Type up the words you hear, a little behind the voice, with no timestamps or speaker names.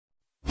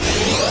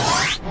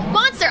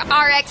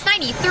RX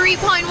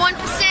 93.1%.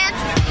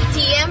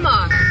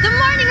 TMR. The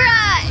Morning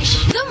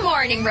Rush. The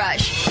Morning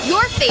Rush.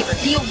 Your favorite,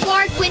 the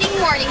award-winning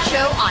morning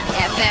show on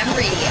FM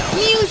radio.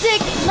 Music,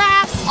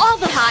 laughs, all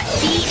the hot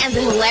tea, and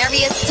the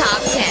hilarious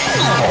top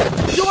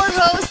 10. Your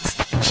hosts,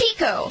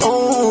 Chico.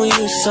 Oh,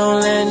 you so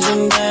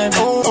legendary.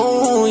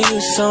 Oh,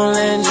 you so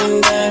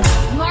legendary.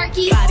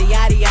 Marky. Yada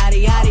yada yada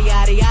yada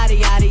yada yada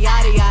yada yada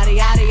yada yada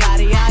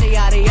yada yada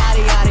yada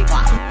yada yada.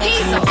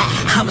 Diesel.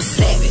 I'm a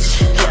savage.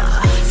 Yeah.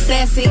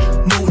 Sassy,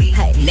 moody,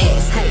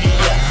 nasty.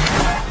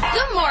 Yeah.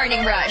 The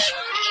Morning Rush.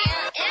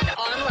 Air and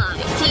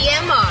online.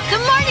 TMR. The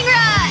Morning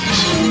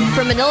Rush.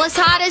 From Manila's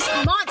hottest,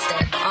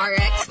 Monster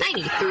RX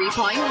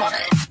 93.1.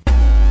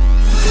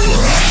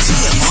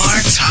 TMR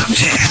Top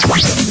 10.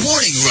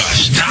 Morning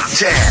Rush Top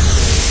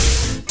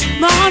 10.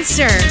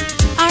 Monster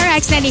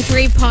RX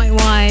 93.1.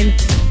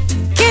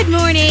 Good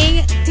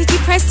morning. Did you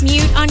press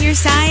mute on your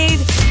side?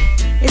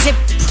 Is it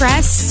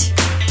pressed?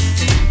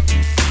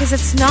 Because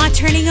it's not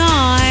turning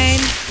on.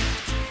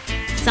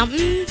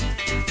 Something?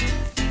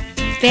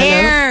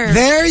 There. Hello?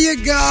 There you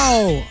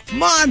go.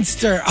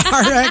 Monster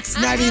RX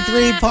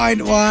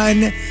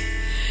 93.1.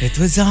 It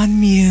was on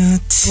mute.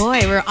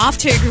 Boy, we're off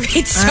to a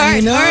great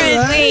start, know, aren't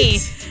right?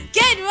 we?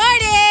 Good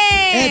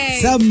morning.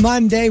 It's a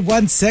Monday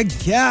once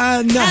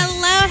again.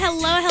 Hello,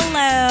 hello,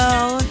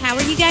 hello. How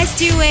are you guys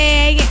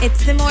doing?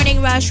 It's the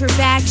Morning Rush. We're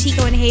back,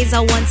 Chico and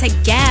Hazel, once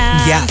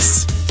again.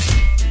 Yes.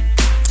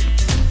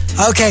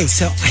 Okay,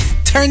 so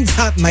turns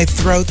out my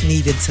throat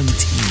needed some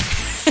tea.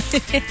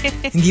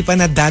 Hindi pa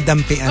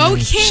nadadampian ng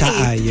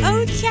siya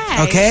yun.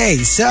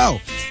 Okay,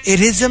 so it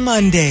is a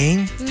Monday.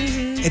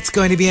 Mm-hmm. It's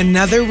going to be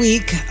another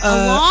week.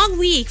 A long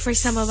week for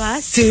some of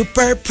us.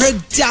 Super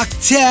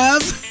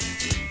productive.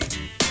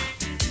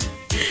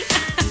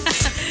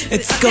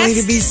 It's going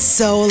to be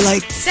so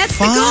That's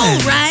fun. the goal,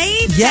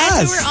 right? Yes.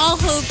 That's what we're all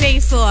hoping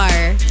for.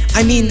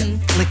 I mean,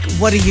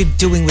 what are you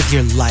doing with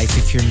your life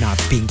if you're not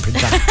being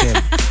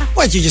productive?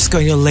 What, you're just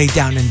going to lay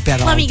down in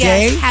bed all Let me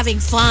day? guess, having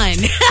fun.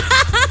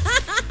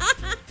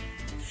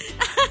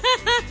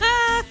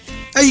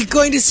 Are you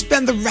going to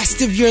spend the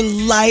rest of your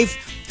life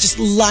just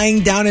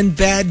lying down in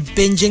bed,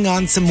 binging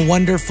on some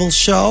wonderful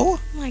show?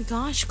 Oh my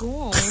gosh,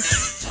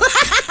 goals.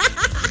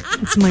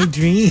 It's my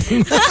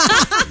dream.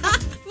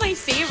 My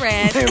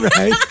favorite.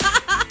 Right?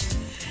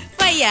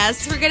 But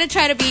yes, we're going to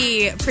try to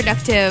be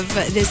productive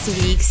this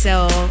week.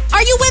 So,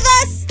 are you with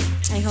us?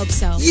 I hope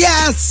so.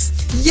 Yes!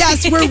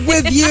 Yes, we're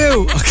with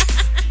you! Okay.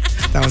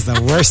 That was the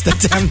worst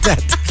attempt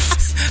at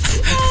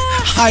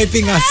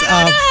hyping us I don't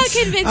up. know how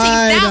convincing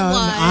that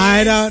was.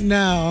 I don't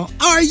know.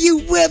 Are you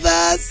with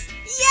us?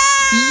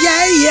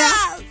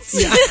 Yes!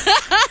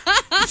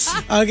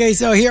 Yeah. Okay,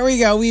 so here we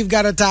go. We've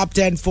got a top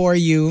 10 for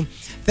you.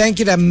 Thank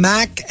you to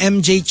Mac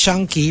MJ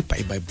Chunky.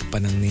 Paiba pa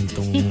ng name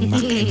tong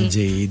Mac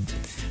MJ.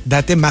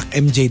 Dati Mac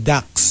MJ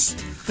Ducks.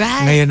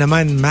 Right. Ngayon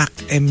naman Mac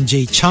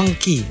MJ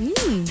Chunky.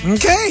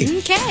 Okay.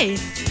 Okay.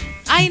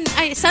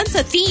 I sense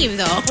a theme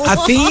though. A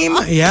theme?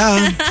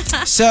 Yeah.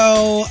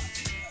 So,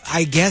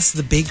 I guess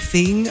the big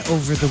thing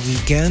over the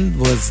weekend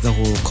was the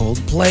whole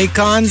Coldplay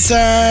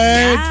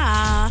concert.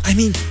 Yeah. I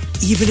mean,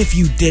 even if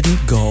you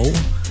didn't go,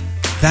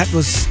 that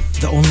was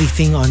the only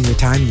thing on your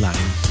timeline.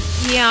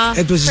 Yeah.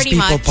 It was just pretty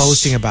people much.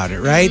 posting about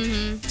it, right?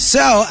 Mm-hmm.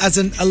 So, as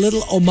a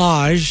little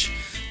homage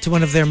to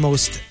one of their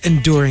most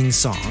enduring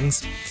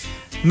songs,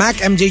 Mac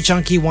MJ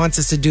Chunky wants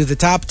us to do the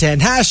top 10.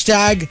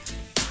 Hashtag,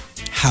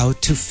 how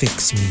to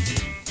fix me.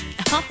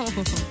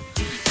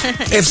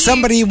 If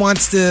somebody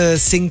wants to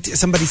sing,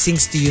 somebody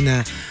sings to you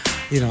na,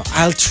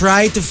 I'll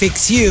try to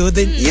fix you,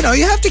 then, you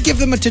have to give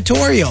them a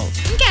tutorial.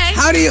 Okay.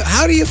 How do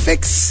you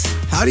fix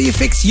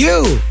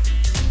you?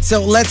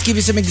 So let's give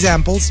you some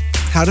examples.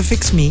 How to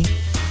fix me.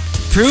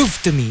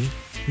 Prove to me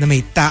na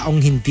may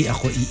taong hindi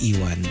ako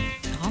iiwan.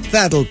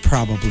 That'll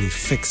probably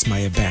fix my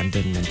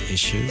abandonment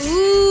issues.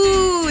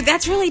 Ooh,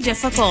 that's really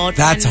difficult.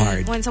 That's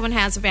hard. When someone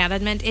has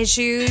abandonment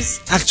issues.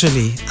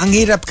 Actually, ang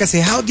hirap kasi,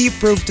 how do you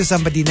prove to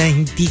somebody na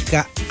hindi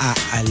ka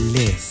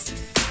aalis?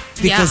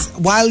 Because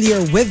while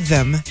you're with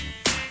them,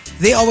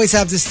 they always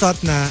have this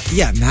thought na,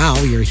 now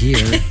you're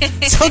here.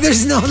 So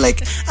there's no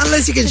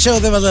unless you can show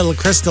them a little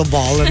crystal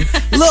ball and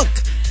look,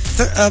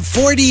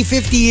 40,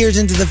 50 years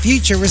into the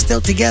future, we're still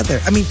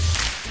together. I mean,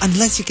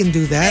 unless you can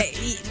do that.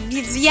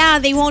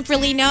 They won't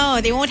really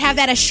know. They won't have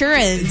that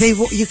assurance.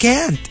 You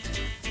can't.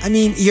 I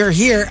mean, you're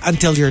here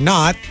until you're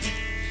not.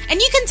 And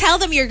you can tell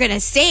them you're going to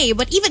stay,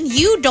 but even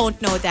you don't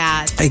know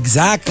that.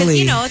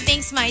 Exactly. Because,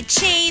 things might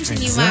change and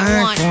you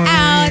might want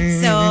out.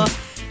 So,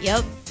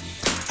 yep.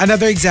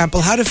 Another example,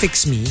 how to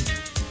fix me.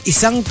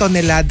 Isang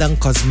toneladang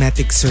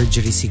cosmetic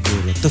surgery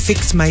siguro to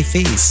fix my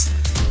face.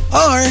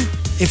 Or,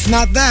 if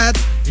not that,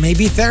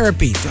 maybe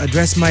therapy to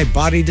address my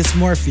body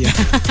dysmorphia.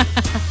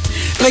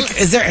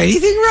 Is there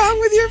anything wrong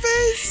with your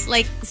face?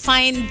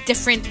 Find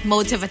different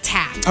modes of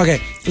attack.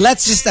 Okay,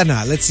 let's just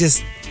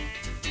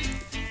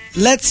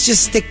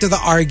stick to the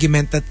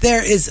argument that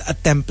there is a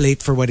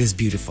template for what is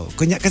beautiful.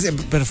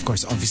 But of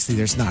course, obviously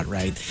there's not,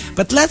 right?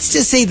 But let's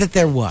just say that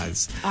there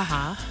was.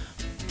 Uh-huh.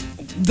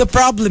 The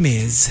problem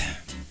is,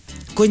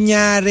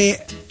 kunyari,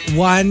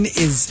 1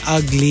 is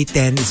ugly,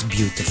 10 is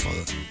beautiful.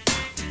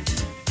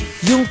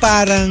 Yung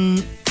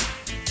parang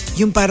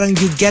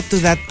you get to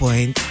that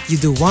point, you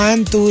do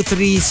 1, 2,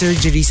 3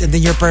 surgeries and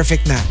then you're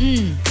perfect na.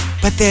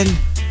 But then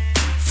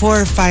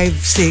 4, 5,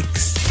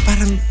 6,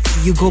 parang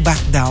you go back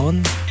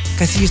down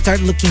kasi you start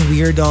looking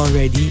weird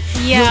already.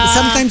 Yeah.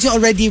 Sometimes you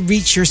already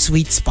reach your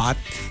sweet spot.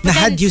 Na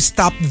had you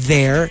stopped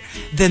there,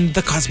 then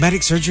the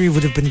cosmetic surgery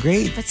would have been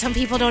great. But some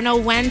people don't know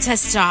when to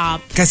stop.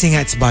 Kasi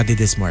nga it's body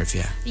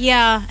dysmorphia.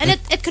 Yeah. And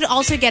it could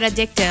also get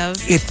addictive.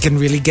 It can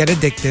really get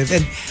addictive.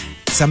 And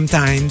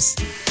sometimes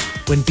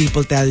when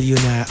people tell you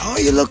na, oh,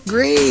 you look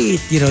great,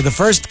 the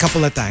first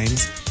couple of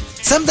times,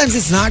 sometimes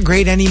it's not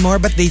great anymore,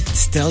 but they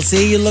still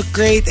say you look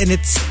great, and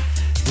it's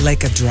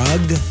like a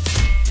drug.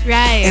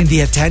 Right. And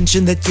the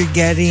attention that you're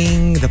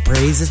getting, the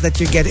praises that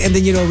you're getting, and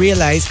then you don't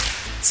realize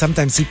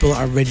sometimes people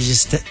are already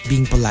just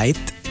being polite.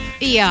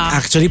 Yeah.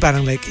 Actually,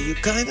 parang like, you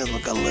kind of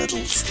look a little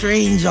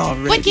strange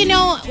already.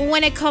 But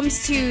when it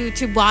comes to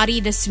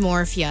body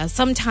dysmorphia,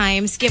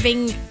 sometimes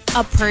giving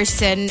a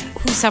person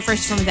who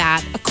suffers from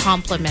that a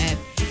compliment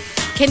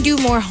can do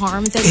more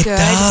harm than good.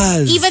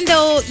 Does. Even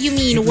though you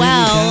mean It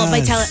well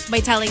really by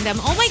telling them,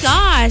 oh my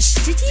gosh,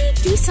 did you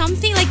do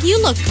something? Like,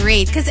 you look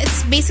great. Because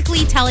it's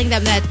basically telling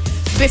them that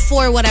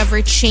before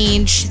whatever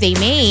change they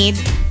made,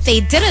 they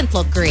didn't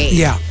look great.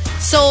 Yeah.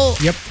 So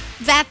Yep.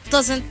 that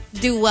doesn't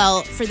do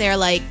well for their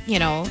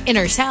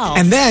inner self.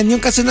 And then, yung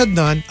kasunod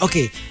nun,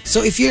 okay,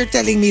 so if you're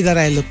telling me that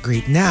I look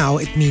great now,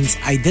 it means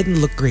I didn't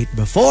look great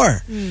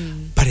before.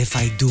 But if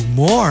I do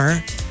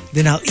more,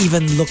 then I'll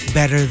even look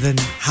better than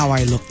how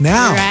I look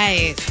now.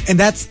 Right. And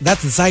that's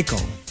the cycle.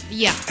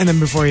 Yeah. And then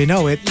before you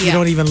know it, you Yeah.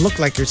 don't even look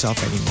like yourself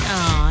anymore.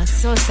 Aw,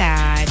 so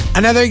sad.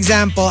 Another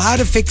example, how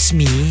to fix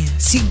me,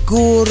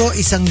 siguro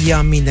isang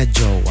yummy na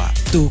jowa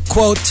to,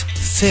 quote,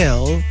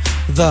 fill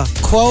the,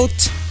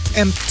 quote,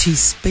 empty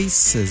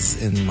spaces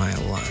in my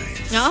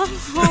life.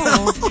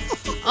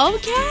 Oh,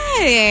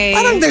 okay.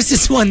 Parang there's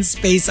this one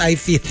space I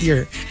feel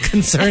you're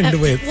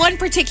concerned with. One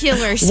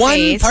particular space.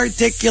 One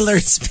particular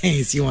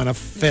space you want to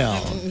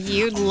fill.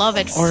 You'd love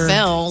it Or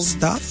filled.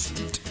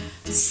 stuffed.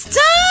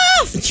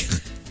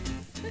 Stuff!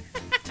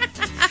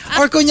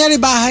 Or kunyari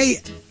bahay,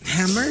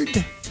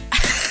 hammered.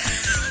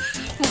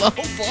 Oh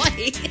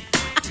boy.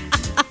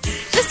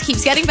 Just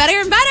keeps getting better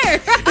and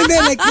better. And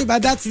then like,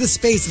 diba, that's the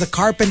space, the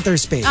carpenter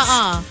space.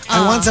 I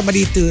want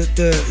somebody to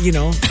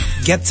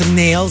get some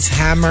nails,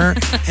 hammer,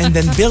 and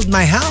then build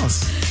my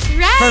house.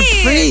 Right. For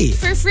free.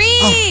 For free.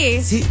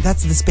 Oh, see,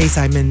 that's the space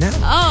I'm in now.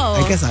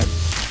 Oh. I guess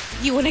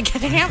You want to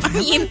get a hammer? I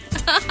mean,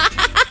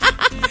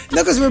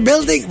 no, because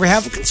we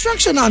have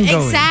construction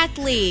ongoing.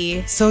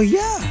 exactly. So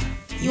yeah.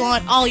 You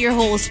want all your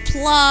holes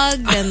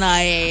plugged and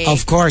like...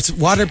 Of course,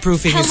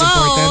 waterproofing is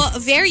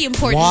important. Very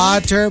important.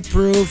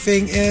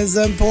 Waterproofing is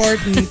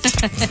important.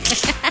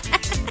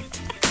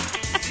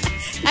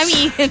 I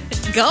mean,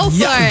 go for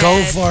Yeah, it.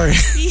 go for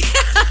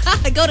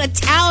it. Go to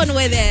town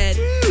with it.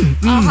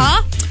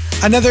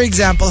 Another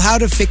example, how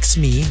to fix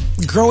me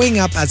growing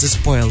up as a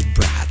spoiled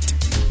brat.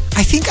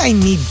 I think I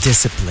need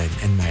discipline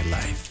in my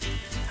life.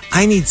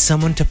 I need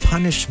someone to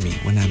punish me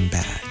when I'm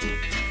bad.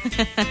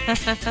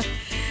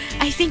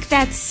 I think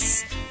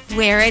that's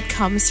where it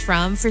comes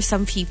from for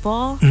some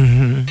people.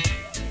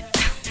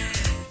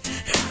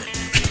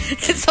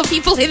 Some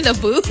people in the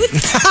booth.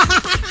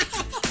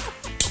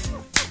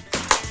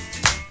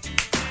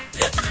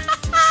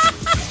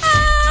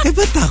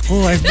 Ba't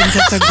ako? I've been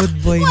such a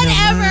good boy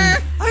Whatever.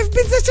 naman. I've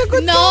been such a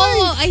good No,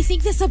 boy. I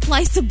think this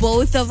applies to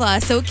both of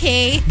us,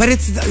 okay? But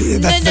that's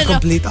the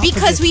complete opposite.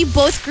 Because we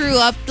both grew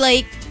up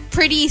like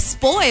pretty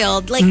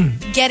spoiled, like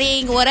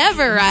getting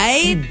whatever,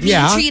 right?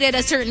 Yeah. Being treated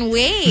a certain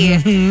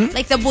way.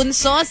 Like the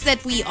bunsos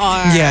that we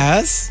are.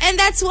 Yes. And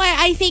that's why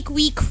I think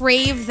we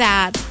crave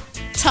that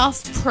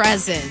tough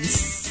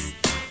presence.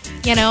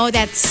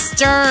 That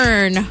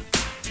stern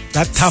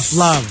That tough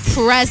love.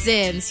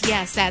 presence.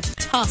 Yes, that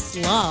tough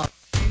love.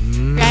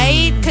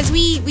 Right? Because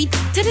we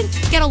didn't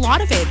get a lot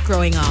of it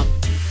growing up.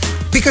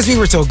 Because we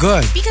were so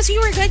good. Because we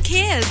were good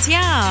kids,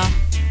 yeah.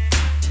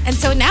 And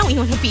so now we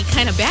want to be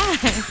kind of bad.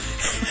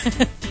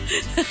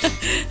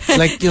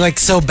 Like you're like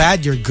so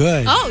bad you're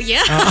good. Oh,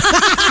 yeah.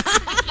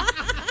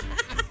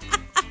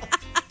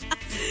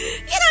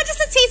 Just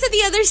a taste of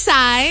the other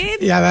side.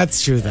 Yeah,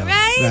 that's true though.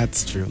 Right?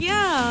 That's true.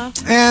 Yeah.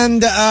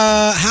 And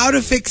how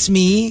to fix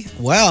me?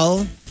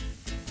 Well,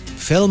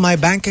 fill my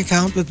bank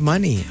account with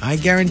money. I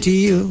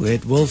guarantee you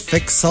it will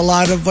fix a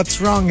lot of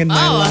what's wrong in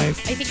my life.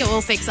 I think it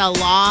will fix a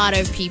lot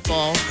of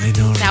people. I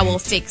know. That right? will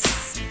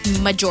fix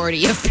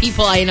majority of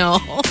people I know.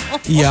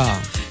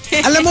 Yeah.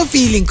 Alam mo,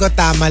 feeling ko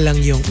tama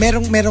lang yung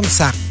merong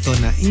sakto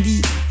na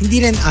hindi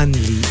rin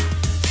unli.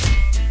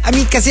 I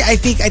mean, kasi I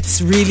think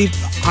it's really,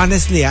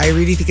 honestly, I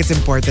really think it's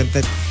important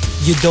that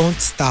you don't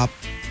stop.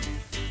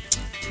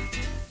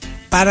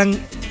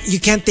 Parang you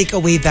can't take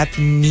away that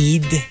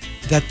need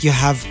that you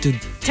have to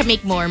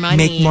make more money.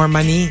 make more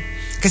money.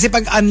 Kasi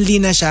pag unli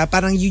na siya,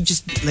 parang you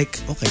just like,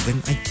 okay, then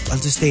I'll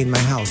just stay in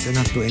my house and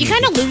not do anything. You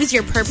kind of lose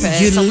your purpose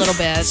a little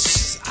bit.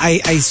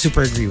 I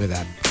super agree with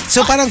that.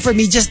 So parang for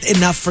me, just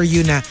enough for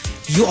you na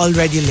you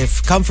already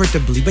live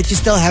comfortably, but you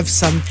still have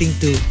something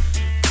to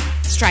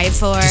Strive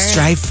for.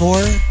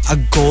 a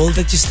goal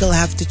that you still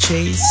have to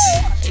chase.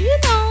 You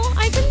know,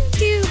 I can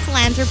do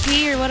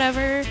philanthropy or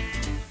whatever.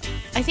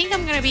 I think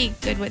I'm gonna be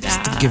good with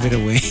that. Give it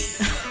away.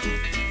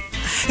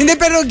 Hindi,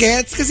 pero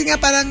gets, kasi nga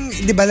parang,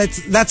 di ba,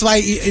 that's why,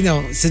 you know,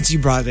 since you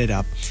brought it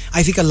up,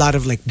 I think a lot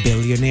of like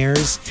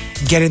billionaires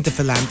get into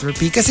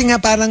philanthropy kasi nga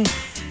parang,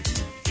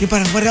 yung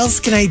parang, what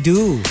else can I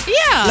do?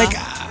 Yeah. Like,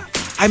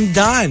 I'm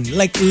done.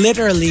 Like,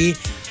 literally,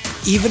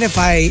 even if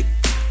I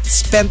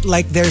spent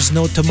like there's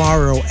no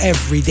tomorrow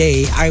every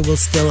day, I will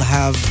still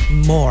have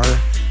more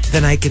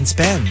than I can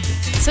spend.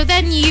 So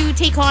then you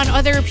take on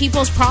other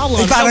people's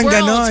problems. Parang the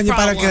world's ganon. Yung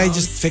parang, can I problems.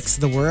 just fix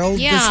the world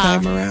Yeah. this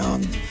time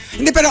around?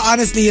 Hindi, pero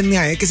honestly, yun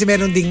nga eh. Kasi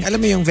meron ding,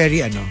 alam mo yung very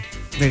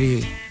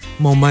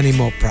mo money,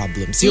 mo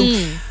problems. Yung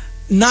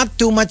not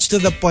too much to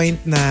the point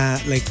na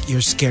like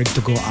you're scared to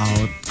go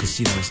out because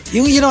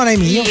you know what I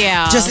mean? Yung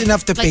Yeah. just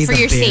enough to Like pay for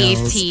the your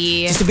bills.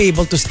 safety. Just to be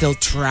able to still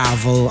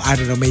travel, I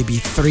don't know, maybe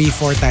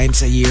 3-4 times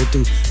a year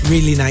to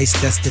really nice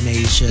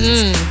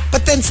destinations.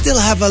 But then still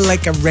have a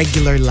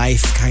regular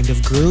life kind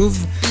of groove.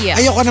 Yeah.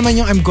 Ayoko naman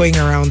yung I'm going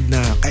around na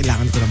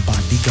kailangan ko ng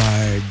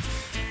bodyguard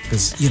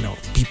because,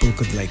 people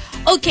could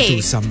Okay.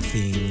 do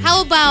something.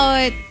 How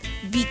about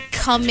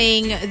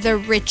becoming the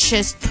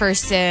richest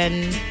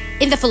person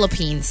in the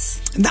Philippines?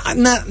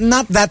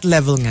 Not that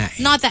level nga eh.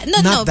 Not that.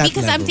 No, Not that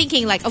because I'm level.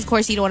 thinking of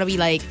course you don't want to be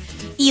like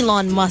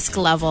Elon Musk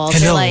levels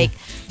Hello. or like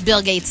Bill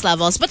Gates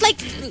levels. But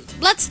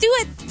let's do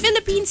it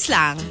Philippines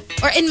lang.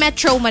 Or in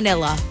Metro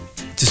Manila.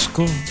 Diyos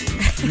ko.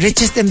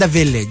 Richest in the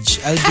village.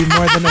 I'll be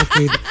more than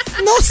okay.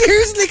 No,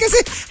 seriously, kasi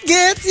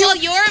gets you. Well,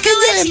 your Can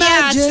you village,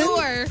 yeah, imagine?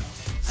 sure.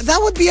 That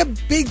would be a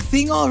big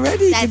thing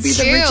already. To That's be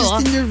the true.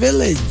 richest in your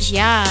village.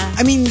 Yeah.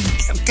 I mean,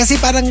 kasi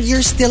parang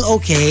you're still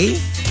okay.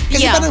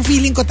 Kasi Yeah. parang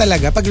feeling ko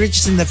talaga, pag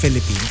richest in the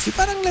Philippines, yung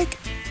parang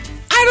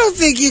I don't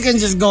think you can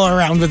just go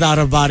around without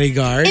a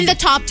bodyguard. In the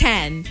top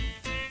 10.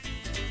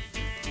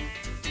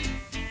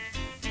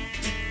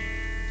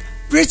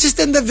 Richest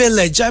in the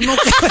village, I'm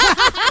okay.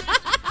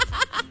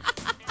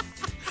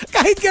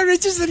 Kahit ka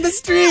richest in the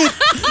street.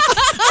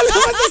 Alam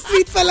mo, sa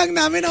street pa lang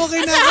namin,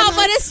 okay na. Sa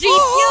haba na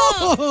street nyo.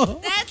 Oo.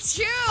 That's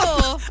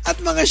true.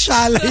 At mga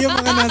shala yung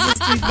mga nasa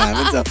street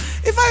namin. So,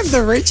 if I'm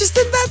the richest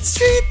in that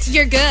street,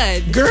 You're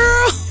good.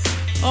 girl,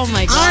 Oh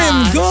my God. I am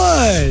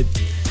good.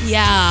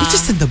 Yeah.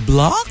 Richest in the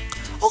block?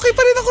 Okay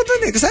pa rin ako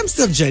dun eh. Because I'm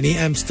still Jenny.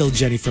 I'm still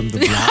Jenny from the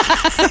block.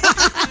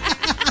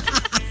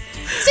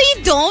 So you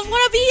don't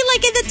want to be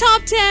in the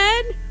top 10?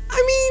 I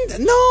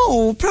mean,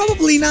 no,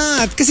 probably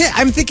not. Because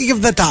I'm thinking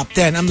of the top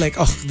 10. I'm like,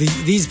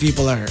 these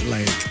people are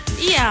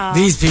Yeah.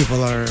 these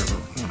people are,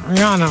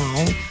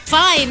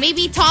 Fine,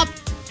 maybe top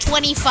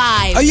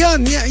 25.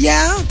 Ayun,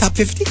 yeah, top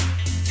 50.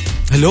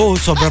 Hello,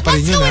 sobra pa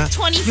rin Let's yun go ha. with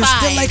 25. You're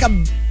still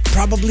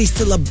probably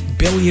still a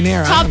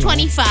billionaire. I Top don't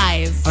know.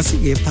 25.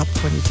 Sige, top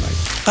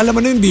 25. Kala mo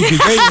na yung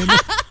bibigay.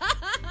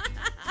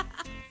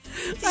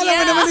 Kala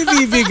mo naman yung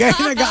bibigay.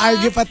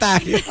 Nag-argue pa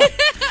tayo.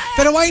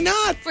 Pero why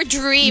not? For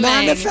dreaming.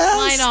 Manifest.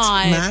 Why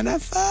not?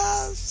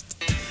 Manifest.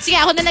 Sige,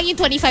 ako na lang yung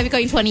 25, ikaw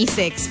yung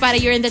 26. Para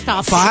you're in the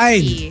top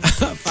Fine.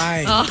 50.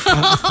 Fine.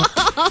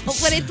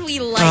 Wouldn't we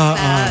like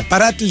that?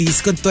 Para at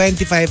least, kung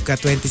 25 ka,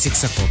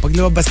 26 ako, pag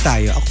lumabas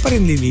tayo, ako pa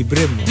rin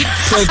lilibre mo.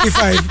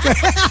 25 ka.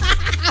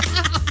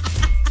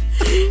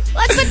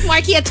 Let's put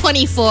Marky at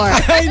 24.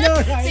 I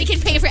know, So right? you can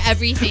pay for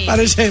everything.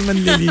 Para siya yung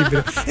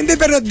manlilibre. Hindi,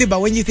 pero di ba,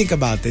 when you think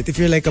about it, if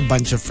you're like a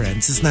bunch of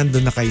friends, is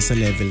nandun na kayo sa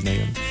level na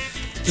yun.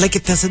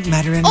 It doesn't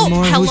matter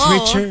anymore hello.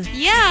 who's richer.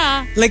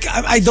 Yeah.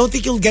 I don't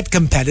think you'll get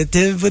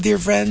competitive with your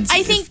friends.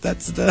 I think- if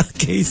that's the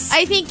case.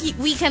 I think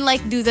we can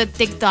do the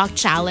TikTok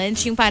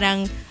challenge. Yung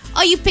parang,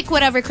 you pick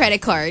whatever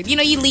credit card. You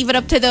leave it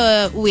up to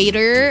the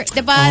waiter.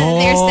 Diba?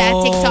 There's that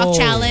TikTok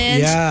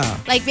challenge. Yeah.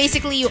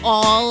 Basically you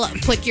all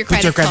put your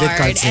credit, your credit card.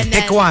 cards in. And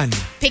then Pick one.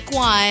 Pick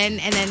one.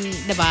 And then,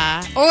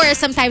 diba? Or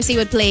sometimes they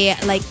would play,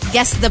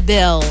 guess the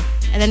bill.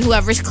 And then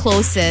whoever's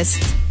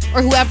closest, or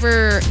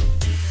whoever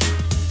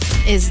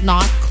is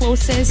not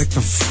closest, Like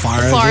the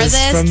farthest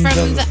from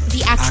from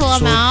the actual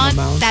amount,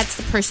 that's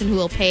the person who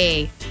will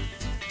pay.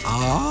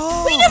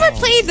 Oh. We never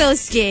played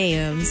those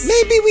games.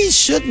 Maybe we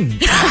shouldn't.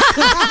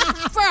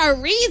 For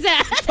a reason.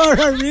 For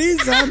a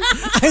reason.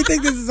 I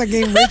think this is a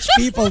game rich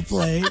people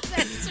play.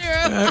 That's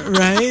true.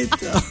 Right?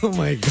 Oh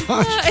my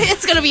gosh.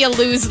 It's gonna be a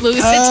lose-lose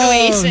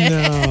situation.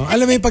 Oh no.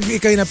 Alam mo yung pag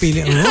ikaw yung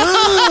napili,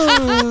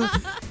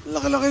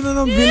 laki-laki na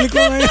ng bill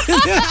ko ngayon.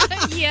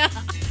 Yeah,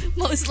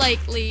 most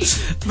likely.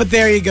 But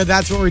there you go.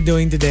 That's what we're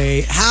doing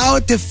today. How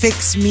to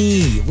fix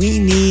me. We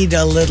need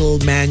a little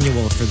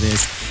manual for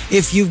this.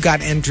 If you've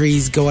got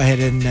entries, go ahead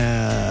and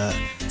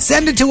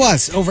send it to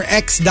us over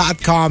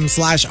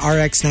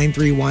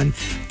x.com/rx931.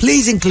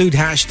 Please include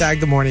hashtag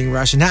The Morning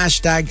Rush and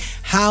hashtag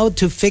How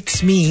to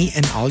Fix Me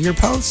in all your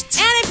posts.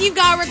 And if you've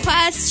got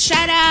requests,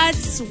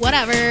 shout-outs,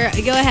 whatever,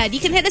 go ahead. You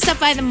can hit us up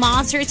by the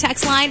Monster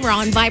text line. We're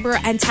on Viber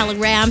and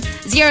Telegram.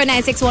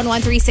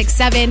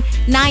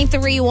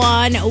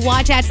 0961136931.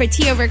 Watch out for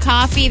Tea Over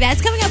Coffee.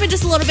 That's coming up in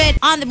just a little bit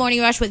on The Morning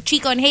Rush with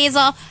Chico and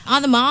Hazel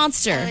on the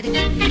Monster.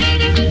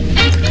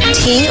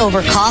 Tea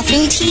over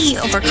coffee? Tea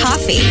over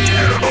coffee.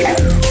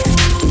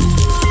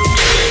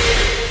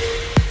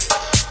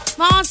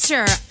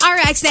 Monster,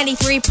 RX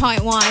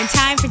 93.1.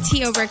 Time for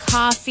Tea Over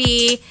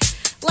Coffee.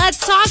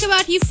 Let's talk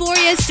about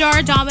Euphoria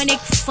star Dominic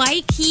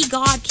Fike. He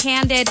got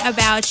candid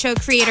about show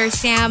creator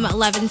Sam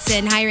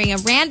Levinson hiring a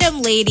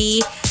random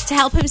lady to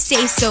help him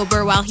stay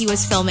sober while he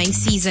was filming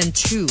season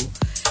 2.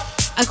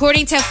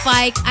 According to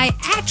Fike, I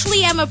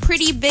actually am a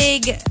pretty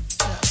big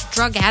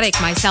drug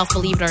addict myself,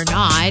 believe it or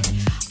not.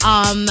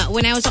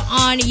 When I was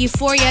on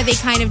Euphoria, they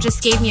kind of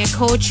just gave me a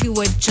coach who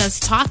would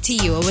just talk to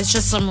you. It was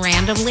just some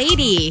random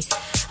lady.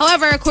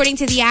 However, according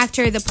to the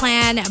actor, the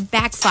plan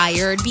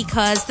backfired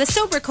because the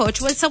sober coach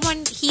was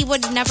someone he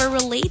would never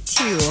relate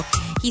to.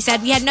 He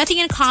said, we had nothing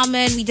in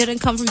common. We didn't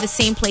come from the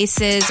same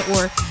places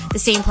or the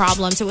same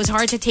problems. It was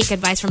hard to take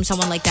advice from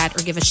someone like that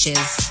or give a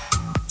shiz.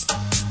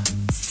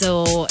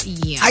 So,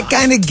 yeah. I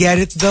kind of get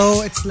it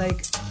though. It's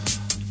like,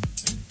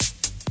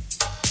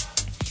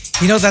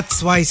 you know,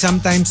 that's why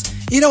sometimes,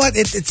 you know what?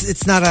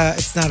 It's not a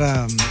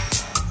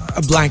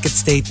blanket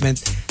statement.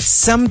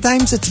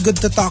 Sometimes it's good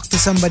to talk to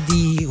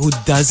somebody who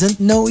doesn't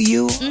know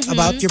you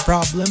about your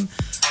problem.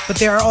 But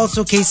there are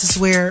also cases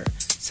where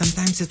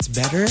sometimes it's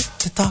better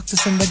to talk to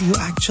somebody who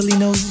actually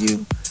knows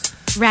you.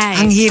 Right.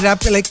 Ang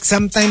hirap, like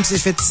sometimes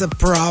if it's a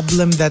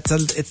problem that's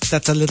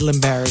a little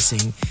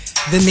embarrassing,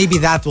 then maybe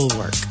that will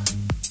work.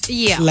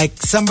 Yeah. Like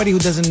somebody who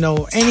doesn't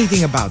know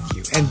anything about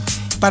you, and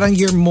parang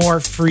you're more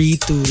free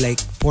to like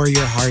pour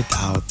your heart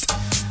out.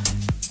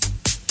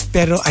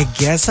 Pero I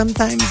guess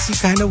sometimes you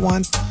kind of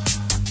want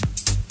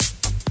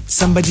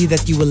somebody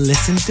that you will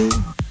listen to.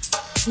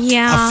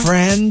 Yeah. A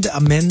friend, a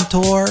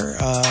mentor,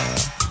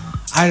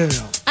 I don't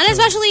know. And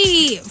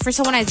especially for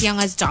someone as young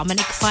as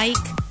Dominic Fike,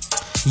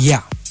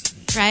 Yeah.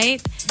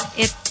 right?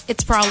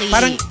 It's probably...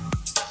 Parang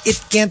it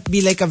can't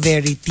be like a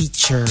very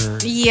teacher,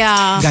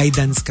 yeah.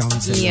 guidance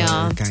counselor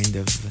Yeah. kind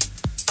of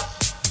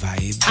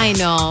vibe. I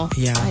know.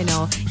 Yeah. I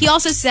know. He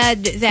also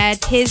said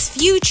that his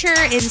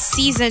future in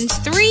season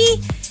 3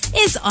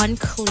 is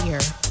unclear.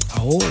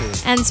 Oh.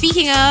 And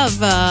speaking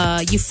of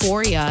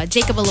Euphoria,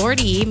 Jacob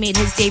Elordi made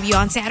his debut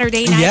on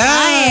Saturday Night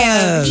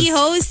Yes. Live. He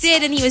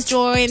hosted and he was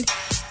joined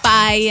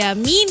by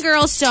Mean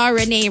Girls star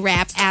Renee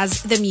Rapp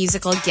as the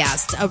musical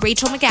guest.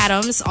 Rachel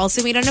McAdams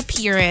also made an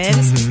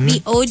appearance.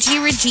 The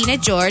OG Regina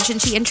George, and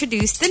she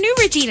introduced the new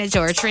Regina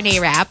George, Renee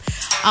Rapp.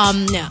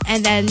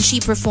 And then she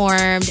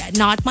performed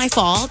Not My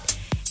Fault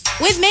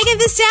with Megan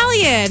Thee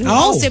Stallion, who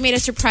also made a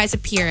surprise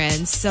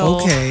appearance.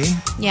 So, Okay.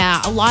 yeah,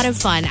 a lot of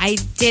fun. I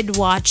did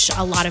watch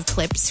a lot of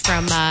clips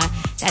from that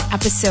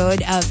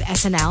episode of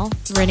SNL.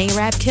 Renee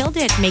Rapp killed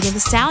it. Megan Thee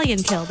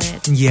Stallion killed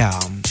it. Yeah.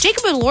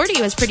 Jacob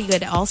Elordi was pretty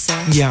good also.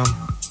 Yeah.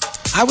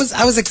 I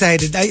was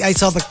excited. I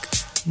saw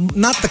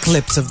not the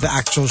clips of the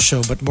actual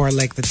show, but more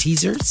like the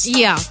teasers.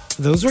 Yeah.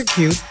 Those were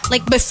cute.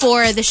 Like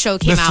before the show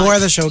came out. Before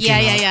the show came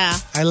out. Yeah.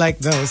 I like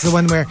those. The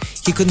one where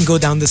he couldn't go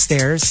down the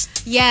stairs.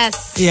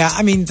 Yes. Yeah,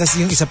 I mean, tas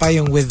yung isa pa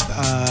yung with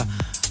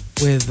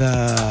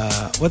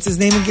what's his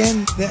name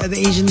again?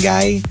 The Asian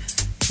guy,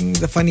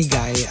 the funny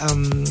guy,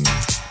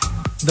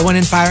 the one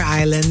in Fire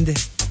Island.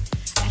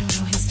 I don't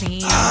know his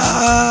name.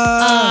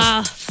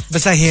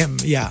 Basta him,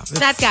 yeah.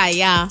 That guy,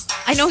 yeah.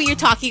 I know who you're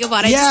talking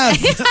about. Yeah,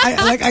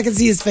 I can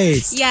see his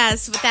face.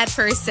 Yes, with that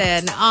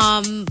person.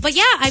 But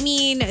yeah, I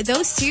mean,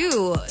 those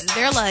two,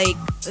 they're like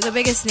the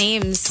biggest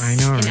names I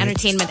know, in right?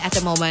 entertainment at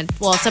the moment.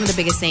 Well, some of the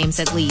biggest names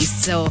at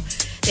least. So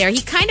there.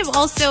 He kind of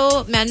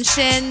also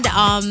mentioned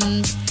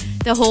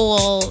the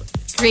whole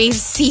grave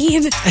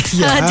scene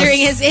Yes. during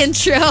his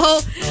intro.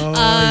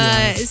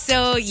 Yes.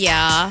 So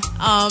yeah.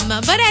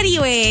 But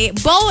anyway,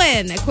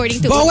 Bowen,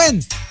 according to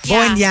Bowen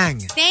Yeah. Yang.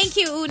 Thank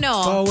you,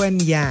 Uno. Bowen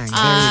Yang.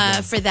 There you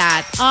go. For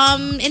that.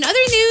 In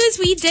other news,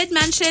 we did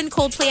mention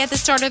Coldplay at the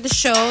start of the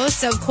show.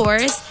 So, of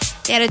course,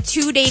 they had a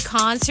 2-day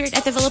concert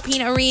at the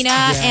Philippine Arena.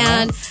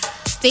 Yeah. And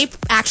they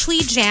actually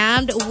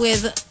jammed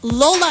with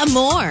Lola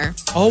Amor.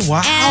 Oh,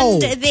 wow.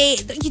 And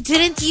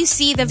didn't you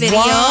see the video?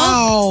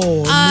 Wow.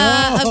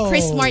 No. Of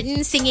Chris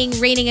Martin singing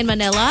Raining in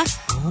Manila?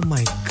 Oh,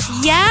 my God.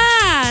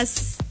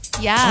 Yes.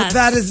 Yes.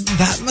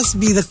 That must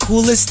be the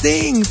coolest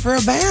thing for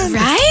a band.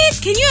 Right?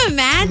 Can you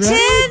imagine?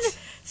 Right?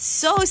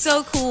 So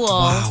cool.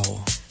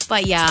 Wow.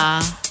 But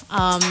yeah,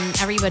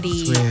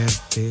 everybody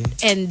Swifty.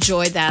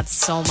 enjoyed that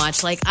so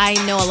much. Like, I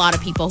know a lot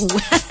of people who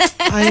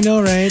I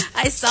know, right?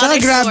 I saw Saka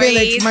their grabe,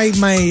 stories. like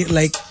my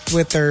like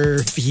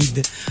Twitter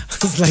feed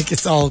was like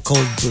it's all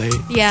Coldplay.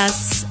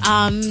 Yes.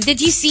 Did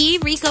you see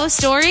Rico's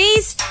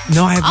stories?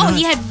 No, I have Oh, not.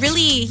 he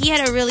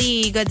had a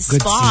really good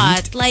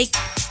spot. Like,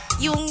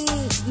 yung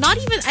not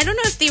even, I don't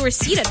know if they were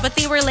seated, but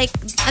they were like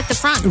at the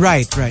front.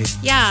 Right.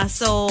 Yeah,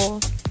 so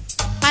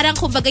parang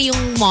kumbaga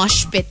yung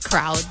mosh pit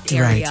crowd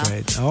area.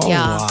 Right. Oh,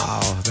 Yeah. wow.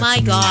 That's My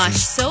amazing. gosh,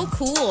 so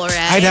cool,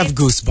 right? I'd have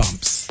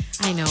goosebumps.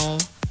 I know.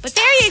 But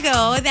there you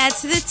go.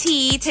 That's the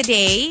tea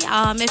today.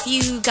 If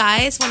you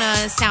guys want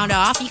to sound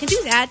off, you can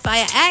do that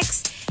via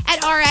X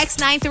at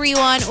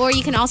RX931, or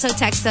you can also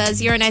text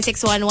us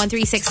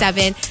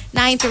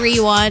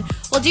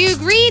 0961-1367-931. We'll do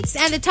greets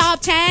and the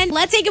top 10.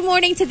 Let's say good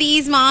morning to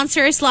these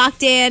monsters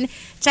locked in,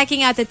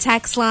 checking out the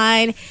text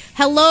line.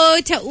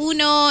 Hello to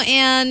Uno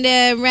and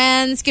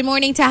Renz. Good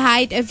morning to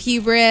Height of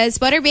Hubris.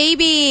 Butter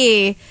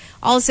Baby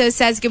also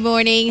says good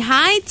morning.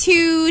 Hi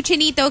to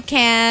Chinito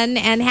Ken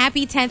and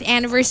happy 10th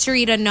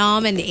anniversary to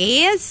Nom and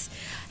Ace.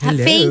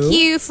 Hello. Thank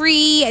you,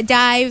 Free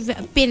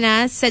Dive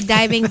Pinas sa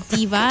Diving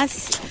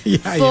Divas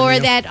for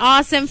that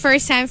awesome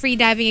first-time free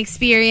diving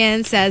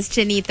experience, says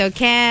Chinito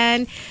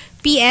Ken.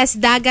 PS,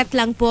 dagat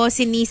lang po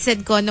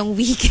sinisad ko nung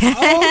weekend.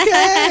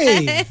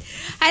 Okay.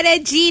 Hi to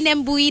Gene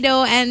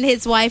Embuido and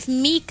his wife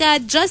Mika.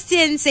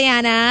 Justin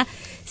Sayana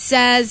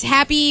says,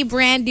 happy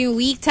brand new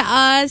week to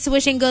us.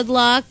 Wishing good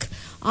luck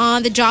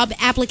on the job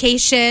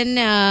application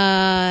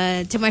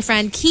to my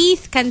friend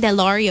Keith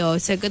Candelario.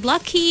 So good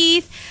luck,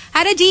 Keith.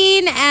 Hi to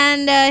Dean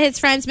and his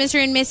friends,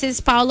 Mr. and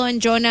Mrs. Paulo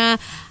and Jonah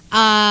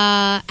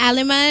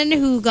Aliman,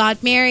 who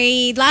got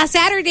married last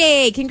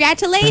Saturday.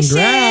 Congratulations.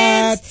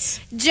 Congrats.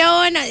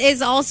 Joan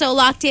is also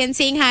locked in,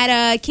 saying hi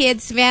to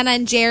kids, Savannah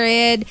and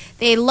Jared.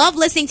 They love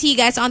listening to you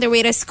guys on their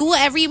way to school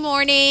every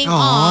morning.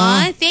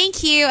 Aww.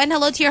 Thank you. And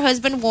hello to your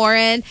husband,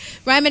 Warren.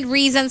 Rhyme and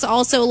Reasons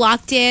also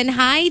locked in.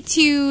 Hi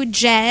to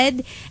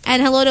Jed.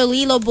 And hello to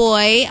Lilo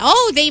Boy.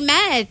 Oh, they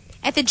met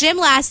at the gym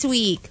last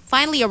week.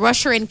 Finally, a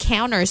rusher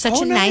encounter.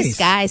 Such a nice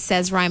guy,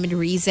 says Rhyme and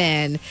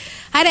Reason.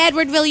 Hi to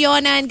Edward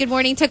Villona and good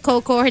morning to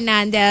Coco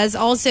Hernandez.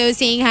 Also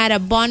saying hi to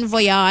Bon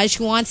Voyage,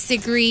 who wants to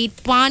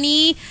greet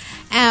Bonnie,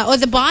 or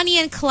the Bonnie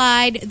and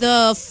Clyde,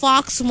 the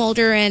Fox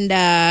Mulder and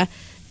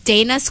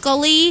Dana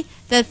Scully,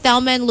 the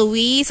Thelma and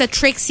Louise, a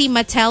Trixie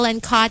Mattel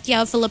and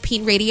Katya of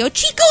Philippine Radio,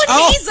 Chico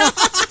and Hazel.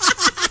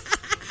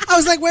 I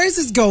was like, where is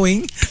this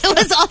going? I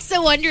was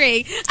also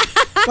wondering.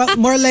 Well,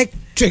 more like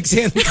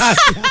Trixie and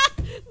Katya.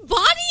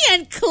 Bonnie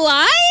and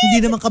Clyde?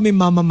 Hindi naman kami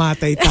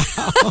mamamatay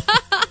tao.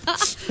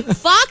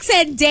 Fox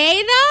and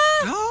Dana?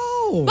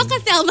 Oh. Baka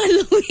Thelma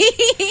and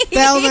Louise.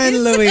 Thelma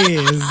and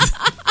Louise.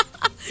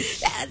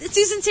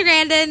 Susan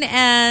Sarandon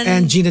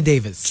and Gina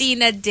Davis.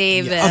 Gina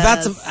Davis. Yeah.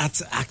 Oh,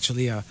 that's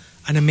actually an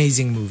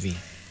amazing movie.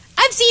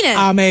 I've seen it.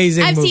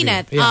 Amazing I've movie. seen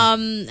it. Yeah.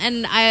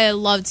 And I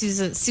love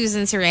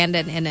Susan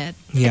Sarandon in it.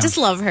 Yeah. I just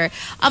love her.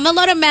 A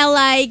lot of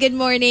Melay, good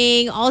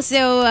morning.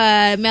 Also,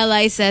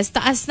 Melay says,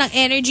 taas ng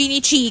energy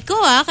ni Chico,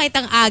 kahit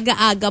ang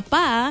aga-aga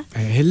pa.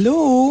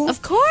 Hello.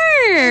 Of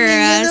course.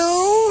 You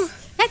know?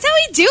 That's how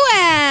we do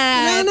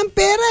it. Wala ng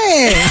pera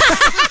eh.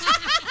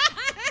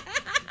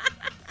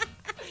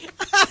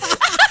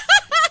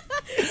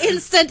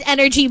 Instant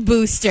energy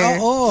booster.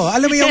 Oo.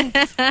 Alam mo yung,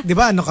 di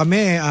ba, ano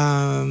kami,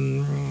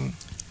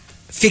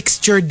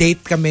 fixture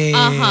date kami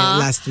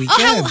last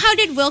weekend. How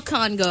did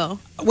Wilcon go?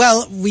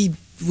 Well, we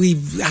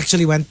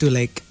actually went to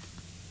like,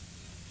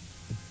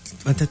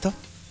 what ito?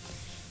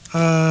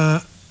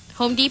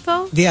 Home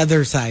Depot? The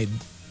other side.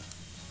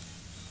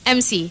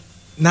 MC.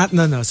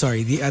 No,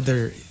 sorry. The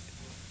other,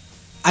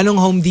 anong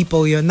Home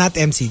Depot yun? Not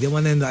MC, the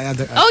one in the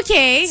other.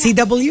 Okay.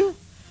 CW?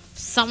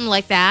 Something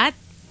like that.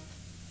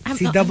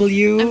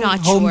 CW, I'm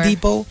not Home sure.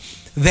 Depot,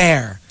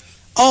 there.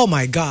 Oh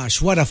my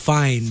gosh, what a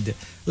find.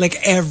 Like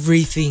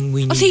everything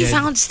we needed so you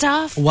found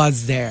stuff?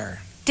 was there.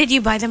 Did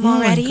you buy them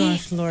already? Oh my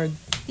gosh, Lord.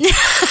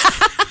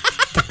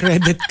 The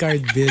credit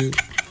card bill.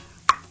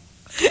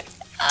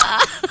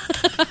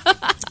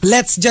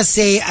 Let's just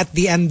say at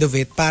the end of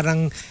it,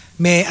 parang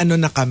may ano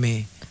na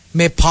kami.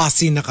 May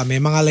posse na kami.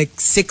 Mga like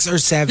 6 or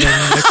 7.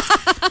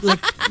 like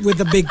with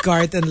a big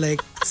cart and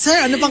like, sir,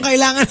 ano bang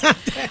kailangan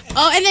natin?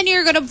 Oh, and then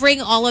you're gonna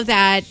bring all of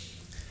that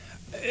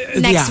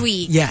next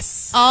week.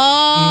 Yes.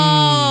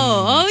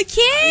 Oh,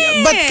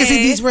 okay. But kasi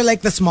these were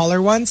like the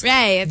smaller ones.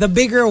 Right. The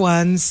bigger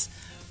ones,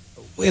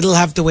 it'll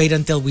have to wait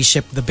until we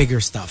ship the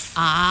bigger stuff.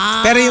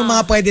 Pero yung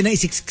mga pwede na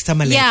isiksik sa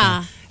maleta.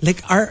 Yeah.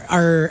 Like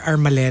our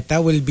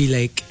maleta will be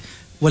like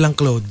walang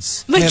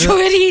clothes.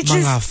 Majority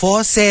Pero, mga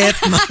faucet,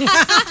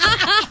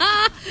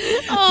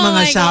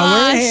 mga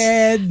shower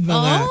head,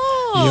 mga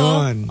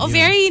yun. Oh,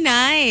 very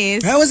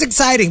nice. That was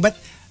exciting, but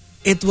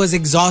it was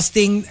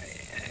exhausting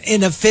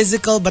in a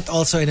physical but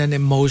also in an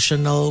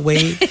emotional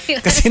way.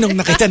 Kasi nung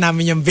nakita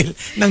namin yung bill,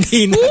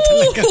 nanghina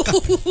talaga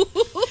kami.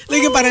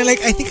 Like parang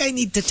like, I think I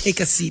need to take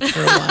a seat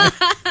for a while.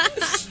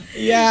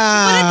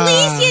 Yeah. But at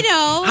least, you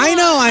know. I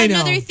know.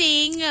 Another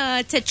thing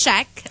to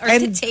check or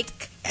to take.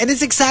 And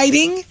it's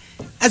exciting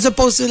as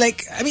opposed to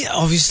like, I mean,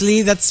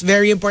 obviously that's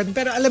very important.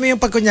 Pero alam mo yung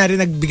pag kunyari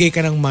nagbigay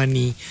ka ng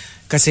money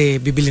kasi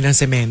bibili ng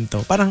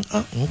semento. Parang,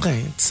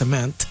 okay, it's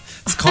cement.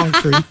 It's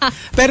concrete.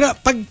 Pero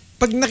pag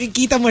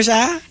nakikita mo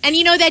siya. And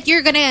you know that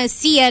you're gonna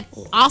see it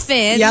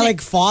often. Yeah,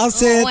 like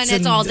faucets. When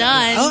it's all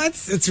done.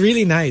 It's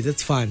really nice.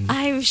 It's fun.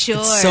 I'm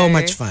sure. It's so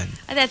much fun.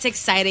 That's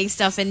exciting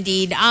stuff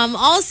indeed.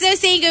 Also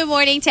saying good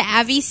morning to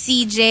Avi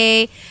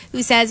CJ,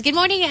 who says, good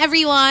morning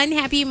everyone.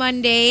 Happy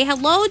Monday.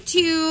 Hello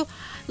to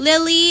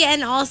Lily,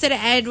 and also to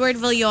Edward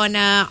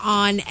Villona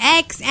on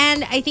X.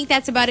 And I think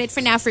that's about it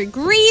for now for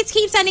greets.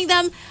 Keep sending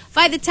them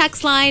via the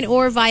text line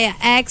or via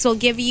X. We'll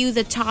give you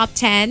the top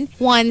 10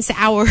 once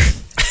our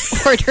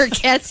order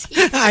gets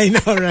here. I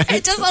know,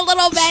 right? Just a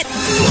little bit.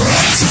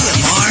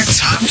 TMR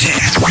Top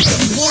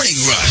 10. Morning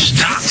Rush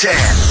Top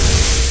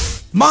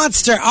 10.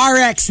 Monster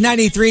RX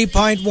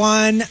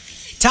 93.1.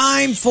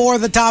 Time for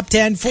the top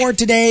 10 for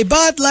today,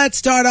 but let's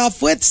start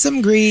off with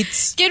some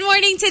greets. Good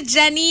morning to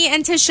Jenny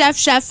and to Chef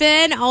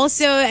Sheffin.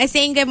 Also,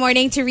 saying good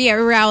morning to Ria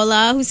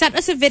Uraula, who sent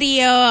us a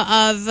video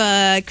of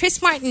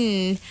Chris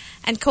Martin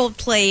and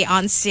Coldplay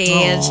on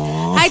stage.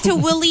 Aww. Hi to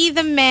Willie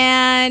the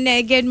Man.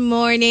 Good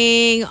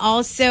morning.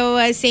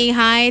 Also, saying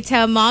hi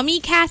to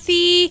Mommy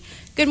Kathy.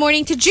 Good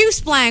morning to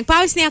Juice Blank.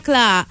 Paus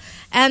Niakla.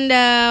 And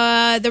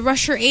the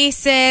Rusher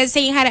Aces,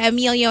 saying hi to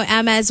Emilio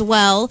M as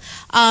well.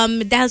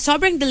 Dahil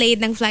sobrang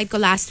delayed ng flight ko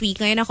last week,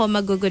 ngayon ako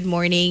mag-good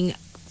morning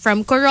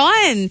from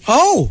Coron.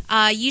 Oh!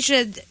 You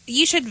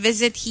should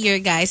visit here,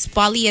 guys.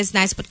 Bali is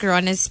nice, but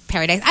Coron is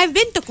paradise. I've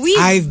been to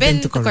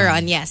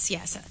Coron. Yes.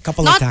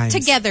 Couple Not of times.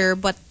 Not together,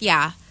 but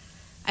yeah.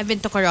 I've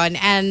been to Coron.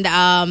 And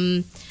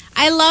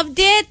I loved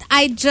it.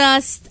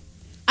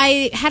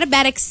 I had a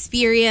bad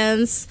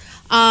experience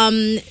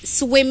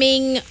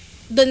swimming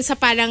dun sa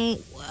parang,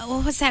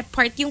 what was that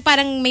part? Yung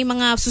parang may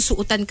mga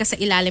susuotan ka sa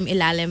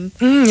ilalim-ilalim.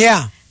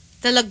 Yeah.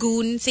 The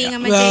lagoon, saying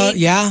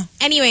yeah.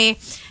 Anyway,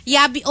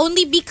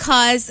 only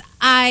because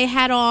I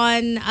had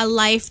on a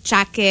life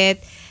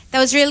jacket that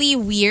was really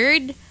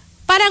weird.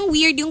 Parang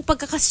weird yung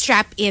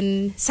pagkaka-strap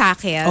in sa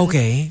akin.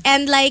 Okay.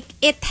 And like,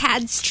 it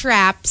had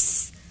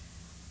straps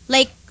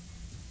like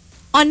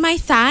on my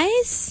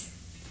thighs.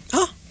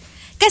 Oh.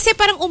 Kasi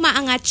parang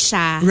umaangat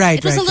siya. Right,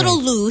 It was a little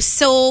loose.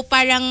 So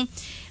parang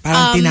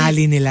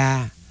tinali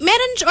nila.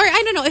 Meron, or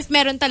I don't know if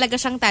meron talaga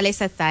siyang tali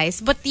sa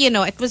thighs, but you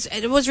know, it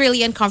was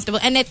really uncomfortable,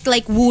 and it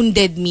like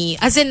wounded me.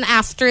 As in,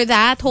 after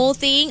that whole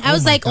thing, I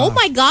was like, oh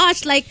my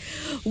gosh, like,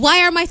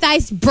 why are my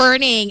thighs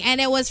burning? And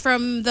it was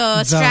from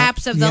the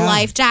straps of the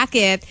life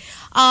jacket.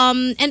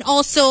 And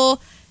also,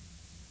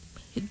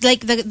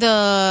 like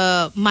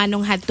the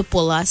manong had to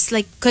pull us,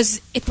 like,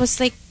 because it was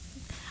like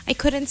I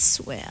couldn't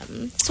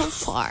swim so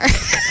far.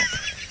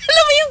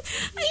 Alam mo yung,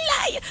 ay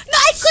layo. No,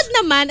 I could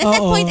naman. At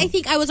that point, I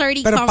think I was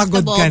already Pero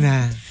comfortable. pagod ka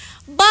na.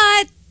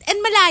 But, and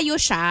malayo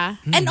siya.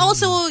 And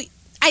also,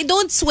 I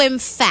don't swim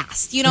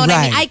fast. You know what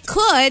I mean? I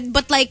could,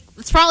 but like,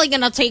 it's probably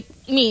gonna take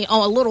me a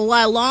little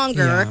while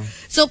longer. Yeah.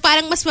 So,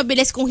 parang mas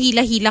mabilis kung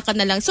hila-hila ka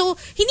na lang. So,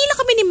 hinila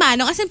kami ni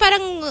Manong. As in, para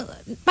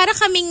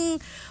kaming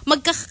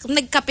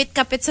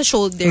nagkapit-kapit sa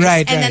shoulders.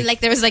 Right, and then,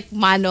 like, there was, like,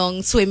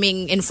 Manong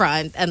swimming in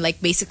front and,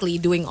 like, basically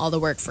doing all the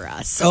work for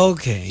us. So,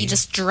 okay. he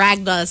just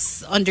dragged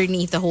us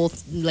underneath the whole,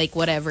 like,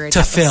 whatever.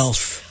 To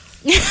filth.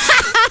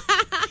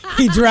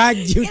 He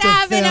dragged you to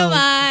Grabe filth.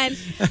 naman.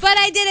 But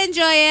I did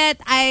enjoy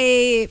it.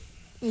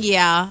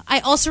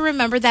 I also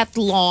remember that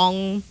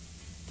long,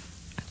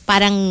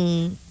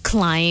 parang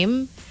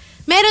climb.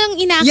 Merong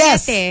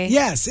inakyat eh.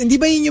 Yes. Hindi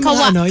ba yun yung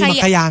mga yung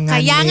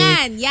Kayangan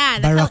Lake, yeah.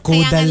 Barracuda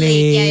Kayangan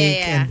Lake,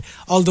 yeah. and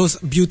all those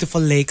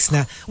beautiful lakes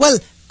na, well,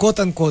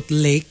 quote-unquote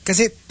lake,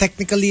 kasi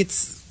technically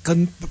it's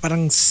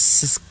parang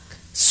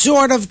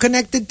sort of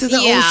connected to the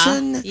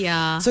ocean.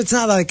 Yeah. So it's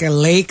not like a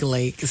lake.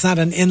 It's not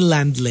an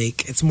inland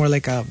lake. It's more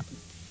like a...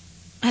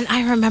 And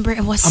I remember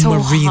it was a so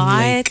marine hot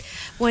lake.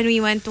 when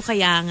we went to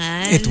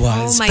Kayangan. It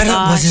was. Oh my But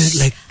gosh. wasn't it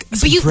like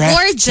gorgeous?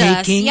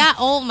 breathtaking? Yeah,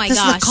 oh my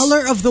gosh. The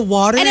color of the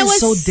water and is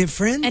so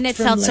different. And it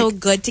felt so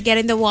good to get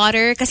in the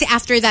water. Kasi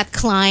after that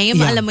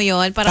climb, alam mo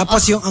yun, parang,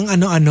 tapos yung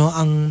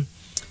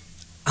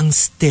ang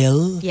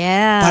still.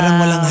 Yeah. Parang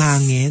walang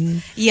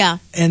hangin. Yeah.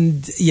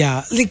 And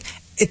yeah, like,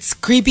 it's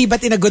creepy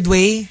but in a good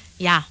way.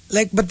 Yeah.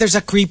 Like, but there's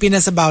a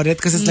creepiness about it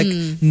because it's like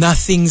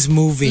nothing's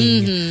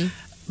moving.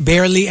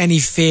 Barely any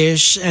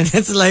fish, and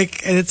it's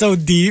so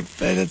deep,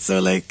 and it's so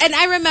like... And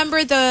I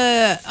remember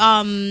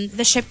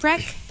the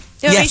shipwreck.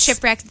 They were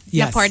shipwrecked.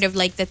 Yes. Part of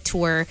like the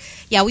tour.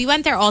 Yeah, we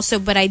went there also,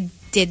 but I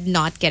did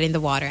not get in the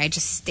water. I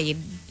just stayed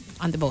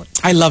on the boat.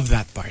 I love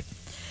that part.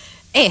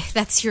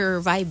 That's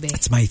your vibe.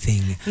 That's my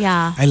thing.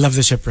 Yeah. I love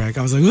the shipwreck.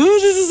 I was like, oh,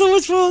 this is so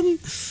much fun.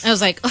 I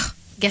was like, oh,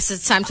 guess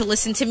it's time to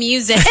listen to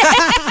music.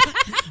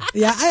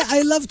 Yeah,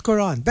 I loved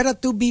Coron.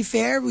 But to be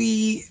fair,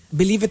 we,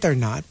 believe it or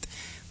not,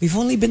 we've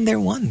only been there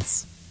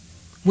once.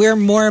 We're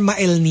more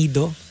Ma-El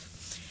Nido.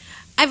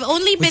 I've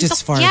only been to...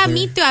 farther. Yeah,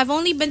 me too. I've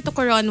only been to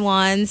Coron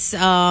once.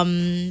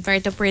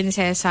 Puerto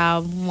Princesa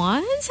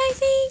once, I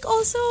think,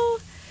 also.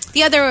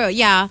 The other,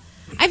 yeah.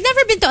 I've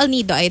never been to El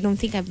Nido. I don't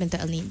think I've been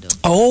to El Nido.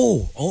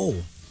 Oh.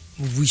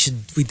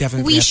 We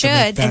definitely have to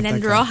make that, and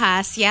then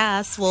Rojas,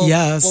 we'll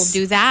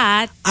do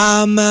that.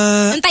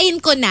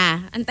 Antayin ko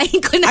na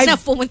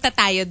pumunta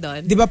tayo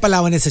doon. Di ba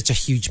Palawan is such a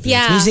huge place?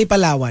 Yeah. When you say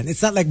Palawan,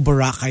 it's not like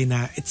Boracay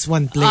na it's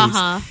one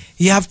place.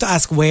 You have to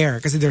ask where,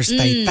 kasi there's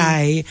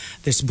Taytay,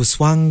 there's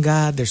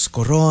Busuanga, there's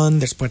Coron,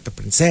 there's Puerto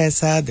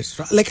Princesa, there's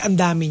like ang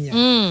dami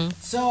niya.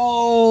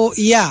 So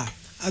yeah,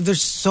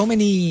 there's so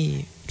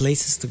many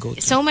places to go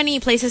to. So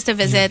many places to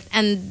visit,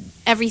 and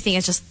everything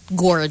is just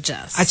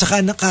gorgeous. At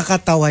saka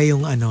nakakatawa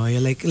yung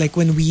like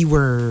when we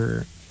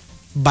were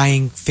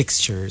buying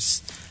fixtures,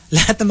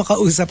 lahat na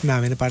makausap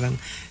namin na parang,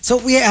 so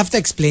we have to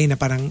explain na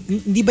parang,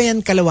 hindi ba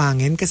yan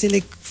Kalawangin? Kasi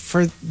like,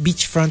 for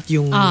beachfront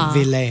yung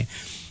villa eh.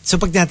 So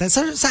pag natin,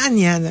 saan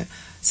yan?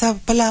 Sa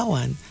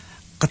Palawan.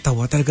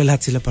 Katawa talaga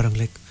lahat sila parang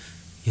like,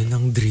 yan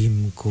ang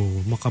dream ko,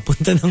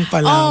 makapunta ng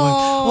Palawan.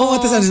 Oo,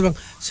 tapos ano sabi,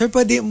 sir,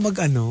 pwede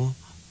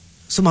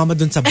sumama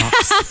dun sa box.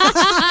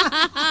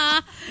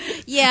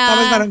 Yeah.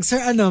 Tapos parang, sir,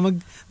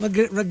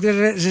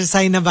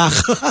 mag-resign na ba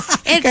ako?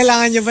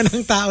 Kailangan niyo ba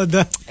ng tao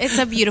doon? It's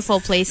a beautiful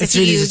place. It's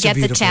If really you such a get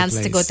the beautiful chance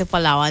to go place. to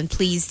Palawan,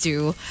 please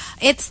do.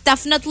 It's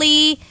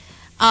definitely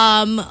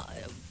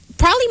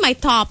probably my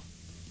top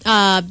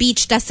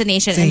beach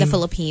destination in the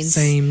Philippines.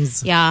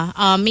 Sames. Yeah.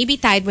 Maybe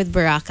tied with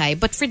Boracay,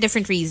 but for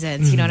different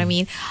reasons. You know what I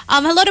mean?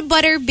 Hello to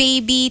Butter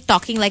Baby,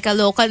 talking like a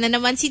local na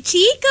naman si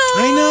Chico.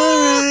 I know,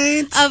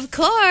 right? Of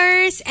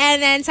course.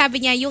 And then sabi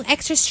niya, yung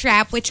extra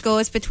strap which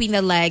goes between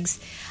the legs,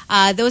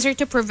 those are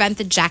to prevent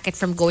the jacket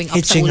from going up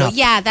Hitching sa ulo. up.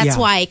 Yeah, that's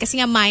Yeah. why. Kasi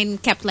nga mine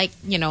kept like,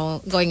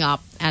 going up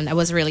and it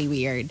was really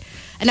weird.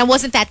 And I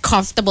wasn't that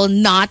comfortable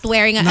not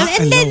wearing it. Not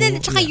And then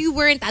allowed, tsaka yeah. you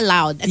weren't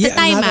allowed. At the Yeah,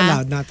 time,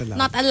 not allowed.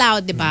 Not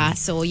allowed, diba?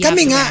 So you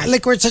Kami have to nga, wear it.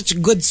 like we're such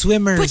good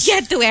swimmers. But you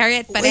had to wear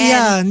it pa rin.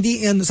 Yeah,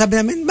 hindi,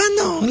 sabi namin,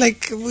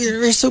 like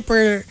we're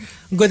super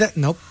good at,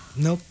 nope,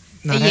 not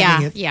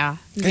having it. Yeah.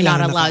 You're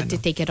Kailangan not allowed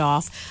to take it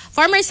off.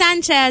 Farmer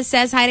Sanchez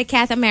says, hi to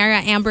Kath,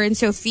 Amara, Amber, and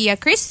Sophia.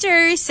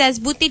 Krister says,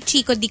 buti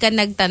Chico, di ka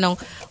nagtanong,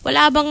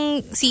 wala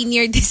bang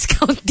senior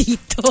discount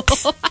dito?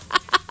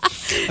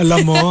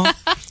 Alam mo,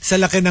 sa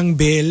laki ng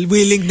bill,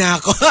 willing na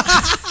ako.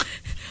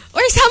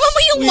 Or sama mo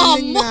yung mom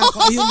Willing mo. na ako.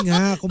 Ayun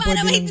nga, kung Para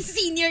pwede may lang-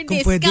 senior Kung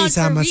discount pwede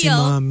isama for si real.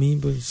 mommy.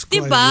 But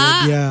Diba?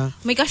 Yeah.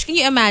 Oh my gosh, can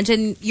you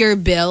imagine your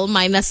bill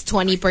minus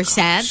 20%?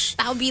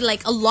 That would be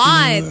like a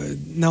lot.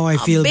 Now I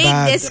feel big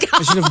bad. discount.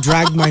 I should have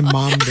dragged my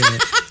mom there.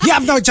 You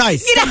have no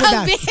choice. Stop with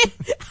that.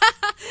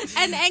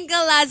 And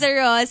Engel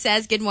Lazaro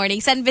says, good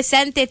morning. San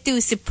Vicente too,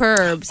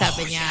 superb,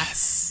 sabi niya.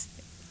 Yes.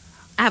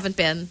 I haven't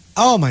been.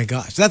 Oh my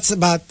gosh. That's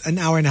about an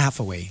hour and a half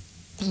away.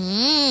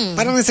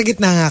 Parang nasa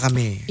gitna nga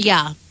kami.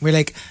 Yeah. We're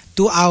like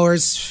 2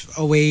 hours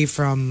away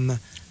from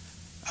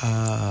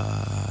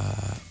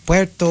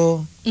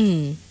Puerto.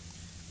 2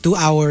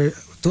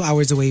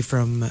 hours away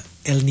from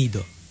El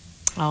Nido.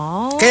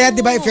 Oh. Kaya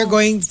 'di ba if you're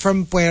going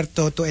from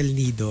Puerto to El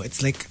Nido,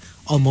 it's like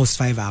almost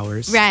 5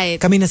 hours. Right.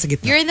 Kami nasa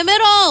gitna. You're in the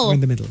middle. We're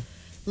in the middle.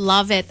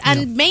 Love it.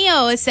 And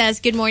Mayo says,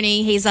 good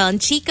morning, Hazel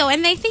and Chico.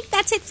 And I think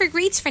that's it for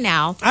greets for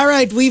now. All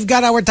right, we've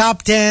got our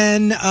top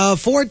 10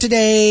 for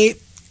today,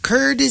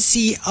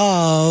 courtesy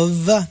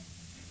of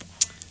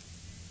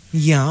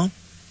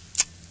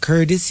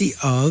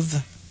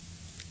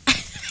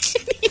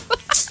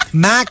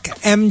Mac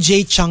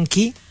MJ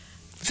Chunky.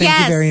 Thank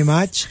you Yes. very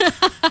much.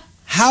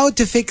 How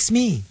to Fix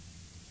Me.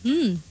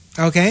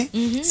 Okay?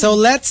 So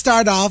let's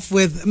start off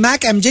with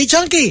Mac MJ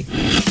Chunky.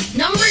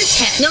 Number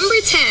 10. Number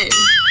 10.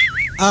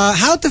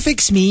 How to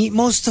Fix Me,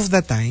 most of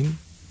the time,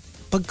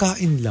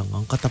 pagkain lang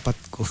ang katapat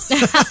ko.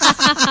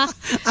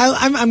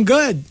 I'm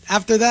good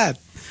after that.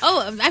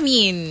 Oh, I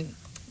mean,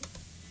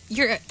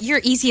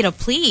 you're easy to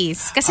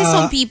please. Kasi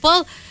some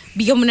people,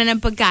 bigyan mo na ng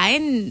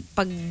pagkain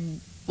pag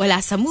wala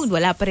sa mood,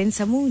 wala pa rin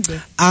sa mood.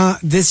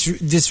 This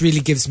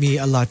really gives me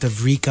a lot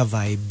of Rika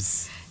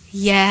vibes.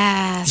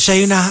 Yes.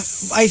 Siya yun na,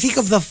 I think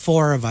of the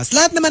four of us.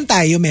 Lahat naman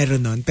tayo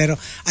meron nun. Pero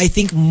I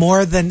think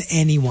more than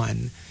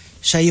anyone,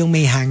 siya yung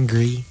may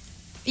hangry.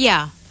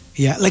 Yeah.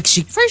 Yeah, like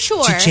she For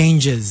sure. She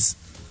changes.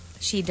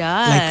 She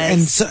does. Like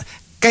and so,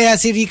 kaya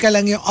si Rika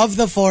lang yung of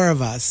the four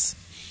of us.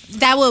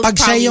 That will Pag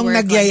siya probably yung work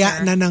on nagyaya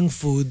her. na ng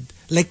food,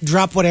 like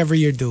drop whatever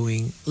you're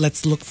doing.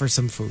 Let's look for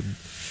some food.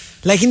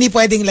 Like hindi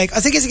pwedeng like, oh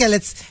sige,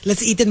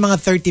 let's eat in mga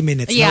 30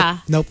 minutes. Yeah.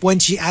 Nope. When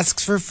she asks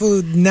for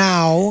food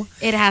now,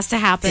 It has to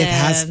happen. it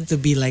has to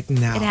be like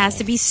now. It has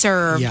to be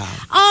served. Yeah.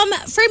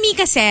 For me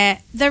kasi,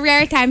 the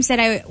rare times that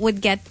I would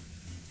get,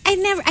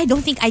 I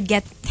don't think I'd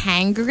get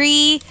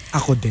hangry.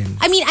 Ako din.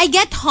 I mean, I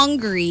get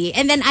hungry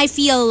and then I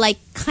feel like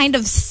kind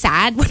of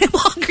sad when I'm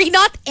hungry,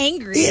 not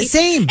angry. Yeah,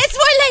 same. It's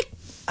more like,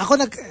 Ako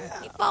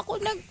di pa ako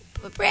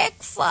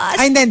nag-breakfast.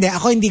 Ay, hindi.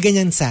 Ako hindi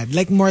ganyan sad.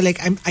 Like more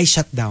like I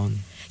shut down.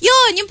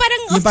 Yun, yung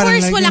parang, of parang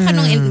course, like,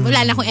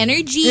 wala na akong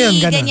energy,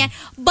 Yun, ganun. ganyan.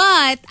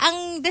 But,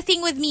 the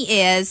thing with me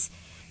is,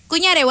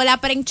 kunyari,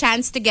 wala pa ring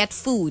chance to get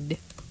food.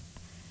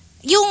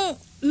 Yung,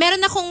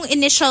 meron akong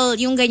initial,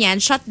 yung ganyan,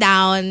 shut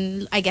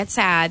down, I get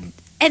sad,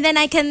 and then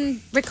I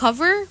can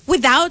recover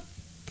without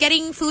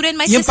getting food in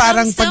my Yung system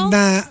parang still.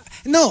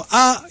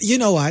 you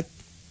know what?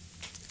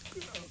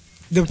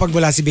 Di ba pag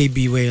wala si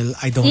Baby Whale,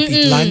 I don't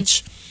eat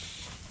lunch.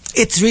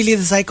 It's really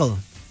the cycle.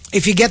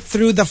 If you get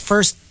through the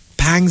first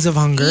pangs of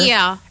hunger,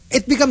 Yeah.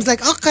 it becomes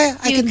like, okay,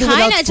 I You can do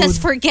without kind food. of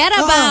just forget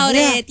Oo, about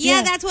yeah, it. Yeah,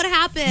 yeah. that's what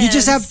happens. You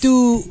just have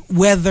to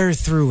weather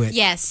through it.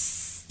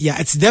 Yes. Yeah,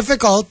 it's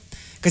difficult.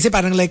 Kasi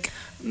parang like,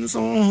 I'm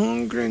so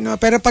hungry na.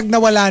 Pero pag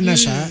nawala na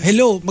siya,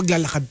 hello,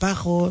 maglalakad pa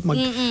ako.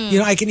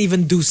 I can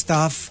even do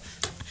stuff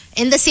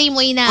In the same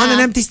way na... on an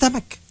empty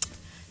stomach.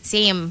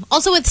 Same.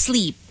 Also with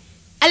sleep.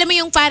 alam mo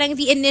yung parang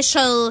the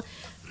initial,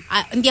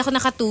 hindi ako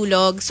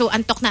nakatulog, so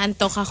antok na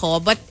antok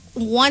ako. But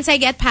once I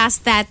get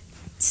past that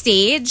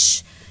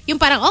stage, yung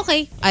parang,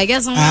 okay, I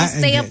guess I'm gonna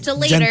stay up till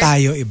later. Diyan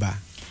tayo iba.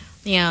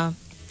 Yeah.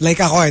 Like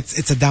ako,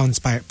 it's a down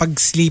spiral. Pag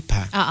sleep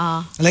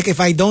ha. Like if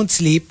I don't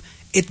sleep,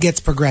 it gets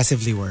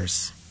progressively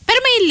worse. Pero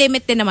may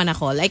limit din naman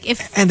ako. Like if...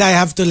 And I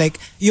have to like,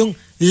 yung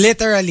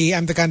literally,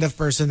 I'm the kind of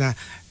person na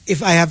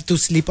if I have to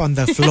sleep on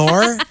the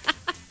floor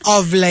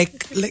of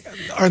like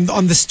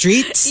on the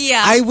streets,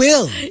 I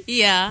will.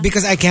 Yeah.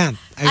 Because I can't.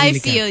 I really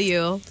feel can't.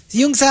 you.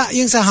 Yung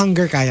sa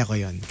hunger, kaya ko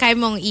yun. Kaya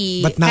mong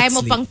kaya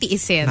mo pang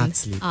tiisin. Not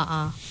sleep.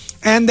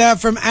 And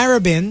from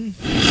Arabin.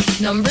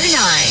 Number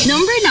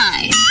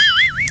 9.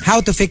 How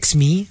to fix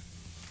me?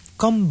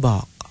 Come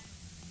back.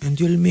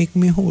 And you'll make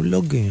me whole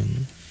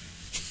again.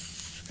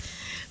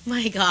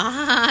 My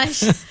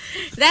gosh.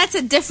 That's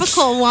a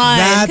difficult one.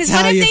 Because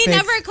what if they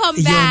never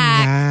come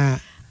back?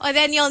 Or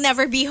then you'll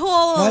never be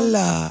whole.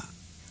 Wala.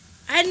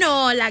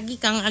 Lagi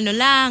kang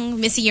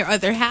missing your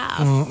other half.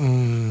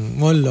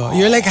 Wala.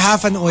 You're like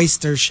half an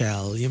oyster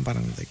shell. Yung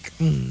parang like,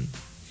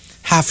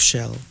 half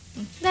shell.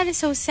 That is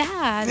so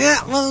sad.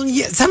 Yeah, well,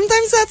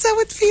 sometimes that's how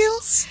it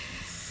feels.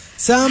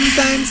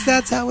 Sometimes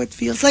that's how it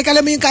feels. Like,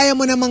 alam mo yung kaya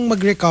mo namang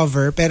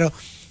mag-recover, pero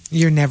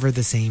you're never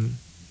the same.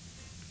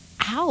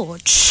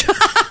 Ouch.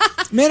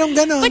 Merong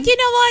ganon. But you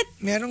know what?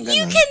 Merong ganon.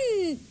 You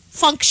can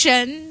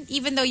function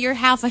even though you're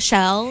half a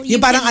shell.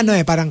 Yung parang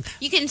parang...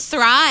 You can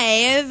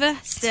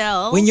thrive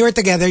still. When you were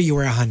together, you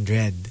were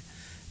 100.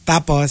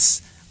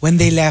 Tapos, when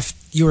they left,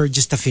 you were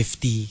just a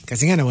 50.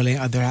 Kasi nga, nawala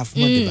yung other half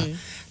mo, di ba?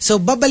 So,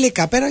 babalik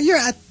ka, pero you're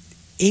at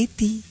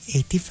 80,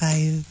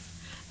 85.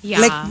 Yeah.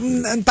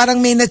 Like,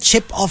 parang may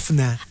na-chip off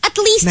na. At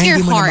least na your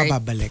hindi mo heart. na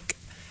mababalik.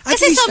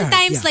 Kasi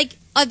sometimes, like,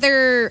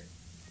 other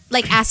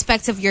like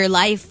aspects of your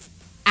life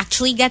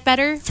actually get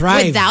better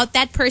Thrive. without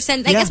that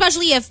person. Like,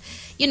 especially if,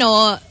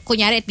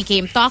 kunyari, it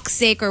became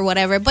toxic or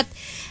whatever. But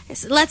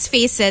let's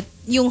face it,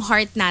 yung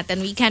heart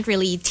natin, we can't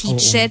really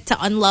teach it to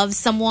unlove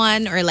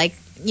someone or like,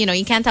 you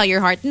can't tell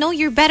your heart, no,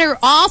 you're better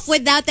off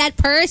without that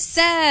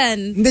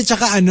person. Hindi,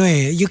 tsaka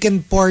you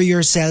can pour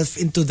yourself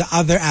into the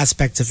other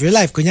aspects of your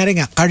life. Kunyari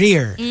nga,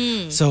 career.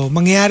 So,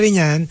 mangyayari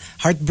niyan,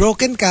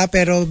 heartbroken ka,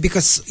 pero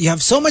because you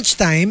have so much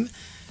time,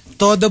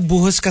 todo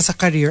buhos ka sa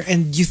career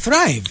and you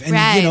thrive. And,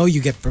 you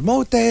get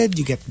promoted,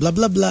 you get blah,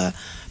 blah, blah.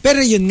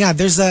 Pero yun nga,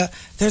 there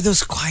are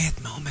those quiet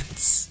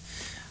moments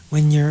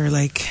when you're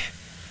like,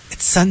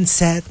 it's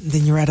sunset, and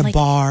then you're at a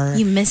bar.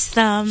 You miss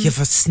them. You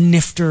have a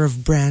snifter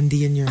of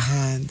brandy in your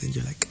hand, and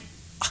you're like,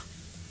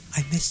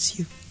 I miss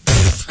you.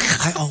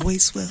 I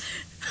always will.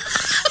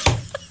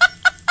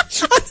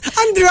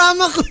 Ang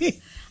drama ko eh.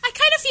 I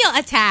kind of feel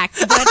attacked,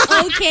 but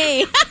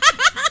okay.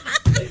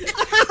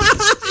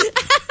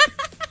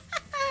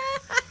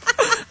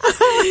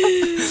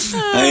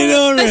 I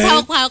know, right?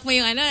 Tapos hawak mo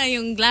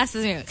yung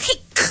glasses mo.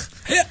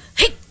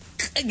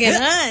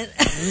 Ganon.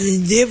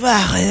 Hindi pa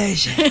ako na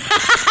siya.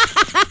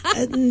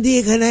 At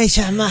hindi ko na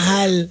siya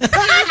mahal.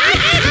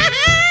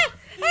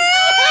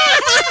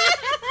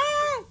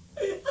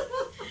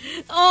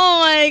 Oh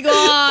my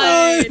God.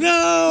 Oh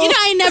no.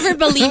 I never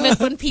believe it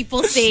when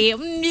people say,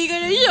 hindi ko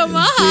na siya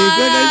mahal. Hindi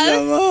ko na siya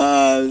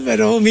mahal.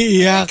 Pero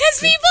umiiyak. Because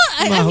people,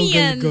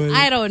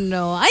 I don't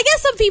know. I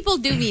guess some people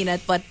do mean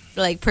it, but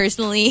like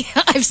personally,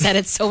 I've said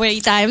it so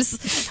many times,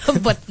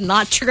 but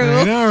not true.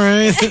 I know,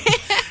 right?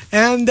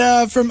 And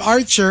from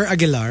Archer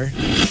Aguilar.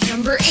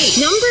 Number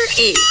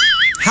 8.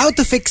 How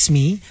to fix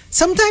me?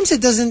 Sometimes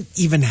it doesn't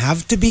even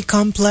have to be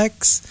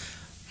complex.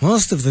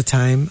 Most of the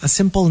time, a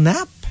simple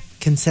nap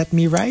can set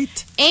me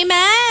right.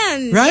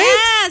 Amen. Right?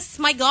 Yes.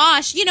 My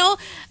gosh.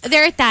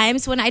 There are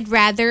times when I'd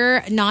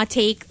rather not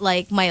take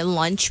like my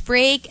lunch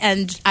break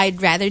and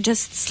I'd rather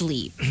just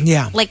sleep.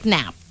 Yeah. Like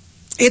nap.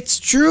 It's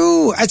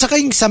true. At saka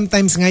yung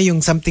sometimes nga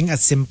yung something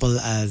as simple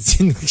as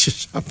yung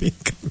shopping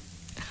kami.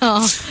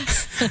 Oh.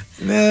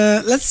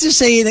 Let's just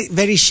say like,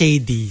 very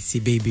shady si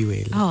Baby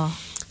Whale. Oh.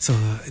 So,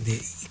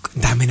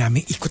 dami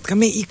namin ikot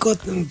kami.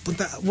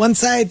 Punta one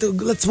side.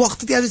 Let's walk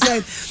to the other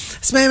side.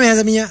 Tapos may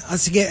sabi niya,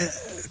 sige.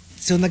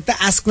 So,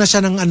 nagta-ask na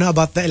siya ng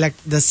about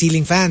the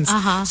ceiling fans.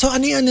 So,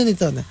 ano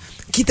nito?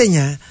 Kita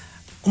niya,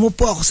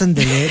 umupo ako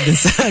sandali dun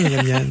sa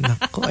ganyan.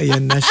 Naku,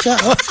 ayan na siya.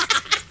 Oh.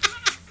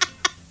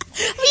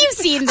 We've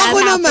seen that Ako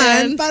happen.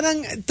 naman,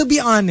 parang, to be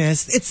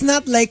honest, it's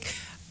not like,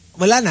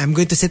 wala na, I'm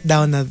going to sit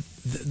down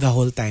the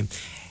whole time.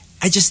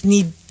 I just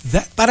need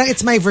that. Parang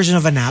it's my version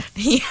of a nap.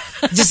 Yeah.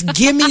 Just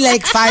give me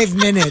like 5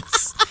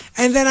 minutes.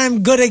 And then I'm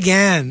good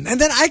again. And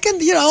then I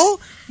can,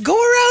 go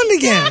around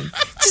again.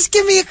 Just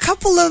give me a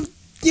couple of,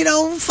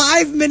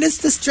 5 minutes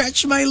to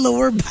stretch my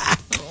lower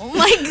back. Oh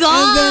my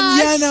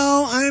God. And then,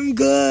 I'm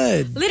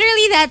good.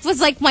 Literally, that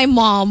was like my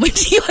mom when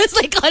she was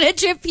like on a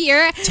trip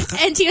here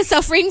and she was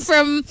suffering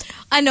from,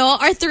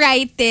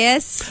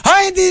 arthritis.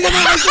 Ay, hindi naman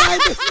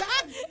arthritis.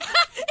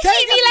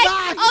 She'd be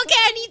like,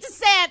 okay, I need to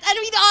sit. And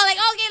we'd all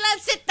like, okay,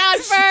 let's sit down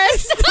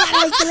first.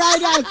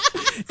 Try that.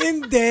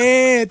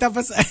 Hindi.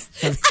 Tapos,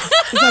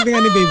 sabi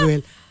nga ni Baby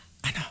Will,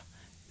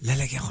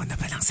 lalagyan ko na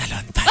ba ng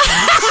salon pa?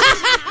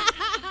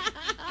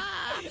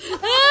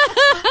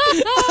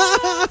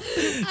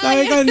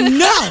 Sabi ko,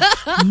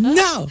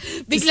 no.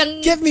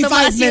 Biglang Just give me 5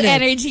 tumaas yung minutes.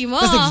 energy mo.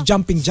 Tapos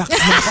like-jumping jacks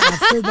na ako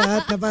after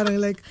that. Na parang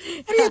like,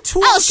 what are you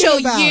talking I'll show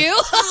about? you.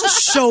 I'll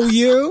show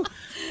you.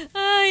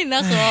 Ay,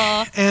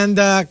 nako. And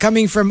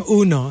coming from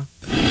Uno,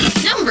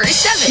 Number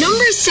 7.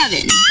 Number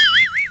 7.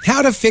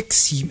 how to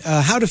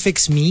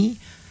fix me,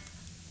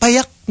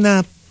 payak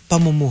na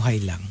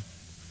pamumuhay lang.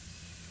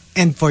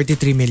 And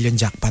 43 million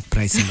jackpot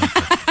prize na ako.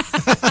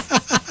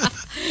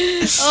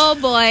 Oh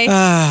boy.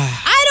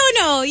 I don't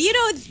know. You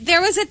know,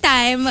 there was a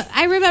time,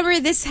 I remember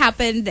this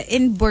happened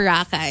in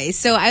Boracay.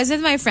 So I was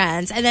with my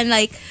friends and then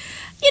like,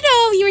 you know,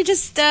 we were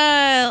just,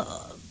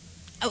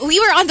 we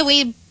were on the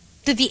way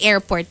to the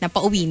airport na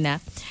pauwi na.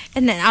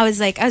 And then I was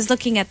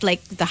looking at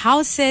like the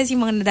houses,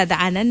 yung mga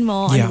nadadaanan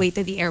mo on Yeah. the way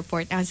to the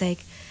airport. I was like,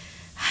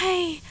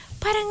 hi,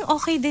 parang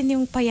okay din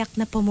yung payak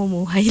na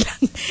pamumuhay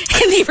lang.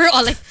 And they were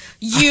all like,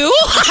 you?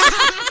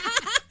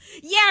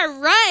 Yeah,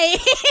 right.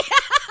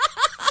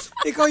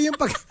 Ikaw yung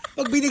pag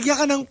binigyan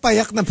ka ng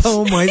payak na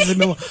pamumuhay,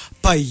 sabi mo,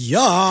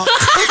 payak.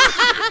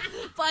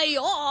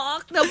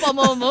 Payok na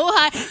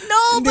pamumuhay. No,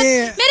 but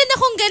Hindi. meron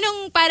akong ganong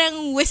parang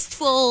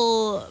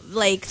wistful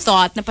like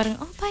thought na parang,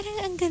 oh, parang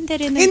ang ganda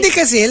rin. Hindi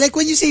kasi, like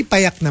when you say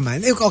payak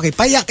naman, okay,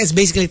 payak is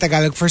basically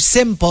Tagalog for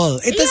simple.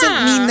 It doesn't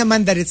Yeah. mean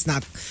naman that it's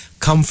not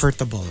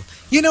comfortable.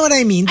 You know what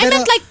I mean? I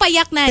meant like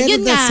payak na, pero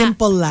yun the nga.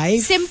 simple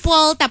life.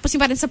 Simple, tapos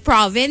yung parang sa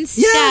province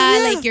Yeah, ka,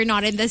 yeah. like you're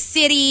not in the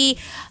city.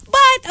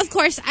 But, of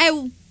course,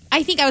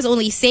 I think I was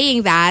only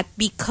saying that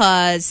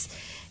because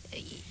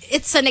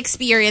it's an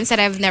experience that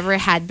I've never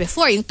had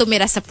before. Yung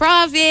tumira sa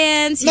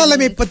province. No, yung let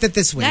me put it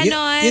this way.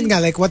 ganon. Yun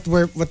nga, like what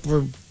we're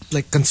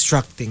like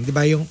constructing, di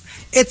ba? Yung,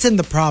 it's in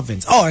the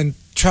province. Oh, and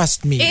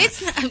trust me. It's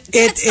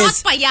it not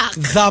is payak.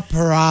 the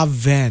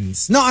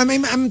province. No,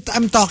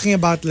 I'm talking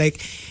about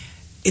like,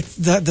 it's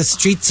the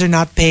streets are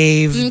not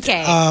paved.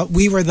 Okay.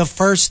 We were the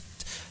first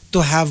to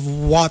have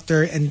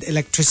water and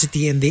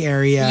electricity in the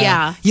area.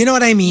 Yeah. You know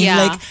what I mean?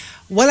 Yeah. Like,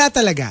 wala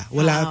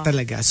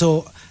talaga.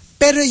 So,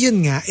 pero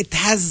yun nga, it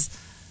has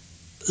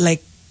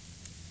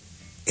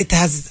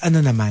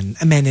ano naman,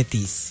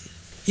 amenities.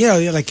 You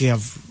know, like you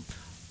have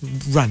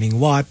running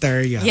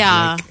water, you have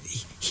Yeah. like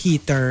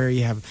heater,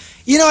 you have,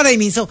 you know what I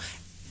mean? So,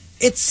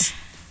 it's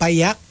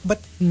payak, but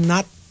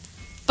not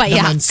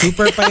naman Payak.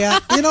 super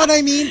payak. You know what I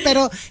mean?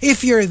 Pero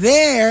if you're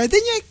there, then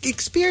you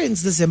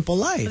experience the simple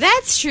life.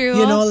 That's true.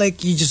 You know,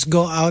 like you just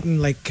go out and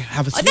like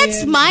have a swim.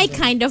 That's my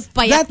kind of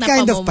payak That na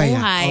kind of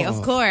pamumuhay, payak,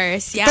 of oo.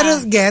 course. Yeah. Pero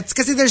gets,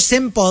 kasi they're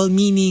simple,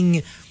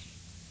 meaning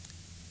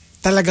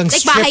talagang Like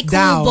stripped bahay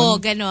down.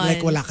 kubo, ganon. Like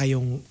wala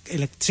kayong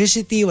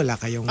electricity, wala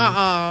kayong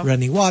Oo.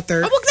 running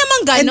water. Oh, wag naman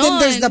ganon. And then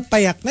there's the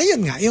payak na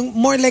yun nga, yung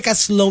more like a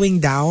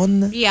slowing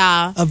down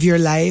Yeah. of your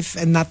life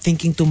and not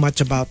thinking too much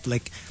about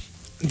like,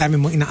 ang dami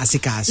mong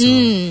inaasikaso.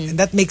 And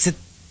that makes it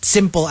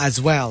simple as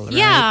well, right?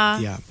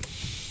 Yeah.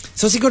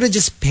 So siguro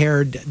just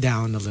pared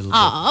down a little bit.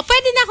 Oo,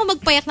 pwede na ako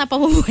magpayak na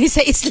pamumuhay sa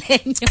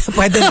islenyo.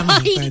 Pwede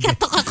naman, pwede.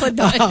 Ikatok ako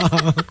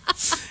doon.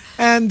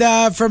 And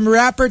from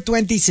Rapper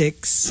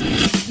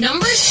 26,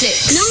 Number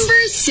 6. Number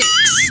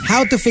 6.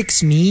 how to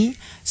fix me,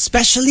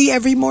 especially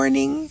every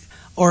morning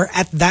or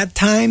at that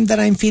time that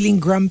I'm feeling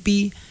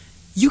grumpy,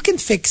 you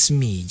can fix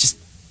me just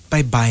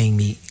by buying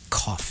me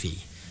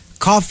coffee.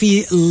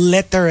 Coffee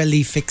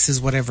literally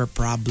fixes whatever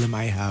problem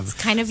I have.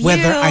 kind of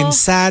whether you. I'm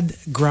sad,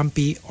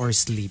 grumpy, or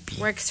sleepy.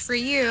 Works for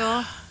you.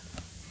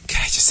 Can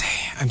I just say,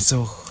 I'm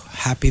so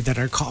happy that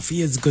our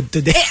coffee is good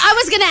today. I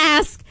was gonna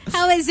ask,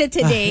 how is it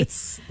today?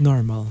 It's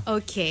normal.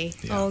 Okay.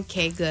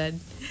 Okay, good.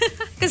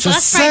 Because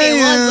Just last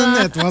Friday saying,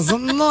 was it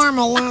wasn't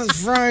normal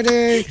last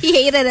Friday. he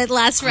hated it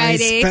last I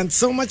Friday. spent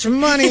so much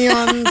money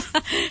on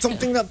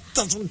something that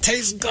doesn't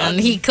taste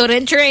And good. he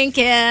couldn't drink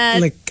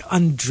it. Like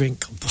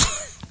undrinkable.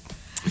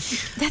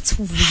 That's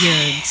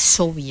weird.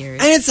 So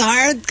weird. And it's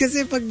hard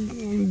kasi pag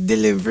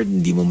delivered,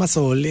 hindi mo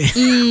masoli.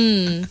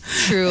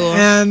 True.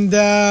 And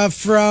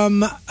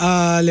from,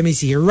 let me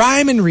see here,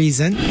 Rhyme and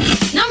Reason.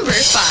 Number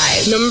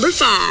 5. Number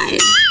 5.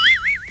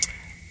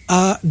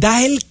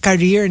 Dahil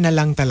career na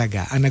lang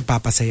talaga ang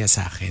nagpapasaya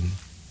sa akin,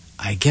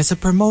 I guess a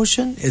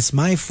promotion is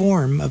my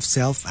form of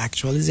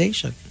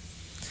self-actualization.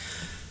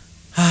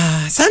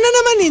 Sana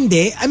naman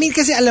hindi. I mean,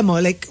 kasi alam mo,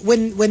 like,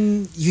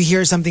 when you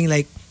hear something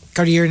like,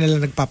 career na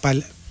lang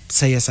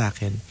nagpapasaya sa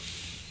akin,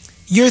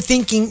 you're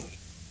thinking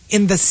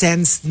in the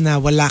sense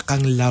na wala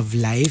kang love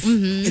life.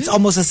 It's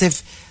almost as if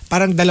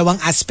parang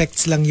dalawang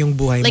aspects lang yung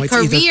buhay mo. Like It's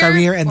either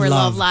career and or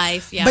love.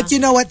 life. Yeah. But you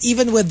know what?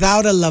 Even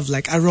without a love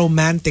life, a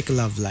romantic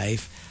love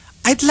life,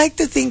 I'd like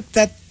to think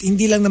that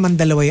hindi lang naman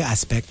dalawa yung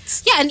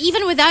aspects. Yeah, and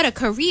even without a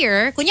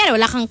career, kunyari,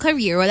 wala kang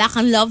career, wala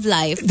kang love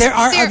life. There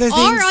are other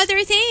things.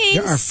 other things.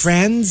 There are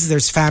friends,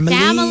 there's family.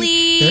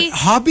 Family. There are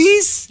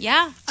hobbies.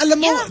 Yeah. Alam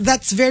mo, Yeah.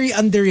 that's very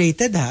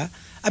underrated, ha?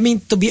 I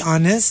mean, to be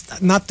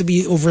honest, not to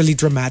be overly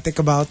dramatic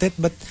about it,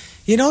 but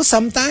you know,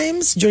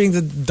 sometimes during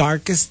the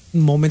darkest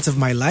moments of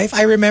my life,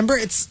 I remember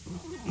it's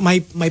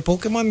my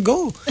Pokemon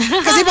Go.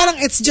 Kasi parang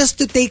it's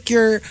just to take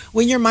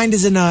when your mind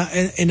is in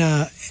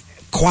a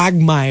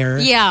quagmire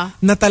Yeah.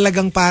 na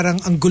talagang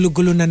parang ang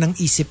gulo-gulo na ng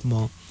isip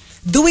mo,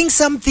 doing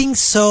something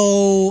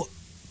so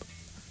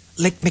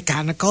like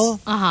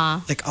mechanical,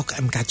 like, okay,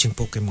 I'm catching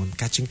Pokemon,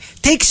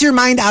 takes your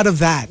mind out of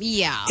that.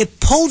 Yeah. It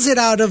pulls it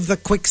out of the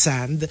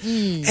quicksand,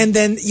 and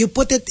then you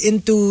put it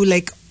into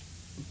like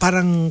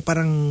parang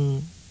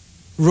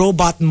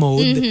robot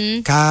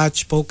mode.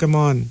 Catch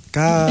Pokemon.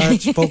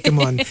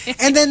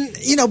 And then,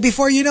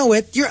 before you know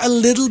it, you're a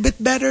little bit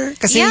better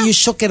kasi you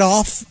shook it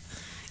off.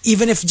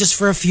 Even if just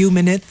for a few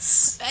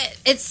minutes.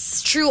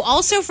 It's true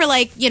also for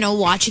like,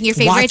 watching your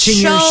favorite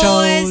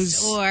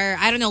shows. Or,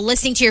 I don't know,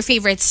 listening to your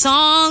favorite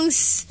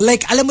songs.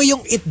 Like, alam mo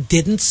yung it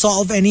didn't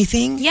solve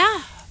anything.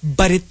 Yeah.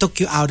 But it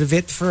took you out of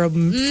it for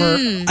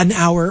an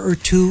hour or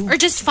two. Or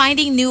just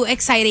finding new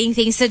exciting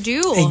things to do.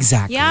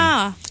 Exactly.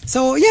 Yeah.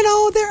 So,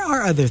 there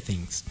are other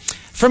things.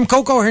 From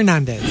Coco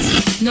Hernandez.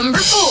 Number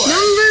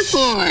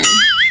 4.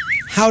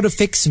 How to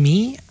fix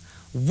me?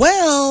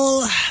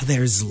 Well,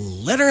 there's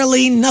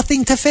literally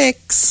nothing to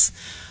fix.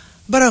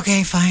 But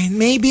okay, fine.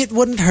 Maybe it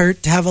wouldn't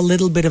hurt to have a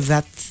little bit of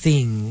that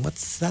thing.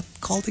 What's that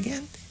called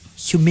again?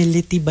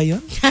 Humility ba yun?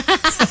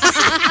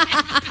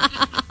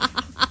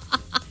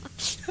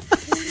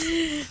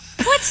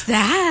 What's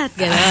that?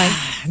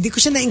 Hindi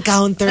ko siya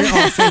na-encounter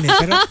often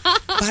pero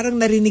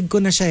parang narinig ko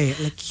na siya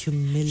Like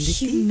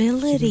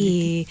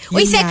humility.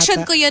 Uy,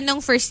 section ko yun nung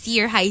first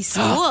year high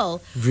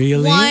school.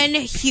 Really? One,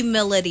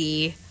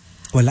 humility.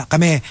 Wala.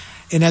 Kami,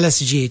 in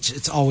LSGH,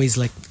 it's always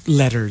like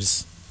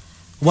letters.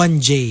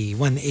 1J,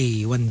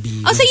 1A,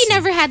 1B. Oh, so you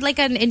never had like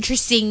an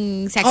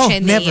interesting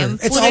section never. name?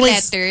 It's Puro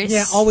always letters?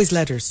 Yeah, always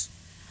letters.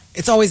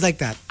 It's always like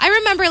that. I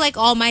remember like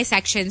all my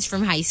sections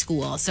from high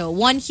school. So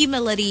 1,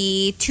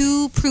 humility,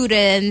 2,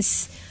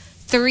 prudence,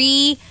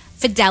 3,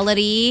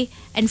 fidelity,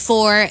 and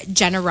 4,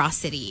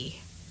 generosity.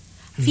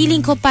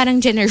 Feeling ko parang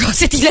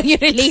generosity lang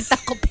yung relate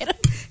ako. Pero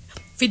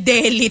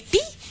fidelity?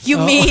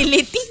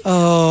 Humility?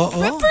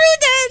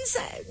 Prudence?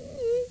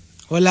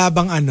 Wala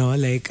bang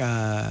like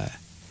 3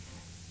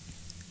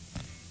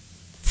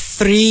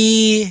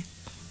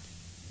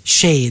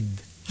 shade?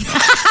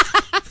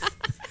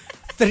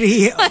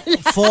 3,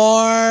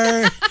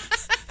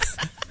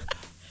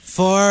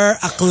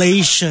 4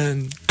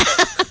 acclation.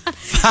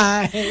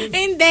 5.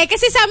 Hindi,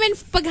 kasi sa amin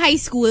pag high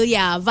school,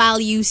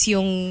 values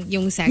yung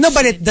section. No,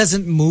 but it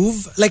doesn't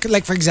move.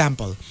 Like for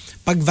example,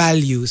 pag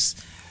values,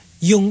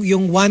 yung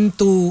 1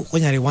 to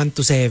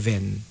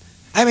 7.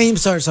 I mean,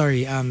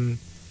 sorry.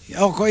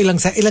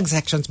 Ilang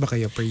sections ba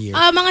kayo per year?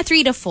 Mga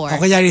 3 to 4.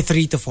 Kunyari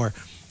 3 to 4.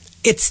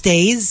 It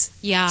stays.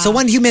 Yeah. So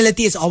 1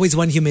 humility is always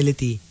 1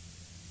 humility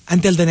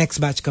until the next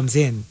batch comes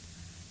in.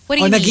 What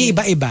do you mean?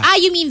 Nag-iiba-iba.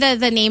 You mean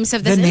the names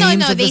of the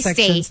names of they the stay.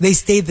 sections, they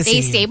stay the same.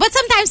 They stay. But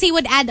sometimes they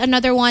would add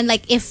another one,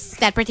 like if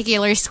that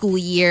particular school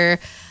year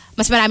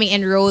mas maraming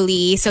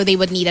enrollee, so they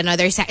would need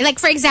another like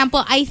for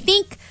example, I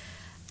think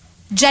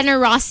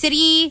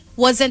generosity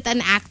wasn't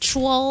an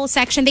actual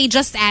section. They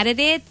just added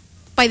it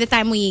by the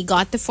time we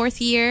got to 4th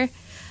year.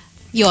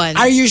 Yun.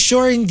 Are you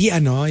sure hindi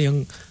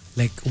yung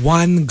like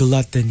 1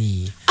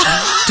 gluttony,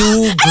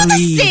 2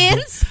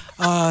 greed,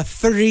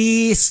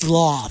 3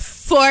 sloth,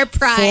 4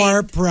 pride,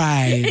 4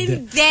 pride,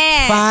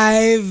 Hindi.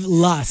 5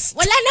 lust,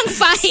 wala nang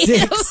 5.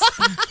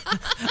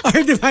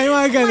 or di ba yung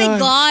mga ganon? Oh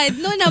my God.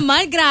 No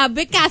naman,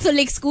 grabe.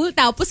 Catholic school.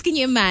 Tapos, can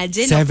you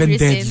imagine? 7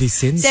 deadly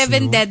sins.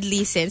 7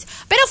 deadly sins.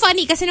 Pero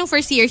funny, kasi nung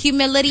first year,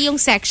 humility yung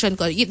section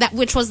ko,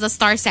 which was the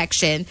star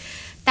section.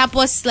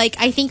 Tapos, like,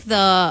 I think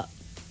the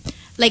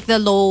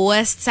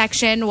lowest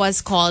section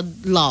was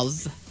called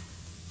love.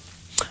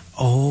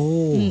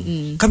 Oh.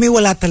 Kami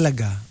wala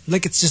talaga.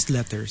 Like, it's just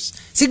letters.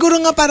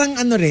 Siguro nga parang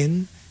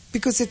rin,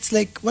 because it's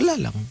like, wala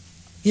lang.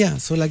 Yeah,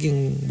 so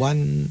laging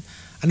 1,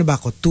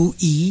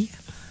 2E,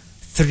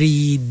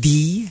 3D,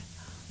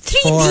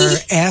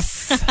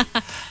 4F,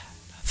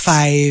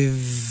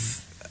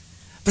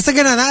 5. Basta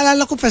gano'n,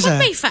 naalala ko pa siya.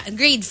 Grade 5.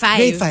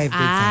 Grade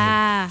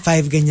 5.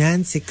 5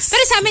 ganyan, 6.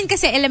 Pero sa amin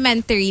kasi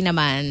elementary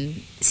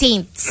naman,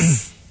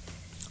 Saints.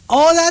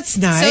 Oh, that's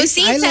nice. So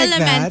Saints I like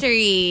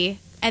elementary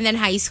and then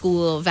high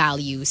school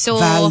value. So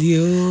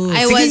value.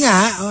 Sige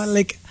nga,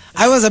 like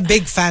I was a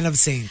big fan of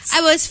Saints.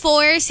 I was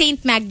 4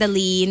 Saint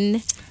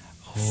Magdalene,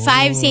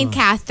 5 Saint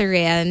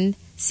Catherine,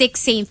 6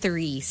 Saint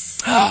Therese.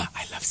 I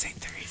love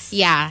Saint Therese.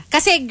 Yeah.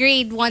 Kasi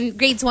grades 1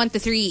 to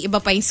 3, iba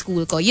pa yung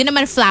school ko. Yun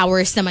naman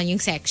flowers naman yung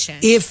section.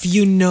 If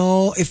you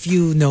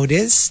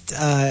noticed,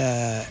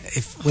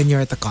 when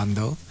you're at the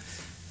condo,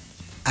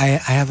 I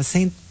have a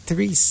Saint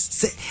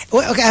Therese.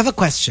 Okay, I have a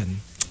question.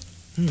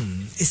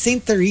 Is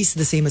Saint Therese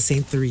the same as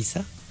Saint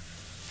Teresa?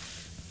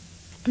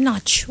 I'm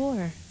not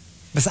sure.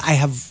 But I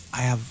have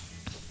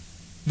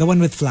the one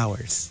with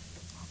flowers.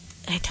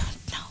 I don't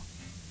know.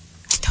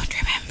 I don't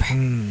remember.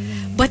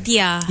 But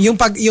yeah. Yung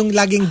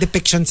laging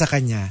depiction sa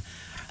kanya,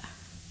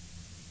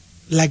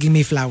 laging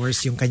may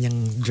flowers yung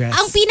kanyang dress.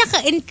 Ang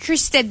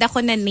pinaka-interested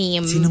ako na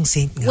name. Sinong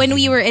saint nga? When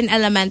we were in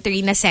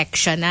elementary na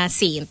section na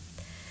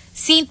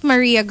Saint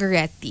Maria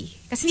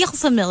Goretti. Kasi hindi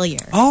ako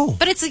familiar. Oh.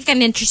 But it's like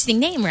an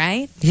interesting name,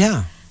 right?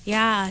 Yeah.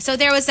 Yeah. So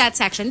there was that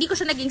section. Hindi ko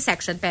siya naging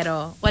section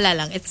pero wala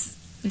lang. It's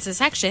It's a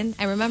section.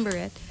 I remember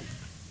it.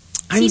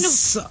 Can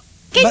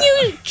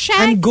you check?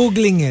 I'm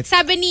Googling it.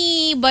 Sabi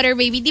ni Butter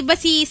Baby, di ba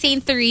si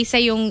Saint Teresa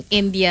yung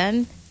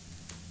Indian?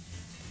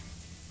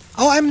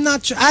 Oh, I'm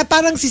not sure.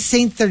 Parang si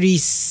Saint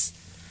Therese.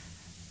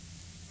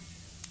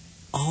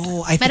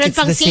 Oh, I think Meron it's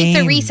pang the Saint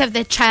same. Teresa of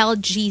the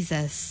Child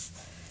Jesus.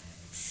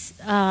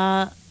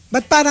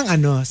 But parang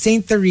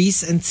Saint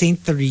Therese and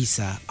Saint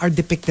Teresa are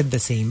depicted the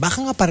same.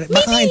 Baka nga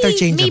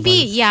interchangeable.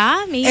 Maybe.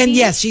 And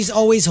yes, she's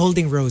always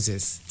holding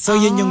roses. So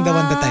yun yung the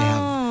one that I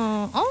have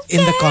Okay.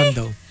 in the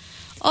condo.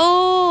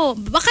 Oh,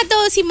 baka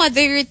daw si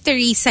Mother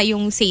Teresa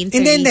yung Saint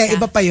Teresa. Hindi,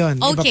 iba pa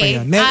yun. Okay. Iba pa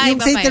yun. Yung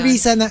iba Saint pa yun.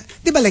 Teresa na,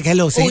 di ba like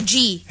hello, Saint?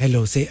 OG.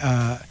 Hello,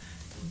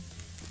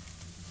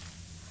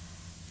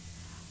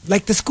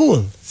 like the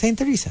school, Saint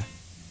Teresa.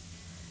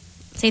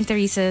 Saint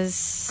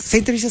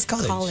Teresa's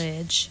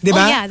College. Di Diba?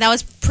 Oh yeah, that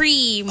was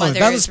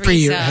pre-Mother that was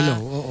pre. Teresa. Hello,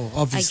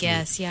 obviously.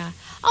 I guess, yeah.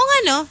 Oh nga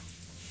no.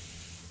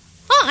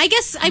 Oh, I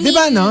guess, I mean,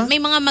 Diba, no?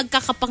 may mga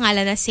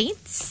magkakapangalan na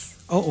saints.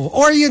 Oo.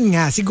 Or yun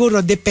nga,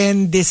 siguro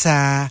depende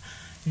sa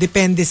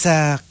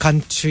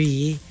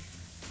country.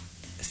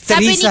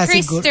 Sabi ni Teresa,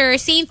 Krister,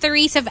 Saint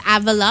Teresa of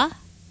Avila.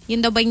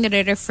 Yun daw ba yung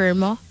nare-refer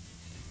mo?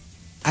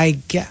 I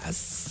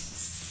guess.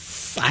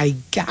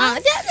 No.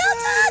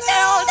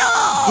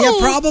 Yeah,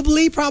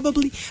 probably.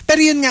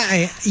 Pero yun nga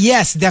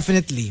yes,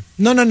 definitely.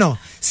 No.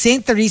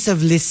 Saint Teresa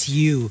of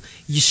Lisieux,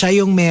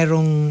 siya yung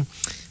merong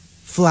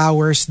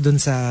flowers dun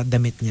sa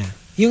damit niya.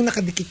 Yung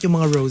nakadikit yung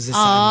mga roses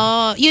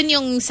sa yun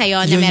yung sayo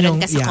na meron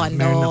ka sa condo.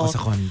 Meron ako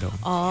sa condo.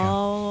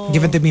 Oh. Yeah.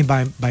 Given to me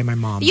by my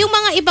mom. Yung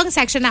mga ibang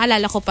section na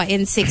alala ko pa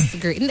in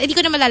 6th grade. Hindi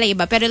ko na malala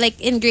iba, pero like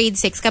in grade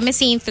 6, kami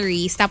Saint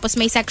Therese, tapos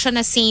may section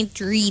na Saint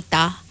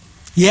Rita,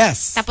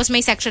 Yes. tapos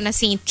may section na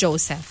Saint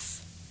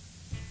Joseph.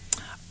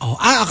 Oh,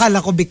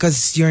 akala ko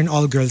because you're an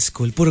all-girls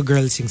school, puro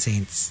girls yung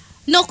saints.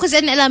 No, because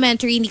in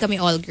elementary, hindi kami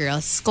all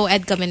girls.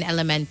 Co-ed kami in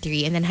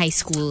elementary, and then high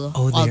school,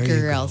 all there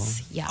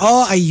girls. You go. Yeah.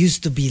 Oh, I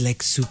used to be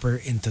like super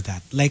into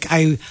that. Like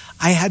I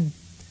had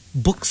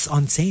books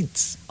on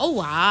saints. Oh,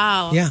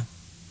 wow. Yeah.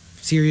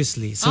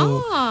 Seriously.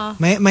 So,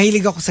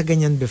 mahilig ako sa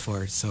ganyan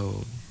before.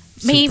 So,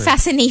 May super.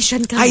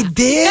 fascination ka. I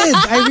did.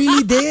 I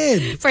really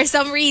did. For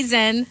some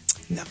reason.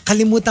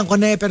 Kalimutan ko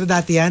na pero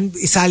dati yan,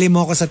 isali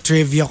mo ako sa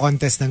trivia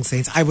contest ng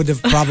Saints. I would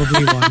have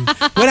probably won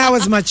when I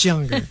was much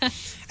younger.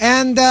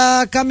 And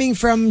coming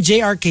from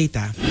J.R.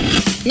 Keita.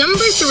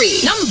 Number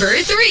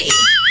three.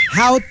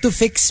 How to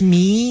fix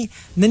me?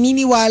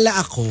 Naniniwala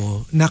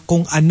ako na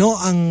kung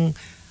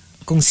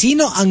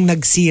sino ang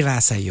nagsira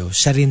sa'yo,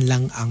 siya rin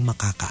lang ang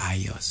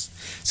makakaayos.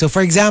 So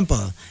for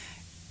example,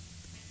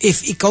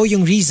 if ikaw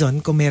yung reason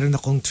kung meron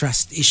akong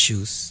trust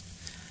issues,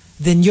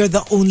 then you're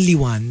the only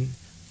one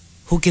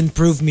who can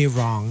prove me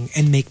wrong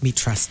and make me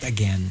trust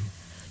again.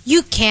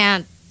 You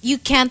can't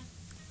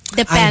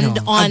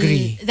depend on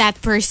agree.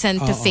 that person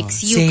to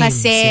fix you Same,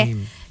 kasi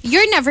same.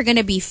 you're never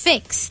gonna be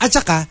fixed. At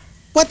saka,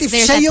 what if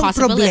There's siya that yung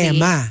possibility.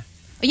 problema?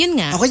 O yun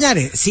nga. O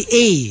kunyari, si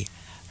A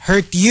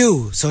hurt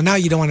you, so now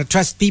you don't want to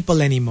trust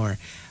people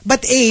anymore.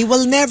 But A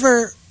will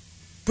never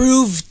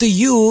prove to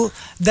you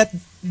that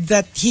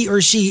he or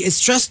she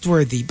is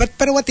trustworthy. But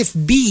what if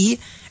B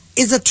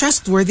is a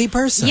trustworthy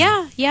person?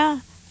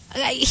 Yeah.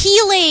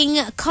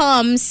 Healing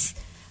comes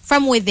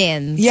from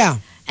within.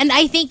 Yeah. And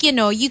I think,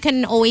 you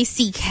can always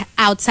seek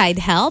outside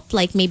help,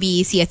 like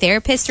maybe see a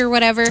therapist or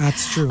whatever.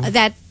 That's true.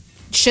 That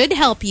should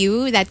help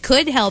you, that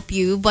could help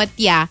you. But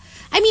yeah,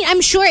 I mean,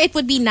 I'm sure it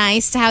would be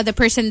nice to have the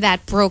person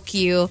that broke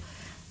you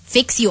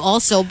fix you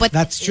also. But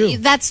that's true.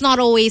 That's not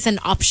always an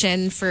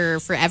option for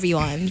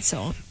everyone.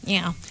 So,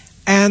 yeah.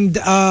 And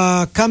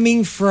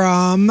coming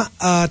from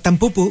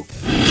Tampupu.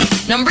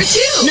 Number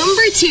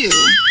two.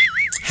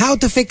 How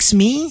to fix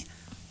me?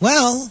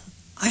 Well,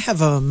 I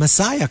have a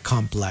messiah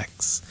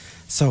complex.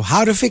 So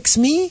how to fix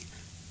me?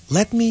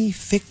 Let me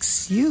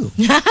fix you.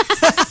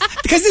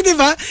 Kasi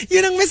diba,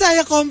 yun ang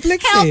messiah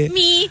complex Help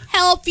me,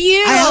 help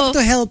you. I have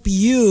to help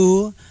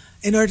you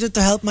in order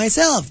to help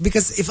myself.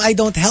 Because if I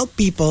don't help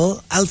people,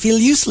 I'll feel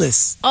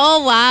useless.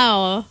 Oh,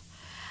 wow.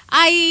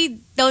 I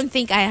don't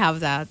think I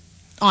have that,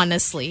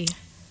 honestly.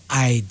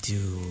 I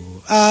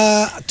do.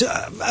 A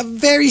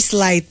very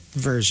slight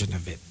version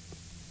of it.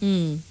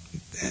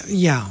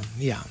 Yeah.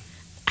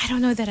 I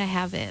don't know that I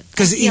have it.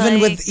 Because even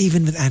with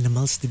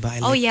animals, diba? I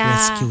like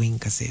rescuing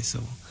kasi.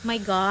 So, my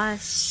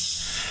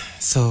gosh.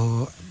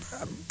 So,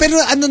 pero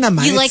ano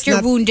naman? You like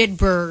your wounded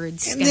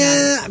birds.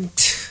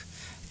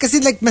 Kasi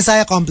like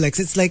Messiah complex,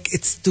 it's like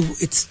it's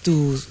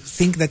to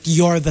think that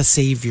you're the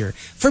savior.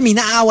 For me,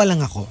 naawa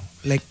lang ako.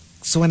 Like,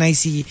 so when I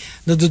see,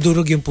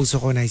 nadudurog yung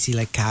puso ko when I see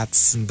like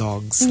cats and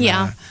dogs.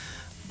 Yeah.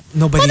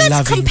 Nobody loving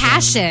that's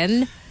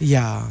compassion. Them.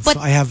 Yeah. But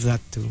so I have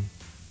that too.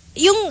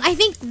 I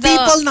think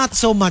people not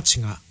so much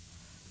nga.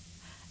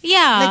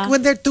 Yeah. Like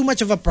when they're too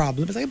much of a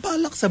problem, it's like,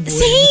 balak sa buhay.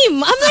 Same.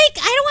 I'm like,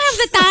 I don't have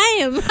the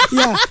time.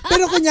 Yeah.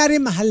 Pero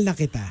kunyari, mahal na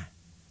kita.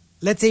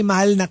 Let's say,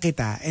 mahal na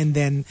kita. And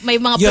then, may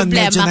mga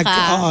problema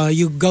ka.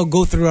 You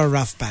go through a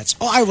rough patch.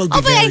 I will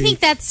be very I think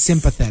that's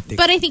sympathetic.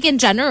 But I think in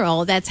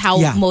general, that's how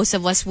most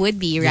of us would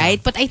be, right?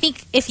 Yeah. But I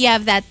think if you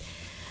have that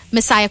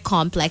Messiah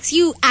complex.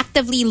 You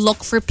actively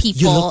look for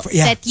people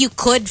that you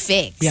could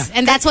fix. Yeah.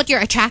 And that's what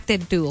you're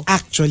attracted to.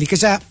 Actually,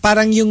 kasi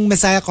parang yung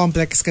Messiah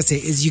complex kasi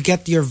is you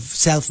get your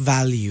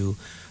self-value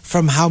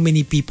from how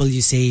many people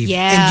you save.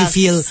 Yes. And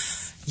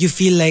you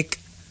feel like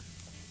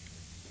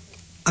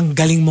ang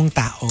galing mong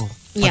tao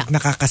pag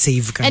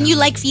nakaka-save ka. And you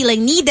like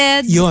feeling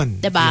needed.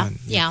 Yun. Diba? Yun.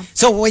 Yeah.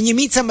 So when you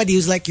meet somebody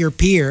who's like your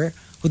peer,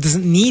 who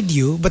doesn't need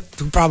you, but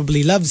who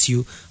probably loves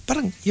you,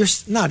 parang you're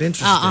not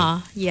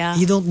interested. Yeah.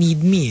 You don't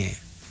need me.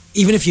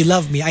 Even if you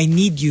love me, I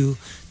need you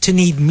to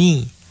need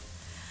me.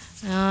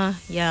 Yeah.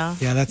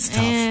 Yeah, that's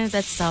tough.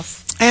 That's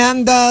tough.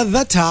 And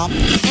the top.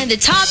 And the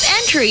top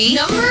entry,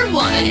 number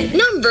one.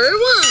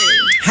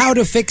 How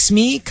to Fix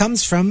Me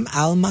comes from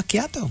Al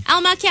Macchiato.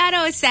 Al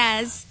Macchiato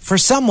says, For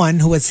someone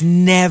who was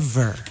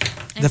never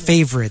the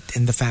favorite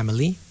in the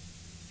family,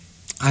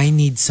 I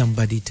need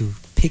somebody to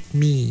pick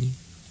me,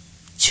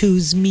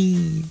 choose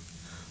me,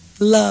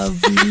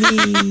 love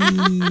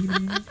me.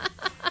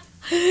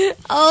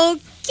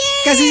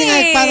 Okay. Kasi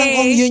nga, parang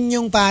kung yun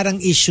yung parang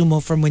issue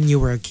mo from when you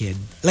were a kid.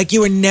 Like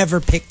you were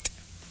never picked.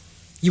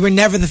 You were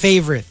never the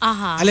favorite.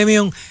 Alam mo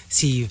yung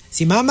si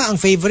mama ang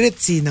favorite,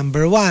 si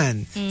number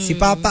 1. Si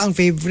papa ang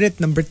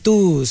favorite, number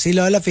 2. Si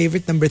lola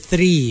favorite, number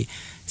 3.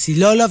 Si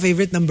lola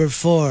favorite, number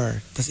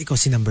 4. Tapos ikaw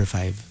si number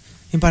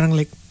 5. Yung parang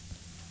like,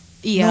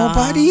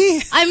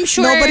 nobody. I'm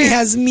sure. Nobody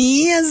has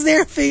me as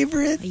their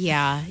favorite.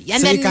 Yeah.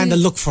 And so then you kind of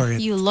look for it.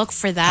 You look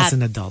for that. As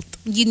an adult.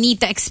 You need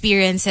to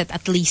experience it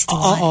at least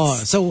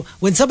once. So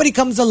when somebody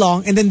comes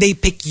along and then they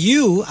pick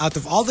you out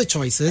of all the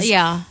choices,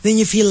 then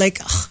you feel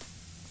like, oh,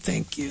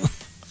 thank you.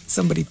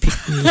 Somebody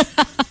picked me.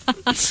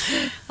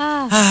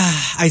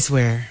 I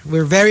swear,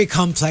 we're very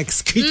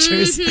complex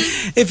creatures.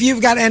 If you've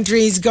got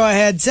entries, go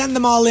ahead. Send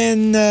them all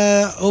in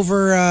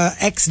over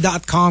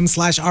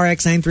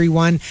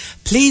x.com/rx931.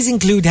 Please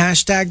include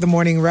hashtag The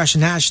Morning Rush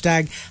and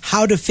hashtag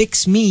How to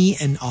Fix Me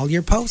in all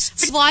your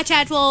posts. Watch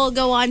Out will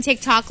go on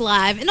TikTok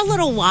Live in a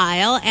little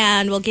while,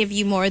 and we'll give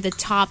you more of the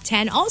top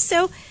 10.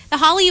 Also, the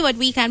Hollywood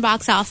Weekend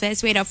box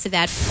office. Wait up for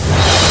that.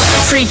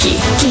 Freaky,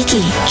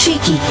 geeky,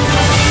 cheeky.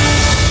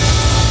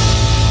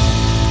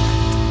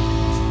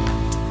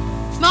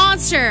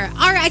 Monster,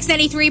 RX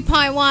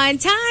 93.1.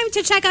 Time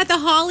to check out the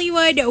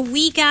Hollywood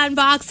Weekend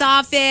box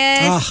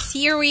office.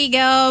 Here we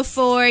go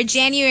for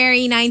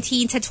January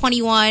 19 to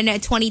 21,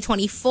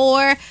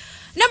 2024.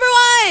 Number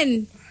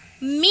 1,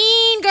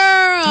 Mean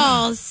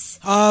Girls.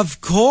 Of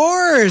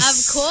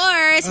course.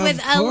 With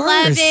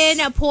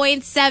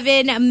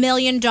 $11.7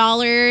 million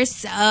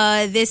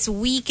this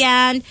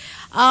weekend.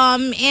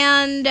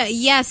 And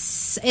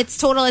yes, its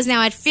total is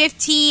now at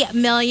 $50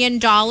 million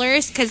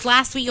because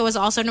last week it was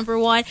also number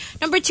 1.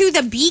 Number 2,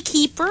 The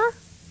Beekeeper.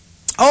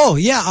 Oh,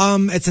 yeah.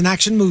 It's an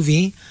action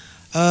movie.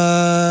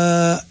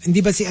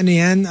 Hindi ba si ano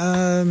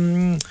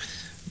yan?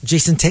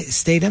 Jason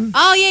Statham?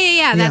 Oh,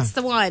 yeah. That's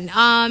the one.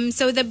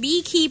 So The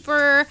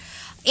Beekeeper,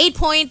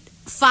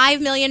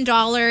 $8.5 million.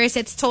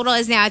 Its total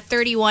is now at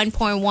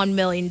 $31.1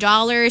 million.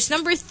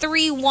 Number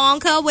 3,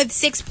 Wonka with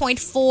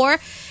 $6.4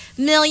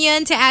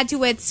 million to add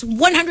to its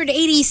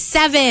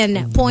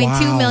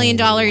 $187.2 million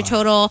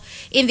total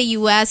in the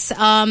U.S.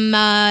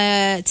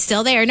 It's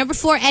still there. Number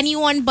 4,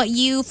 Anyone But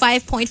You,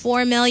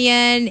 $5.4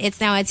 million. It's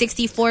now at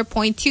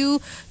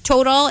 $64.2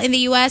 total in the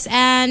U.S.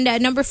 And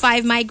number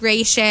 5,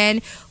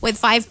 Migration with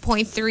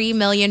 $5.3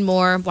 million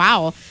more.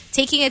 Wow.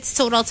 Taking its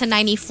total to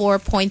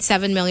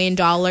 $94.7 million.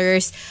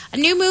 A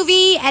new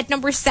movie at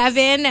number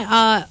 7,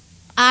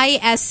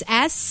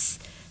 ISS.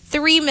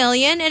 $3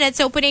 million in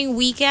its opening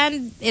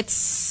weekend.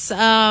 It's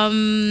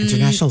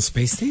International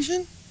Space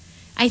Station?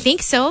 I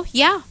think so,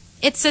 yeah.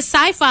 It's a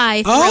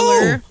sci-fi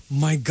thriller. Oh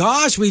my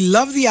gosh, we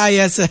love the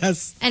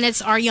ISS. And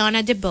it's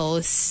Ariana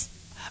DeBose.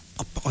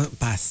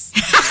 Pass.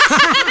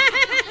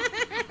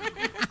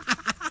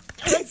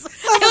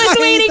 I was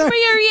waiting for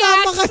your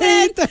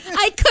reaction.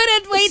 I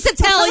couldn't wait to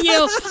tell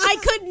you. I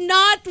could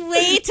not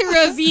wait to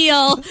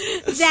reveal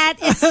that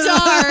it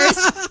stars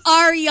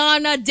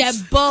Ariana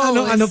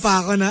DeBose. Ano pa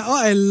ako na? Oh,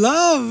 I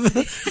love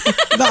the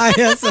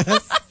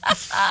ISS.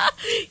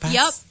 Pass.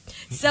 Yep.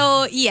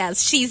 So,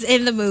 yes, she's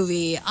in the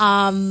movie.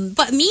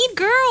 But Mean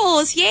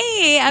Girls,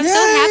 yay! I'm so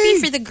happy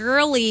for the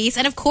girlies.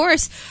 And of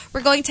course,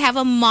 we're going to have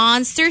a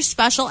monster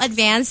special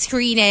advanced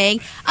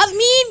screening of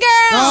Mean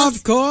Girls!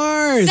 Of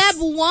course! Feb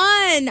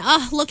 1.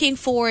 Looking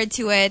forward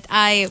to it.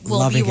 I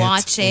will be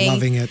watching.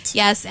 Loving it.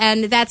 Yes,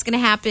 and that's going to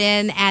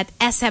happen at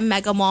SM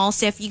Mega Mall.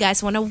 So if you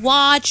guys want to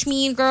watch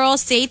Mean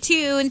Girls, stay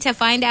tuned to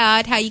find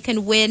out how you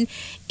can win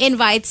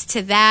invites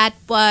to that.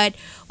 But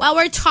while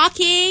we're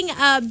talking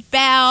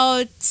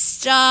about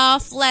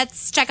stuff,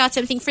 let's check out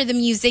something for the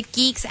music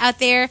geeks out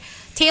there.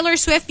 Taylor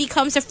Swift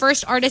becomes the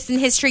first artist in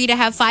history to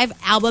have 5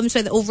 albums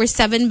with over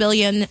 7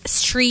 billion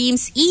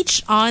streams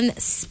each on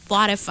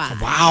Spotify.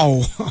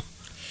 Wow.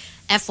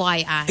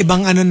 FYI.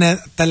 Ibang ano na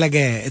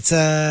talaga eh. It's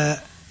a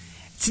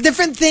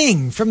different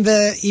thing from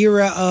the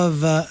era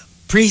of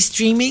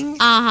pre-streaming.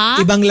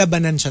 Ibang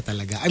labanan siya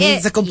talaga. I mean,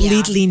 it's a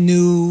completely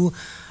new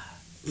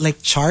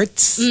like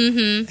charts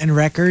and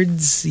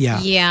records.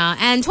 Yeah. Yeah.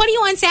 And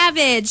 21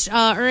 Savage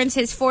earns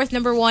his fourth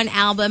 #1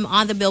 album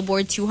on the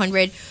Billboard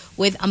 200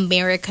 with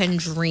American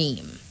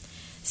Dream.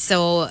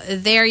 So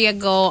there you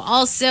go.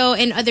 Also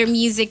in other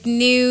music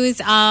news,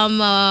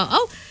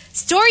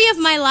 Story of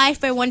My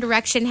Life by One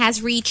Direction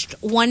has reached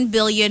 1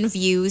 billion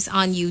views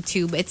on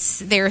YouTube. It's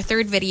their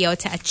third video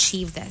to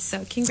achieve this.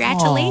 So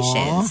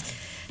congratulations. Aww.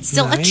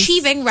 Still Nice.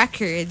 achieving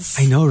records.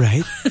 I know,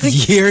 right?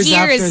 Years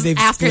after they've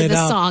split the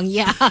up. song,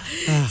 yeah.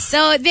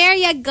 So there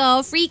you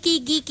go.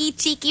 Freaky, geeky,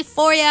 cheeky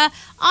for ya.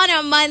 On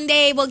a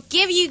Monday, we'll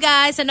give you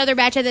guys another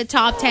batch of the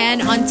top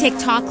 10 on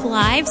TikTok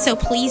Live. So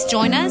please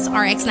join us,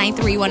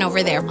 RX931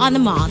 over there on the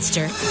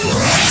Monster.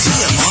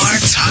 TMR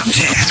Top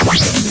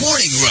 10.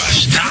 Morning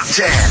Rush Top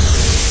 10.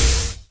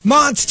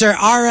 Monster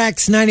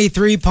RX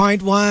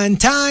 93.1.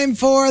 Time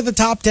for the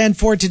top 10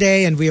 for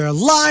today, and we are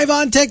live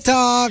on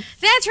TikTok.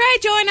 That's right.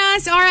 Join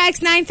us,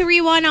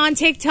 RX931 on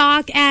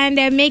TikTok, and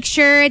make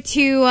sure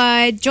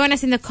to join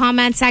us in the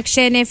comment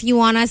section if you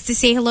want us to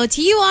say hello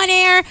to you on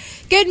air.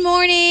 Good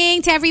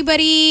morning to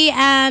everybody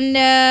and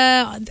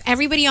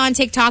everybody on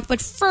TikTok. But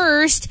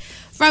first,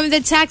 from the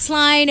text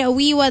line,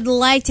 we would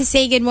like to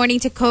say good morning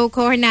to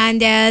Coco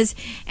Hernandez.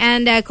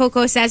 And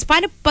Coco says,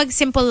 paano pag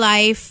simple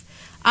life?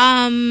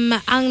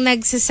 Ang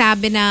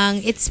nagsasabi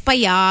ng it's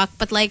payak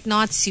but like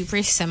not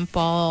super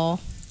simple.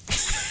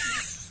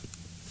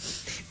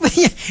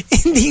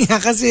 Hindi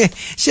nga kasi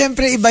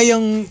syempre iba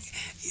yung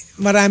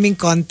maraming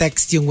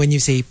context yung when you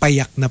say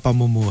payak na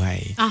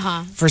pamumuhay.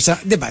 For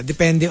diba,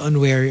 depende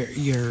on where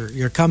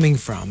you're coming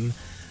from.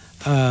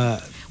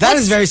 That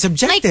is very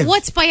subjective.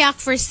 Like what's payak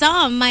for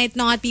some might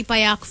not be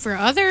payak for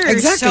others.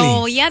 Exactly.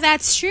 So yeah,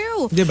 that's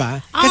true.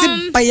 Diba?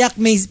 Kasi payak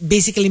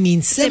basically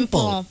means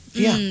simple.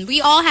 Yeah. We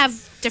all have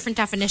different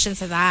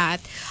definitions of that.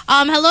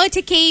 Hello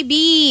to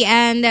KB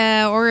and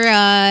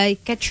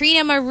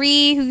Katrina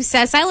Marie, who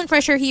says, silent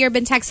pressure here.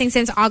 Been texting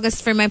since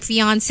August for my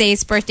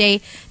fiance's birthday,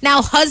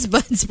 now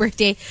husband's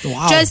birthday.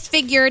 Wow. Just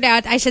figured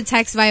out I should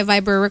text via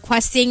Viber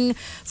requesting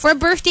for a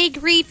birthday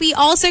greet. We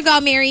also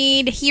got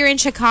married here in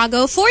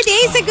Chicago 4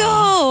 days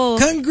ago.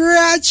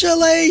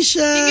 Congratulations!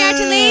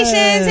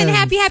 Congratulations and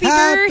happy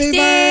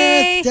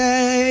birthday!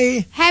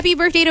 Happy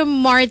birthday to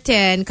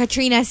Martin.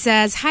 Katrina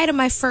says, hi to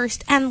my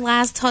first and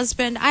last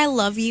husband. I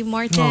love you,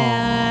 Martin.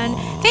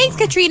 Aww. Thanks,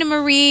 Katrina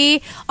Marie.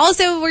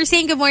 Also, we're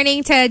saying good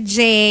morning to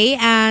Jay.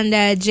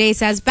 And Jay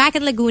says, back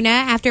in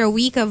Laguna after a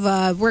week of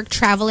work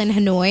travel in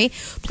Hanoi.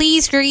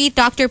 Please greet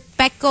Dr.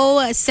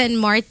 Pecco San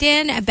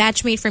Martin, a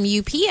batchmate from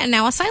UP and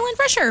now a silent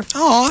rusher.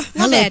 Oh,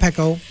 hello,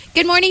 Pecco.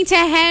 Good morning to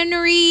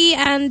Henry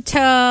and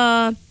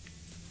to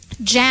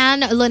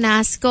Jan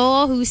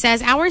Lonasco, who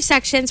says, our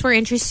sections were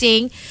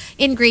interesting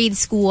in grade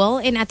school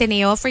in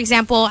Ateneo. For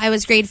example, I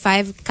was grade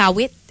 5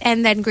 Kawit,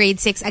 and then grade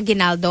 6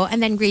 Aguinaldo,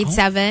 and then grade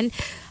 7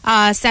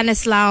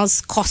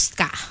 Stanislaus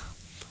Kostka.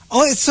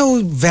 Oh, it's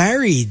so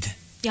varied.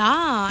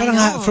 Yeah,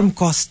 Parang from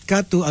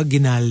Kostka to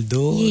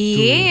Aguinaldo.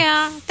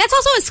 Yeah. That's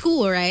also a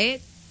school, right?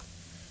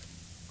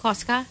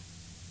 Kostka?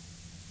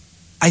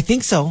 I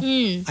think so.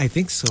 I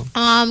think so.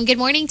 Good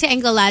morning to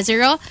Engel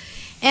Lazaro.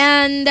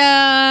 And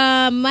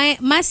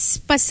mas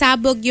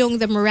pasabog yung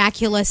the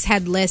miraculous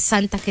headless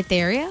Santa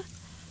Quiteria.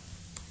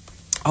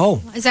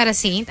 Oh. Is that a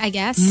saint, I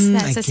guess?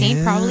 That's a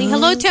saint, probably.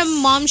 Hello to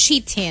Mom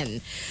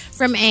Sheetin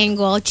from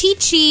Angle.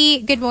 Chichi,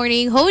 good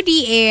morning. Ho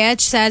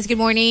DH says, good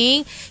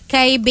morning.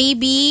 Kay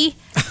Baby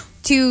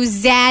to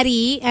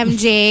Zaddy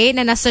MJ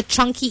na nasa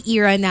chunky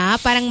era na.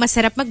 Parang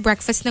masarap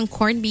mag-breakfast ng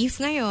corned beef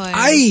ngayon.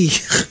 Ay!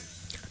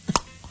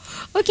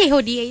 Okay,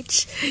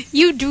 HODH.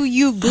 You do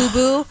you,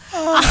 boo-boo.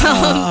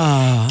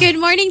 Good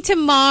morning to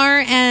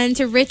Mar and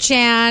to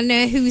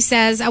Richanne, who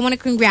says, I want to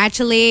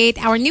congratulate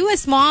our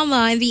newest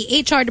mama in the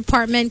HR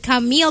department,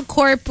 Camille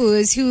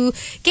Corpus, who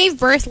gave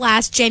birth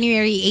last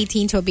January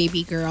 18 to a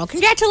baby girl.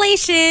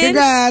 Congratulations.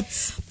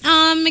 Congrats.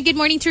 Good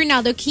morning to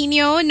Ronaldo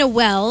Quino.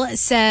 Noel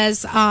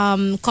says,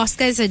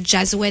 Kostka is a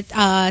Jesuit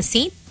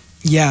saint.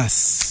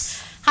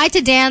 Yes. Hi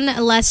to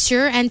Dan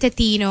Lester and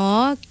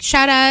Tatino.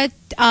 Shout out,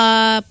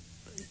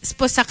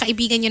 sa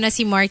kaibigan nyo na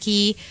si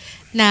Marky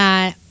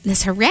na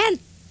nasa rent.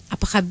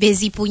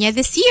 Apaka-busy po niya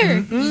this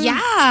year.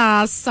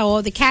 Yeah.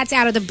 So, the cat's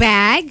out of the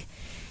bag.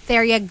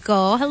 There you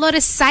go. Hello to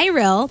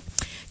Cyril.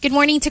 Good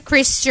morning to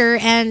Krister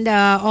and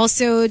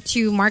also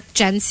to Mark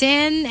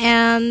Jensen.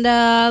 And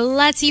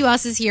let's see who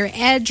else is here.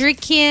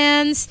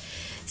 Edrikins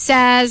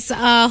says,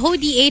 Ho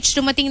DH,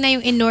 dumating na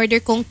yung in-order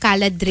kong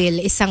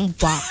Caladril. Isang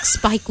box.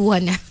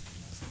 Pakikuha na.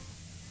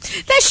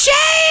 The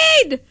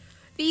shade!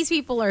 These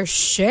people are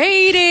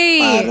shady.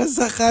 Para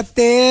sa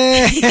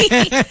kate.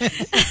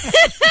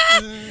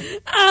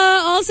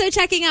 Also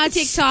checking out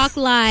TikTok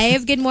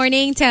Live. Good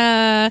morning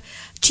to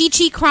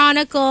Chichi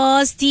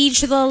Chronicles,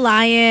 Deej the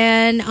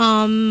Lion,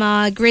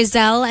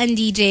 Grizel and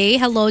DJ.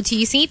 Hello to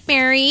you, St.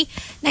 Mary,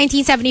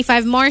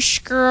 1975, Marsh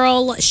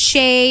Girl,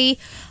 Shay,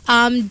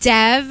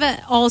 Dev.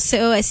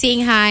 Also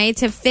saying hi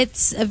to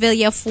Fitz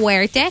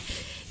Villafuerte.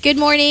 Good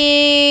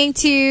morning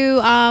to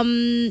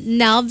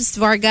Nelvs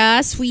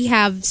Vargas. We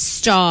have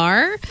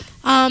Star,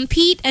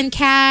 Pete and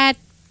Kat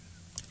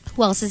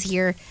Who else is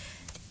here?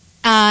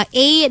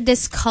 A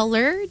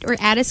Discolored or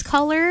A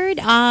Discolored.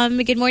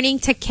 Good morning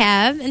to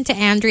Kev and to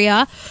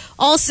Andrea.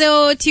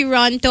 Also to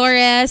Ron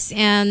Torres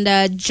and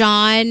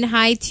John.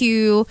 Hi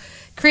to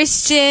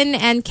Christian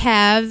and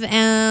Kev.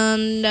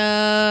 And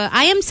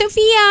I am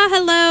Sophia.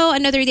 Hello.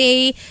 Another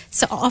day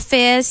sa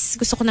office.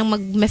 Gusto ko nang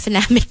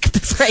mag-mephenamic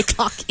before I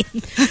clock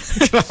in.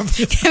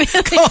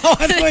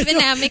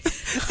 Mephenamic.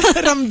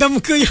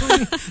 Ramdam ko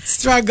yung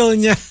struggle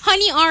niya.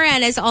 Honey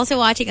Oran is also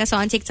watching us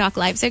on TikTok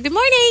Live. So good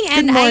morning.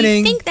 And Good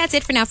morning. I think that's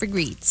it for now for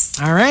greets.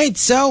 All right,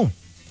 so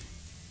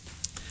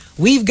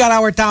we've got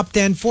our top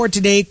 10 for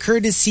today,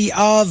 courtesy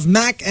of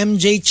Mac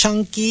MJ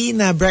Chunky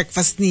na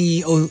breakfast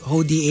ni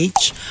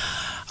ODH.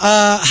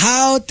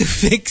 How to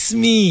fix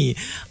me.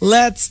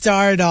 Let's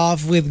start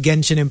off with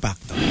Genshin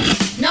Impacto.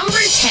 Number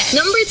 10.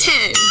 Number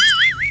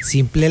 10.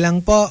 Simple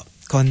lang po.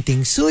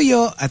 Konting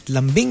suyo at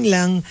lambing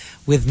lang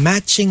with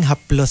matching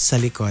haplos sa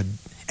likod.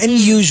 And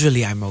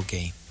usually I'm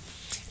okay.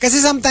 Kasi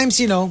sometimes,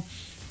 you know,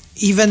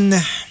 even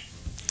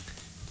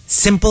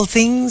simple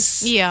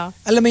things. Yeah.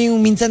 Alam mo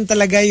yung minsan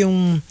talaga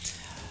yung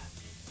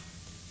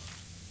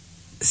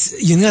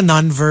yun nga,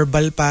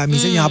 non-verbal pa.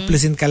 Minsan yung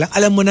haplosin ka lang.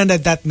 Alam mo na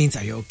that means,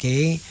 are you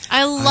okay?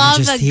 I love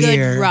just a good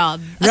here.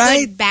 rub. A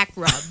Right? good back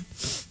rub.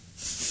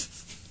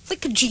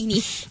 Like a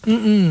genie.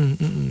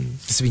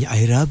 Tapos sabi niya,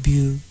 I rub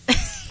you.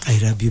 I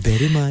rub you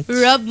very much.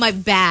 Rub my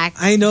back.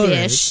 I know,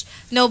 bish.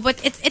 No,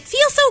 but it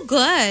feels so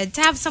good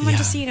to have someone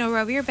Yeah. just, you know,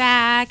 rub your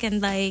back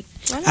and like...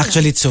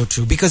 Actually, it's so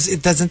true because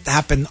it doesn't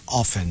happen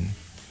often.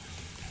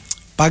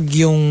 Pag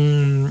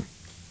yung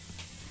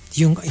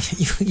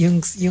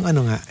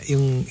ano nga,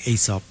 yung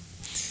Aesop.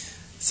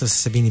 So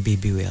sabi ni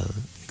Baby Will,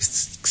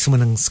 gusto mo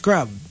ng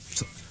scrub.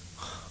 So,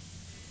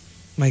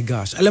 my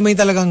gosh. Alam mo yung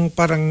talagang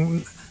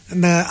parang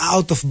na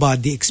out of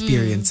body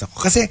experience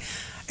ako. Kasi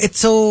it's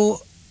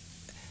so,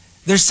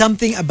 there's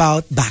something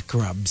about back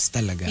rubs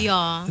talaga.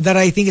 Yeah. That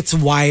I think it's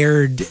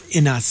wired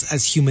in us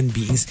as human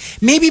beings.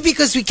 Maybe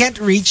because we can't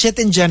reach it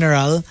in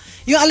general.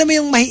 Yung alam mo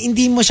yung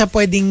hindi mo siya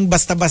pwedeng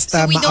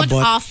basta-basta So we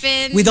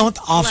maabot. we don't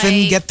often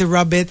like, get to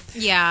rub it.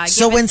 Yeah.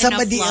 So give when it enough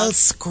somebody love.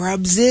 else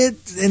scrubs it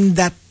and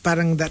that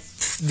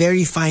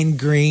very fine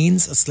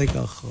grains, it's like,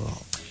 oh,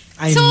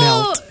 I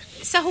melt.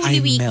 Sa Holy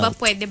I Week ba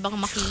melt. pwede bang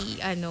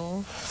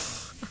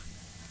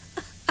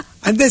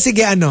And then sige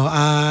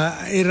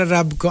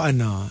irarab ko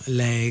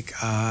like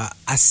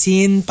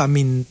asin,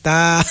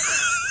 paminta,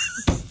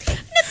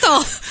 ano to?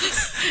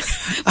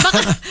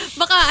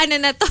 baka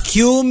ano na to?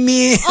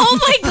 cumin, Oh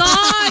my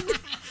God!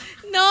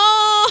 No!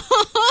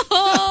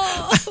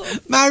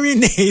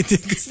 marinade.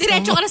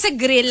 Diretso ka na sa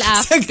grill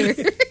after.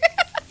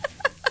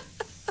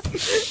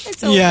 It's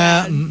so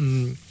Yeah.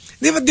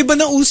 bad. Di ba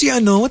nauso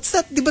yung what's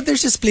that? Di ba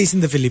there's this place in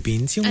the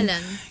Philippines?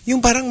 Alan? Yung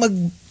parang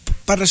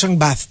para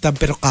siyang bathtub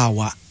pero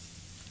kawa.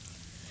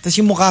 Tapos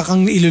yung mukha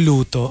kang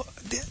iluluto.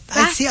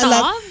 I see a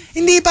lot.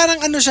 Hindi, parang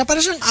siya,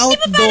 parang siyang outdoor.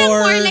 Di ba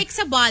parang more like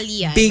sa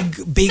Bali yan? Big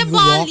sa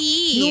walk.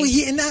 Bali.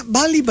 No,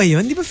 Bali ba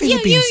yun? Di ba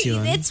Philippines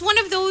yun? It's one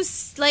of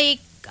those like,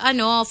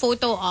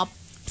 photo op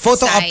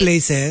Photo op sites.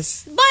 places?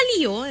 Bali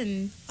yun.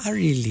 Ah,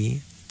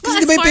 really? Well,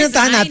 Kasi di ba as yung far as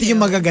pinuntahan I natin know.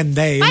 yung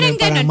magaganda eh. Parang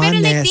Yung ganun. mga Pero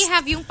like nest. they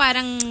have yung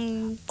parang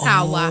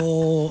kawa.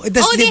 Oh,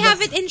 They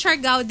have it in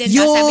Siargao din.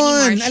 Yun, Sabi ni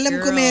Marsh alam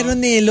ko Girl. meron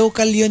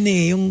local yun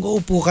yung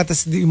uupo ka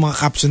tas yung mga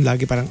caption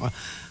lagi parang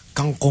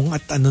kangkong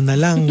at na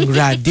lang,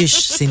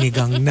 radish,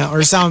 sinigang na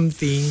or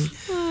something.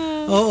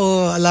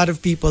 Oo, a lot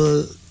of people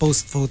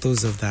post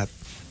photos of that.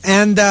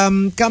 And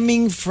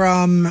coming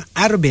from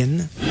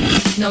Arubin,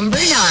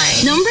 Number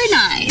 9. Number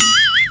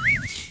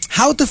 9.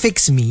 how to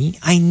fix me,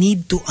 I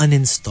need to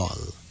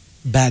uninstall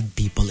bad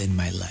people in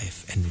my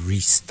life and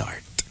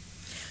restart.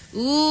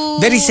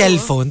 Ooh. Very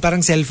cellphone, parang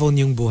cellphone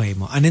yung buhay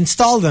mo.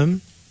 Uninstall them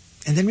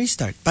and then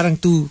restart.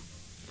 Parang to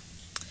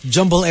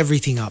jumble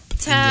everything up.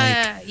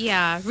 And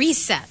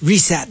reset.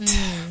 reset.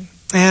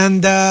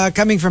 And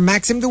coming from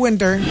Maxim the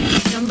Winter,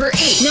 Number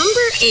 8.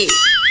 Number 8.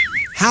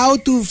 how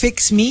to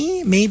fix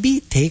me?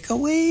 Maybe take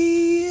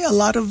away a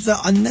lot of the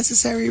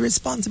unnecessary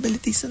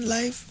responsibilities in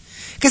life.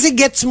 Kasi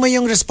gets mo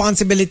yung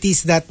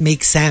responsibilities that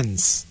make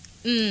sense.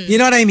 You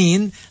know what I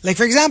mean? Like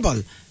for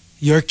example,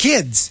 your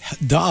kids,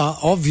 duh,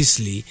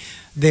 obviously,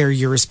 they're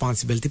your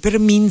responsibility. Pero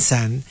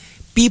minsan,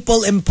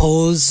 people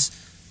impose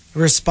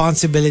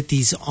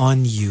responsibilities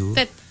on you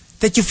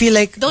that you feel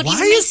like, Don't why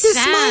even is this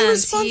make my sense.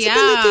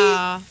 responsibility?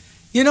 Yeah.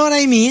 You know what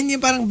I mean? Yung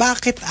parang,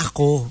 bakit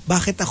ako?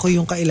 Bakit ako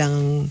yung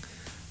kailangang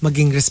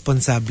maging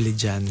responsable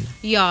dyan?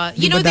 Yeah.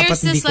 Di You know, ba dapat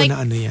there's this hindi ko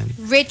like na yan?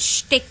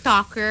 rich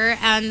TikToker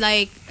and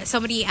like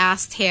somebody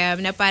asked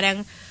him na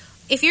parang,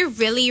 if you're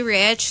really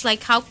rich,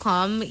 like how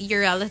come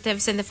your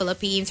relatives in the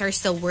Philippines are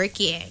still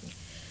working?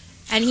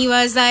 And he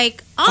was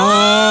like,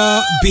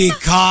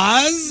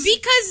 Because?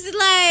 because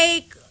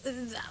like,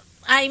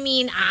 I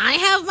mean, I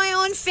have my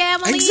own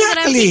family that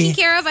I'm Exactly. taking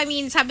care of. I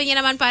mean, sabi niya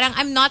naman parang,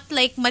 I'm not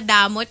like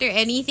madamot or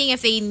anything.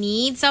 If they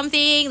need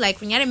something, like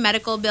kunyari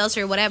medical bills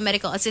or whatever,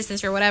 medical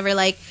assistance or whatever,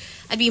 like,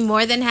 I'd be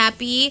more than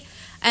happy.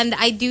 And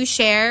I do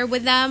share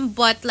with them,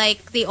 but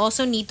like, they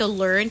also need to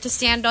learn to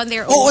stand on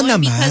their Oo own.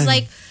 naman. Because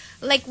like,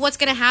 like what's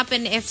gonna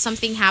happen if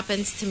something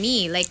happens to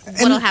me? Like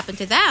what'll happen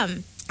to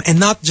them? And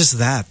not just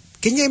that.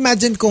 Can you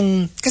imagine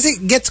kung, kasi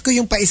gets ko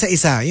yung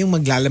paisa-isa, yung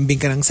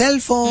maglalambing ka ng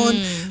cellphone,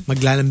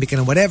 maglalambing ka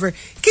ng whatever.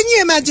 Can you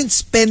imagine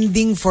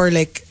spending for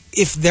like,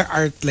 if there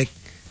are like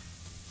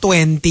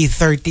 20,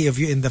 30 of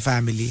you in the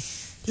family,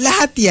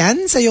 lahat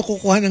yan sa'yo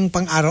kukuha ng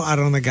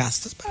pang-araw-araw na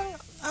gastos? Parang,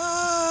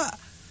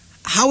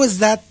 how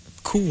is that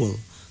cool?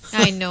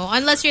 I know.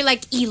 Unless you're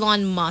like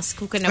Elon Musk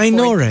who can I afford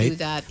know, to right? do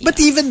that. But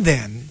even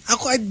then,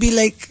 I'd be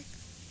like,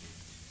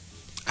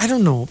 I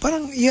don't know,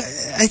 parang, yeah,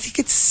 I think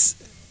it's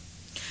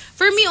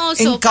for me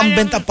also,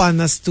 incumbent parang,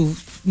 upon us to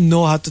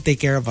know how to take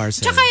care of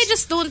ourselves. Tsaka I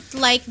just don't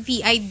like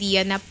the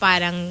idea na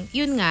parang,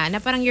 yun nga, na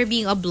parang you're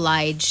being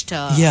obliged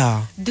to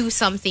do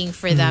something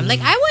for them. Like,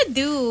 I would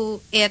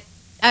do it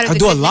out of the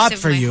goodness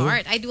of my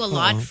heart. I do a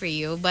lot for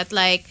you. But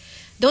like,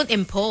 don't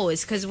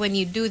impose. Because when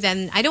you do,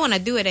 then I don't want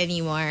to do it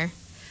anymore.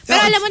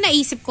 Pero alam mo,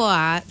 naisip ko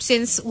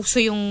since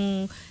uso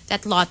yung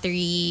that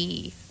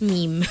lottery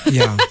meme.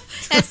 Yeah.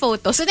 That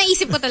photo. So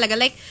naisip ko talaga,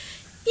 like,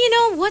 you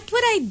know, what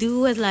would I do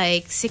with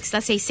like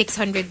let's say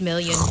 600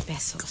 million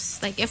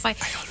pesos? Like if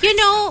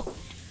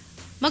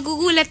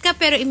magugulat ka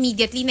pero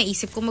immediately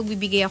naisip ko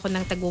magbibigay ako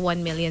ng tagwa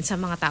 1 million sa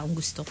mga taong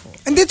gusto ko.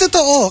 Hindi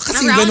totoo.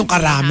 Kasi Around ganun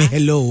karami.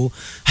 Hello.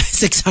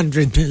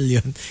 600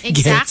 million.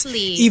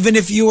 Exactly. Gets. Even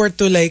if you were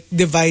to like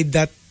divide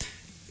that,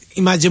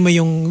 imagine mo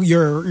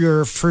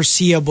your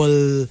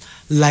foreseeable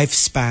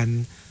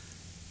lifespan.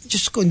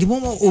 Diyos ko, hindi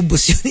mo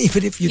maubos yun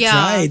even if you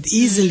tried.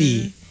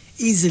 Easily.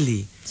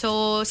 Easily.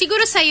 So,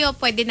 siguro sa'yo,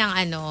 pwede ng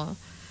ano?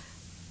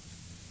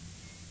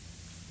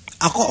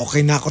 Ako,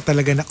 okay na ako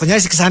talaga na. Kunyari,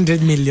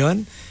 600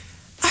 million,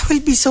 I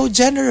will be so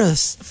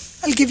generous.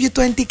 I'll give you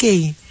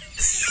 20K.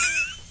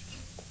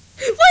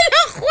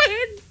 Walang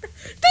kwenta.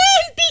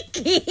 20K?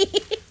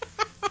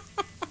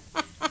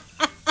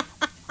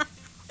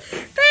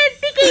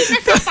 20K na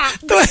sapak.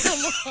 Gusto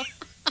mo.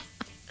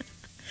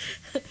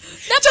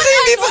 Tsaka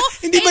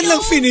hindi man lang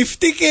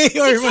 50K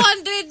or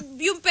 600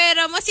 yung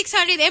pera mo,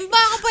 600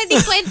 baka pwede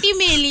 20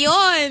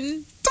 million.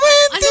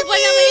 20 ano pa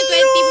naman yung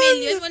 20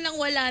 million?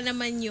 Walang-wala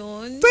naman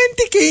yun.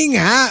 20K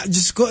nga.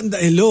 Diyos ko,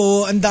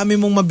 hello, ang dami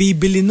mong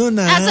mabibili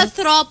nun As a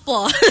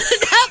tropo,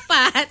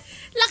 dapat,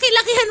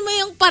 laki-lakihan mo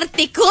yung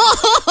parte ko.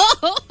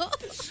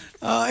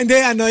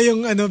 Hindi,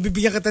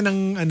 bibigyan kita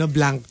ng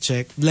blank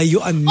check.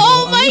 Layuan mo.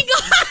 Oh my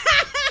God!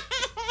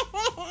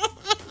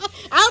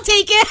 I'll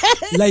take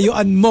it.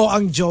 Layuan mo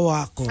ang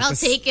jowa ko. I'll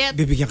take it.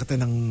 Bibigyan kita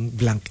ng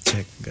blank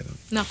check. Ganun.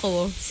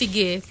 Nako,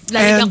 sige.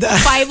 Lalagyan ko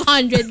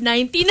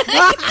 599.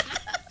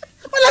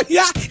 Walang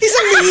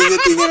isang million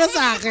tinira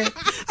sa akin.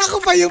 Ako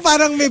pa yung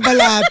parang may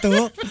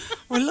balato.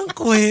 Walang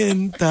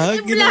kwenta.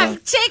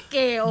 Blank check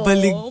Oh.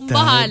 Baligtad.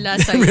 Bahala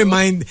sa'yo.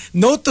 Remind,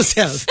 note to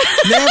self.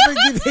 Never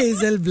give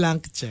Hazel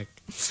blank check.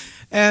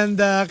 And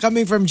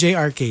coming from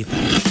JR Keita.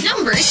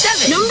 Number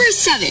 7.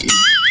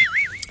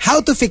 How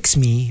to fix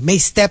me,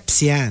 may steps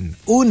yan.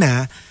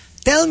 Una,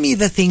 tell me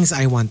the things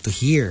I want to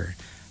hear.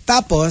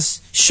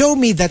 Tapos, show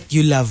me that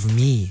you love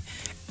me.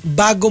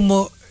 Bago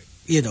mo,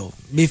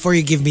 before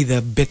you give me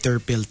the bitter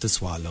pill to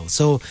swallow.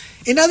 So,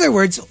 in other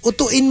words,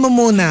 utuin mo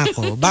muna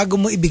ako bago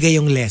mo ibigay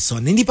yung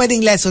lesson. Hindi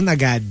pwedeng lesson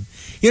agad.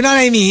 You know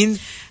what I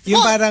mean? Yung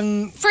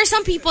parang... For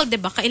some people,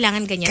 diba,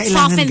 kailangan ganyan.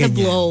 Kailangan Soften ganyan.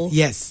 the blow.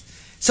 Yes.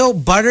 So,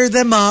 butter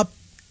them up.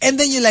 And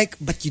then you're like,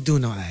 but you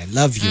do know I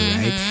love you,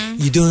 right?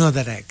 You do know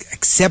that I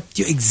accept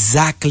you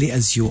exactly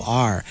as you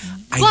are.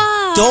 I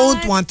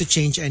don't want to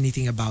change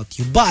anything about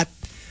you. But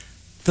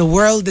the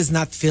world is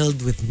not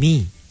filled with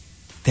me.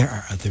 There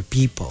are other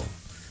people.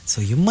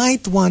 So you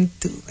might want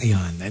to,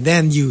 and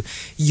then you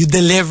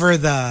deliver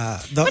the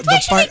But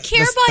why should I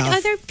care about stuff.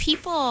 other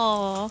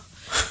people?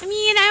 I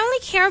mean, I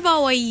only care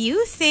about what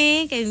you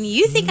think, and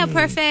you think I'm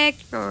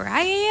perfect,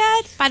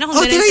 right? Paano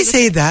kung Did I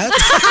say that?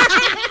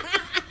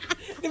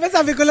 Diba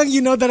sabi ko lang,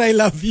 you know that I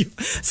love you.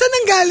 Saan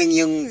ang galing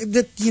yung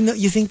that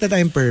you think that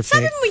I'm perfect?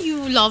 Sabi mo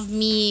you love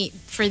me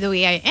for the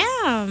way I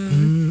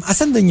am.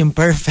 Asan dun yung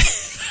perfect?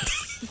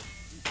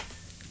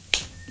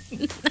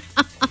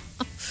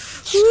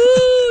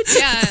 Woo,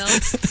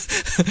 child.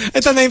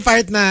 Ito na yung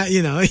part na,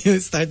 you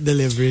start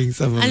delivering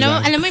some of that.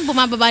 Alam mo yung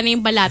bumababa na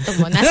yung balato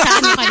mo. Nasa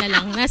ano ka na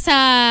lang? Nasa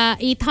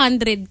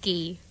 800K.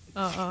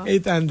 Oo.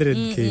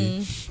 800K.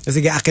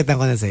 Sige, akitan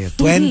ko na sa'yo.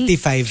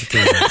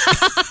 25K.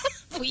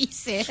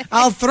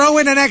 I'll throw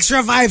in an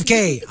extra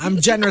 5K.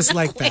 I'm generous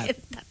like that.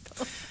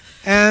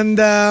 And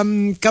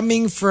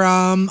coming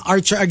from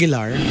Archer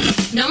Aguilar.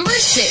 Number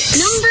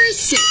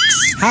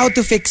 6. How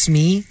to fix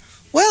me?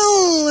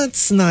 Well,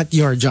 it's not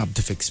your job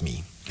to fix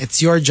me.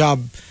 It's your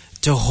job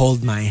to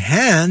hold my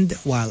hand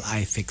while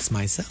I fix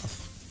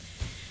myself.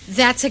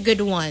 That's a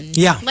good one.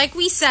 Yeah. Like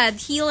we said,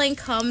 healing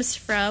comes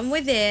from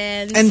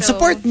within. And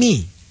support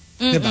me.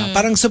 Diba?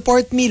 Parang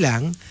support me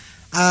lang.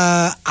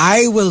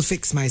 I will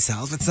fix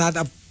myself. It's not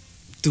up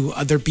to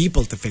other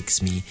people to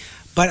fix me.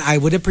 But I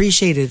would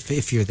appreciate it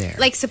if you're there.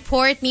 Like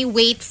support me,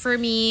 wait for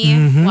me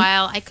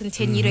while I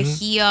continue to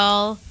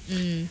heal.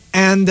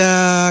 And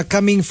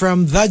coming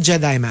from the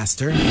Jedi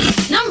Master.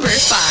 Number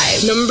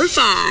 5.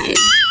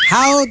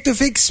 How to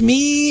fix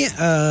me?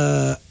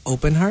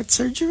 Open heart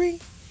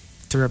surgery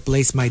to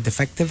replace my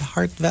defective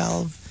heart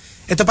valve.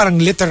 Ito parang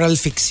literal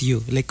fix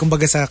you. Like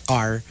kumbaga sa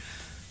car,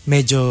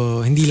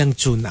 medyo hindi lang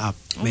tune up.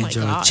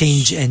 Medyo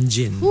change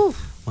engine. Whew.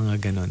 Mga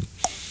ganon.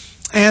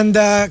 And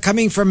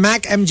coming from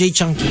Mac MJ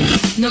Chunky.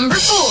 Number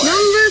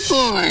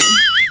 4.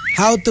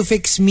 How to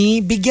fix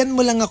me? Bigyan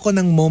mo lang ako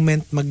ng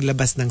moment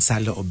maglabas ng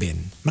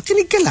saloobin.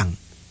 Makinig ka lang.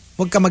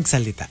 Huwag ka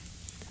magsalita.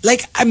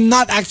 Like, I'm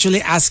not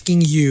actually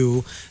asking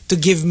you to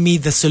give me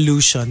the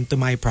solution to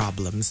my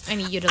problems. I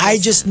need you to I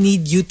listen. just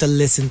need you to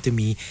listen to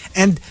me.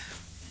 And,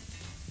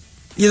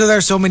 you know,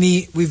 there's so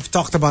many, we've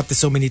talked about this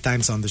so many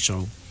times on the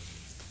show.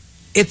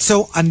 It's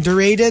so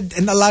underrated,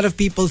 and a lot of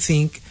people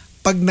think,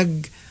 pag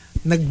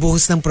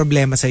nagbuhos ng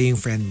problema sa yung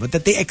friend mo,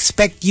 that they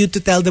expect you to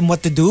tell them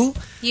what to do.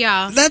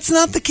 Yeah. That's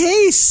not the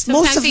case.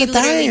 Sometimes most of they the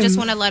time. literally just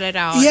want to let it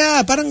out.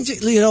 Yeah, parang,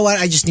 you know what?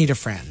 I just need a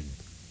friend.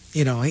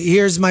 You know,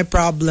 here's my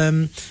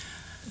problem.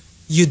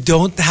 You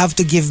don't have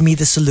to give me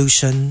the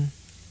solution.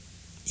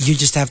 You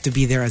just have to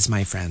be there as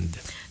my friend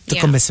to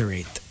Yeah.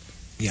 commiserate.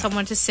 Yeah.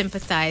 Someone to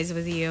sympathize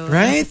with you.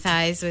 Right?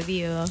 Empathize with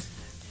you.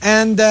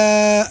 And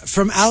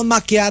from Al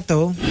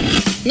Macchiato,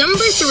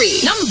 Number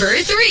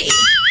 3.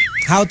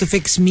 how to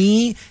fix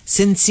me?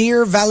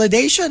 Sincere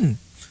validation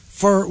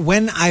for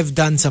when I've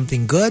done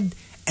something good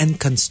and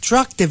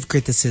constructive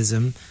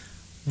criticism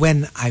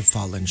when I've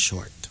fallen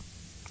short.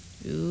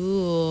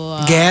 Ooh.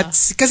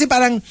 Gets? Kasi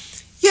parang,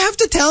 you have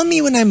to tell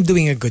me when I'm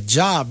doing a good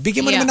job.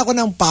 Bigyan mo Yeah. naman ako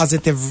ng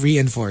positive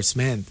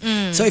reinforcement.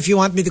 So if you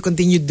want me to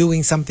continue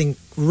doing something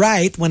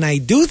right when I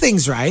do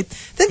things right,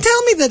 then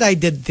tell me that I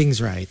did things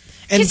right.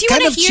 And Because you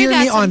kind want of to hear cheer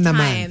that me on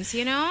sometimes, naman.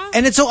 you know?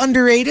 And it's so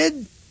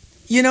underrated.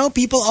 You know,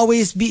 people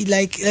always be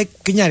like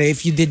kunyari,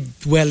 if you did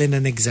well in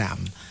an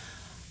exam,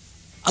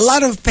 a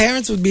lot of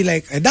parents would be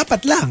like,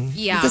 dapat lang.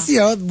 Yeah. Because,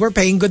 you know, we're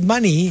paying good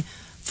money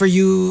for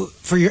you,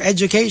 for your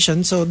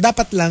education. So,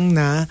 dapat lang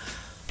na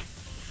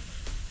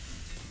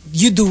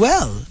you do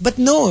well. But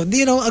no,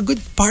 you know, a good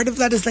part of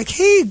that is like,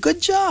 hey,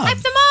 good job. Hype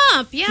them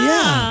up. Yeah.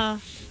 Yeah.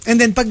 And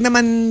then pag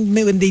naman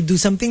when they do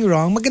something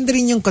wrong, maganda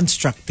rin yung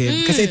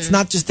constructive. Kasi it's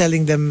not just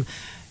telling them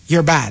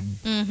you're bad.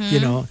 You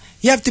know,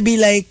 you have to be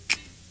like,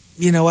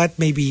 you know what,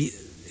 maybe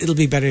it'll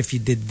be better if you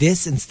did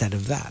this instead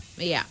of that.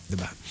 Yeah.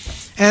 Diba?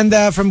 And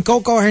from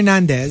Coco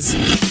Hernandez,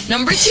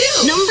 Number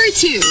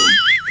 2.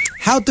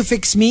 how to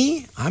fix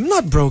me? I'm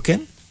not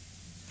broken.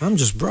 I'm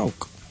just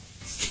broke.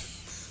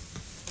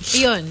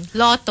 Yun.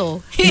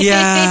 Lotto.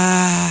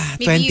 Yeah,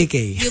 Maybe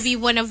 20K. You'll be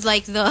one of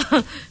like the...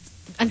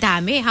 Ang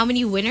dami. How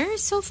many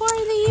winners so far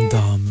in the year? Ang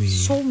dami.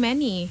 So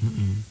many.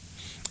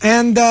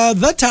 And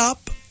the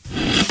top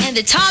And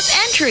the top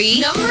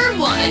entry, number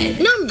 1.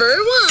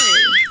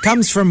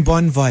 comes from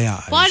Bon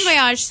Voyage. Bon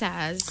Voyage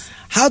says,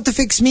 How to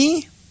fix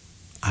me?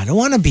 I don't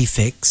want to be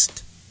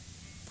fixed.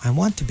 I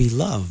want to be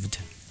loved.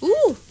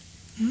 ooh.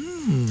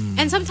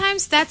 And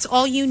sometimes that's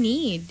all you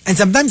need. And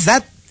sometimes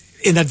that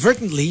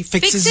inadvertently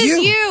fixes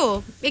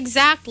you.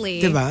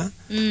 Exactly. Diba?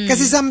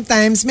 Kasi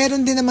sometimes,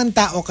 meron din naman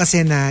tao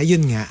kasi na,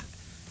 yun nga,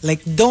 like,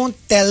 don't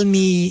tell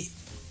me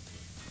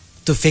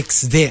to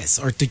fix this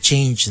or to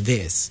change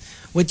this.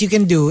 What you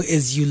can do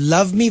is you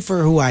love me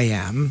for who I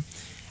am,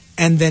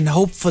 and then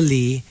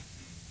hopefully,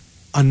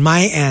 on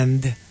my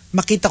end,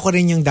 makita ko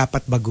rin yung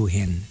dapat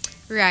baguhin.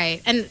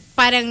 Right. And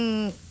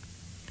parang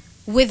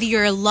with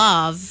your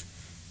love,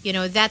 you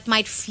know, that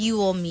might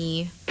fuel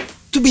me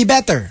To be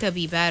better. to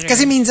be better.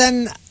 Kasi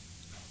minsan,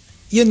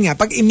 yun nga,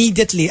 pag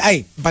immediately,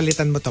 ay,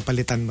 palitan mo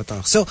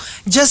to. So,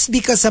 just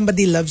because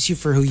somebody loves you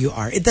for who you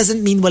are, it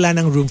doesn't mean wala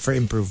nang room for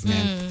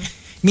improvement.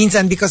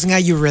 Minsan, because nga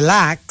you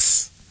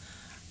relax,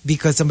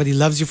 because somebody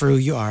loves you for who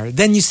you are,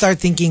 then you start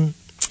thinking,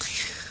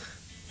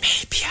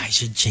 maybe I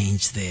should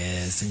change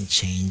this and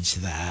change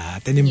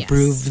that and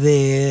improve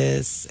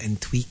this and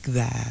tweak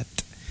that.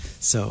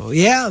 So,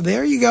 yeah,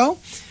 there you go.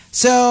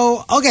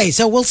 So, okay,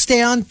 so we'll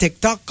stay on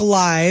TikTok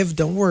Live.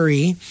 Don't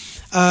worry.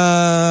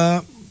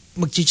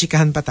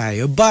 Magchichikahan pa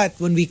tayo. But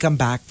when we come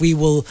back, we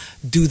will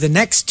do the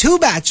next 2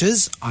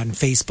 batches on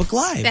Facebook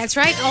Live. That's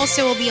right.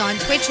 Also, we'll be on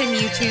Twitch and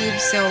YouTube,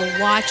 so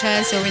watch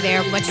us over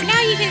there. But for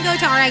now, you can go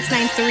to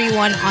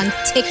RX931 on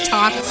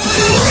TikTok.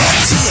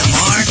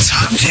 TMR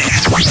Top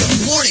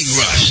 10. Morning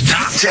Rush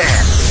Top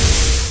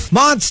 10.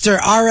 Monster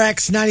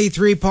RX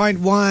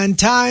 93.1.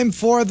 Time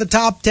for the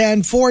top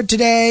 10 for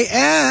today.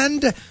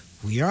 And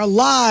we are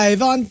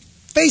live on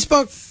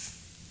Facebook.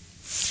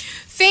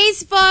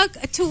 Facebook,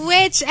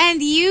 Twitch, and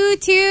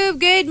YouTube.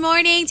 Good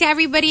morning to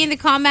everybody in the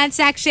comment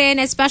section,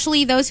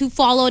 especially those who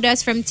followed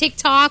us from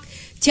TikTok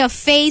to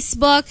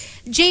Facebook.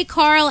 J.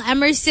 Carl,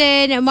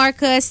 Emerson,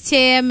 Marcus,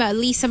 Tim,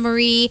 Lisa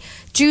Marie,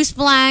 Juice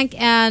Blank,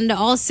 and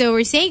also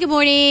we're saying good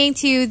morning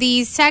to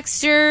these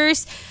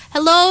texters.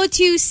 Hello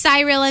to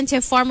Cyril and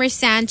to Farmer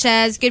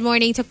Sanchez. Good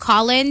morning to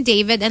Colin,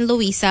 David, and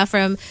Luisa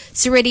from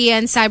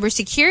Ceridian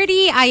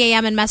Cybersecurity,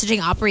 IAM and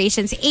Messaging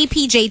Operations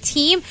APJ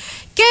team.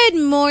 Good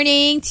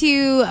morning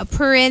to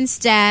Prince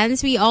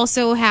Dance. We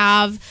also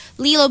have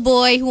Lilo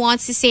Boy who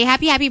wants to say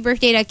happy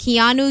birthday to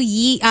Keanu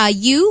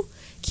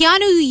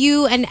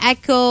Yu and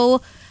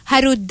Echo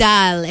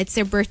Harudal. It's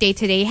their birthday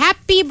today.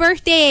 Happy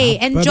birthday!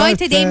 Happy Enjoy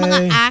today,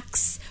 birthday. mga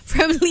acts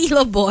from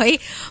Lilo Boy.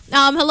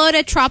 Hello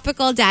to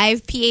Tropical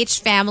Dive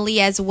PH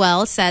family as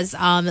well, says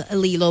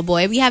Lilo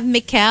Boy. We have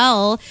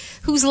Mikel,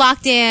 who's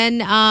locked in.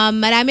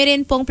 Marami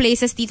rin pong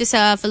places dito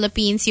sa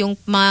Philippines yung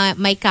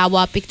may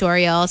kawa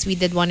pictorials. We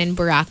did one in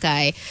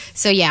Boracay.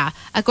 So yeah,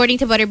 according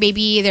to Butter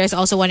Baby, there's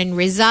also one in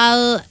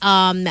Rizal.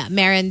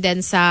 Meron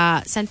din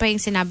sa, saan pa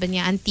yung sinabi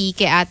niya?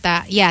 Antique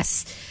ata.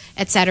 Yes,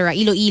 etc.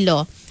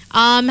 Iloilo.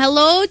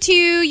 Hello to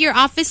your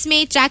office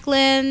mate,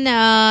 Jacqueline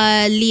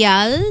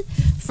Leal.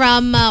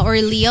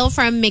 Leal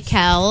from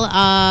Mikel,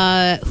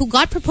 who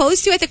got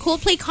proposed to at the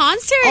Coldplay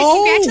concert.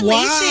 Congratulations.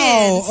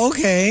 Wow.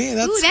 Okay,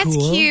 that's Ooh, that's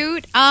cool.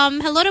 cute.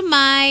 Hello to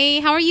Mai.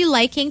 How are you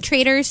liking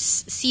Traders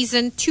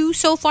season 2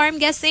 so far, I'm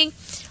guessing?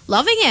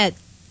 Loving it.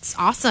 It's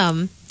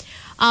awesome.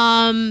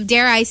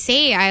 Dare I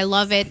say, I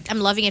love it.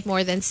 I'm loving it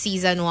more than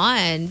season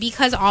 1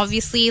 because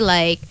obviously,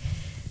 like,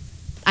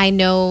 I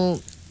know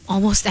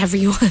almost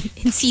everyone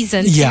in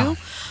season 2. Yeah.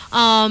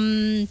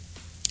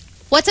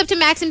 What's up to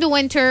Maxim De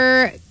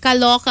Winter?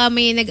 Kaloka,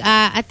 may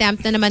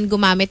nag-attempt na naman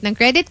gumamit ng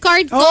credit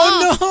card ko.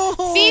 Oh no!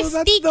 50K!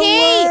 That's the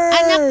worst.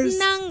 Anak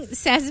ng,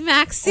 says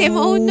Maxim.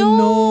 Oh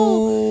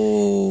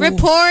no!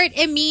 Report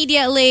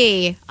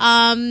immediately.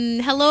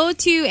 Hello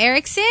to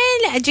Erickson.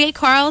 J.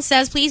 Carl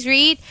says, please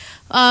read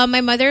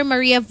my mother,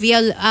 Maria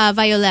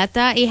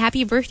Violeta, a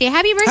happy birthday.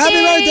 Happy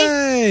birthday!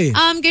 Happy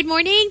birthday! Good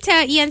morning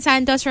to Ian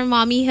Santos from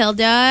Mommy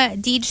Hilda.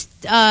 Deej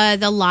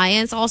the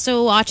Lions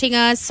also watching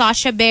us.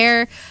 Sasha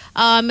Bear.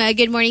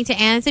 Good morning to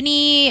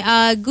Anthony,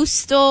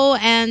 Gusto,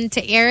 and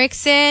to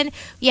Erickson.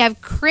 We have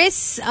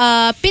Chris,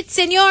 Pit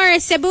Senor,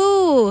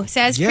 Cebu,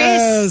 says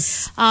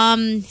Yes. Chris.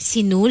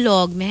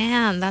 Sinulog,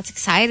 man, that's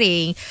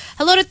exciting.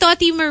 Hello to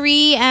Toti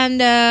Marie,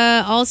 and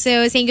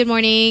also saying good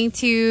morning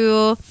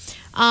to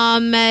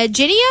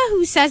Ginia,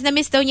 who says na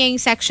miss daw niya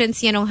yung sections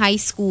niya nung high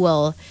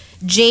school.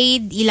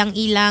 Jade,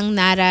 Ilang-Ilang,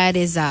 Nara,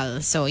 Rizal.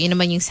 So, yun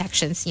naman yung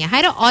sections niya.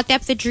 Hi to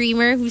Otep the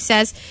Dreamer, who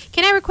says,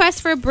 can I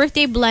request for a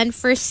birthday blend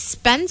for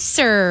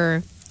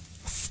Spencer?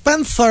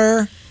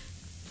 Spencer.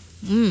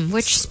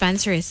 Which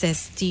Spencer is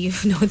this? Do you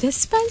know this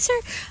Spencer?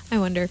 I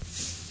wonder.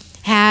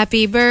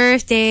 Happy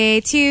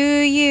birthday to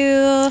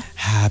you.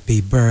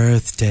 Happy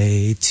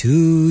birthday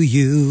to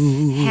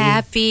you.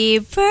 Happy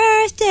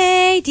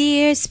birthday,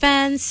 dear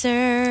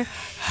Spencer.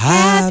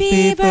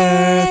 Happy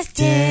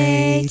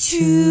birthday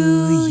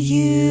to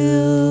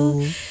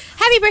you.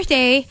 Happy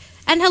birthday.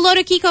 And hello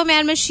to Kiko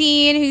Man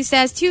Machine, who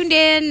says, tuned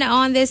in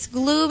on this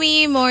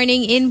gloomy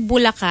morning in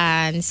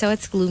Bulacan. So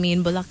it's gloomy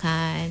in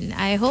Bulacan.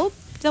 I hope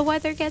the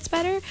weather gets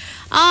better.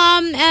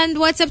 And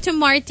what's up to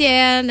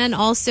Martin? And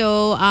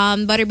also,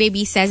 Butter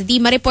Baby says, di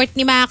ma-report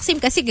ni Maxim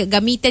kasi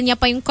gagamitan niya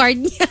pa yung card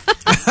niya.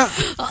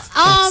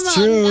 That's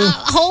true.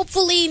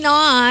 Hopefully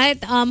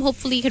not.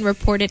 Hopefully you can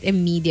report it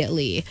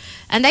immediately.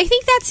 And I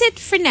think that's it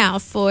for now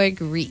for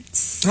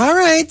greets. All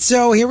right,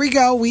 so here we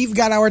go. We've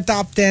got our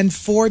top 10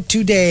 for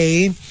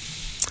today.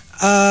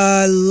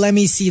 Let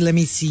me see.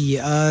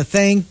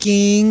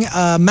 Thanking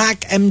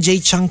Mac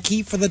MJ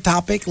Chunky for the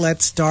topic.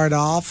 Let's start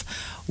off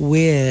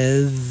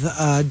with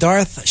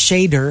Darth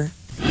Shader.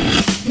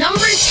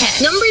 Number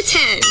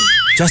 10.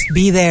 Just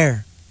be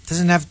there.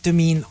 Doesn't have to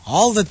mean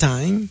all the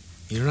time.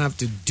 You don't have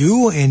to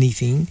do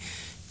anything.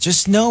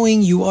 Just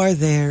knowing you are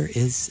there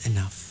is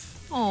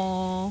enough.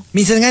 Aww.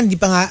 Minsan nga,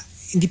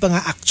 hindi pa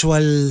nga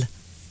actual,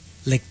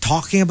 like,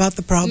 talking about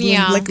the problem.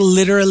 Yeah. Like,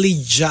 literally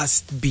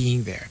just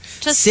being there.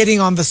 Just sitting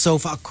on the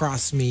sofa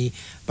across me.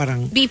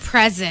 Parang, be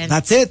present.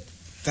 that's it.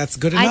 That's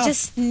good enough. I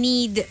just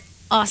need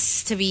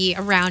us to be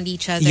around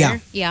each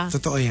other. Yeah.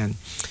 Totoo yan.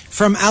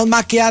 From Al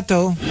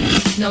Macchiato.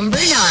 Number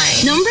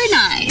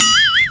 9.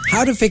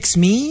 How to fix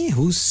me?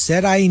 Who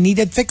said I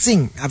needed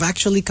fixing? I've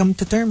actually come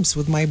to terms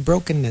with my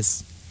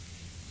brokenness.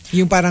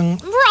 Yung parang,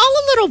 we're all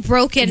a little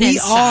broken we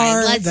inside.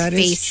 are. Let's That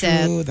face is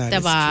true. it. That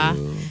Diba? is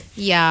true.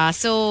 Yeah.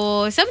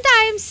 So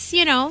sometimes,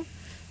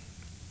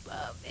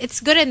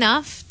 it's good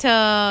enough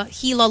to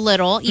heal a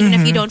little, even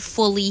if you don't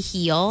fully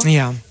heal.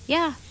 Yeah.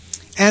 Yeah.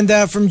 And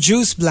from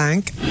Juice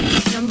Blank.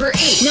 Number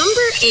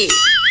 8.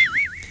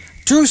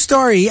 True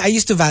story, I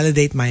used to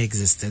validate my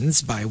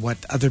existence by what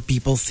other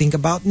people think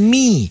about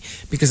me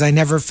because I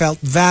never felt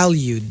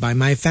valued by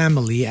my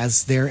family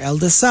as their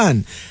eldest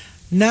son.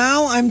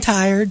 Now I'm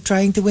tired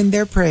trying to win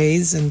their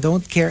praise and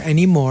don't care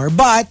anymore,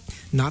 but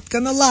not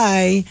gonna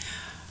lie,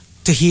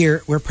 to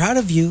hear we're proud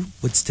of you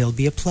would still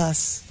be a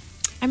plus.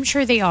 I'm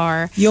sure they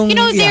are. Yung-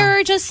 There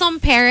are just some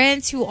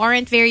parents who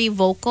aren't very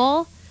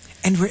vocal.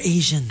 And we're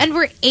Asian. And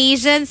we're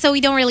Asian, so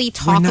we don't really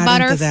We're talk not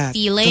about into our that.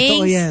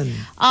 feelings. Totoo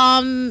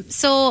yan.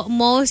 So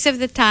most of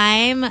the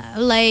time,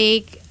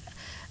 like,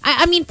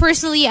 I mean,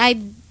 personally,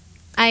 I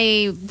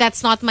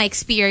that's not my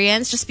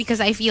experience. Just because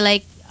I feel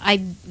like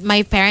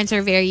my parents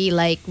are very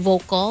like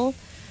vocal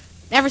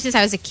ever since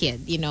I was a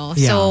kid, Yeah.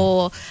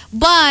 So,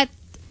 but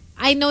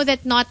I know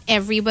that not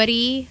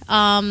everybody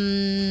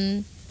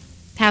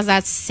has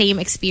that same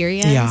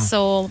experience. Yeah.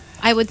 So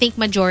I would think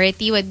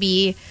majority would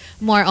be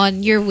more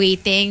on you're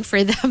waiting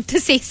for them to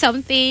say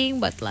something,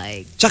 but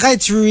like... Tsaka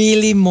it's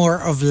really more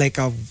of like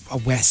a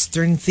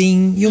Western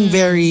thing. Yung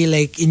very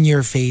like in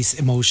your face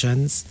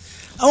emotions.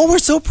 Oh, we're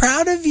so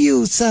proud of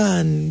you,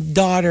 son,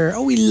 daughter.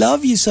 Oh, we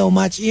love you so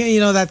much. You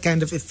know, that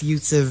kind of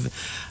effusive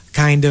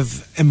kind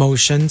of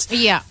emotions.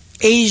 Yeah.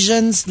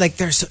 Asians, like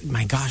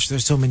my gosh,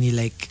 there's so many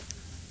like,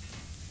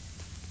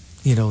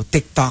 you know,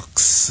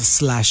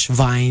 TikToks /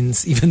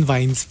 Vines, even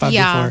Vines pa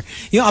before.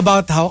 You know,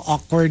 about how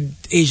awkward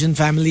Asian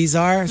families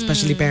are,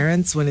 especially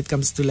parents, when it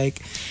comes to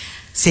like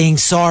saying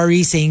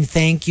sorry, saying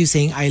thank you,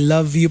 saying I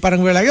love you.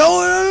 Parang we're like,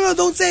 oh, no,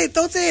 don't say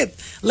it.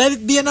 Let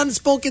it be an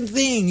unspoken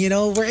thing. You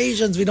know, we're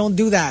Asians, we don't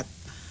do that.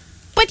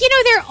 But you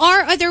know, there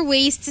are other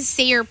ways to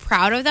say you're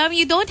proud of them.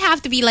 You don't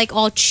have to be like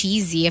all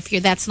cheesy if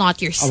that's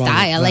not your style.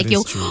 Well, like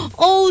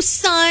oh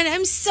son,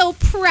 I'm so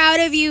proud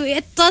of you.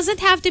 It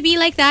doesn't have to be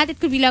like that. It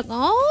could be like,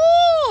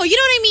 oh, you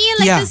know what I mean?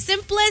 Like the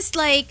simplest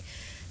like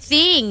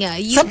thing.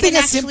 Something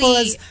as simple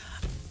as,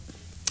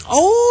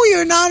 oh,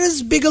 you're not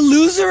as big a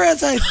loser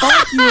as I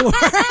thought you were.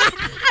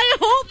 I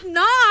hope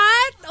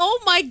not. Oh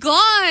my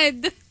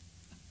God.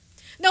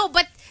 No,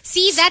 but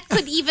see, that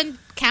could even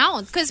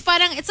count. Because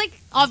parang, it's like,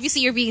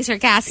 obviously you're being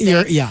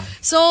sarcastic. Yeah.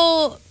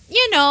 So,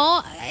 you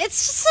know, it's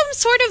some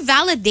sort of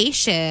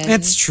validation.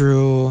 It's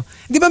true.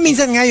 Di ba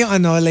minsan nga yung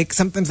ano, like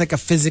sometimes like a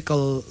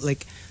physical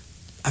like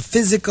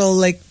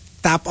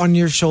tap on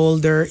your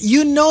shoulder.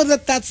 You know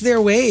that's their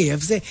way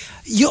of saying.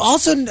 You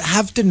also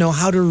have to know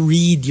how to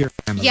read your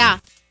family. Yeah.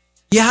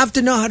 You have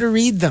to know how to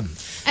read them.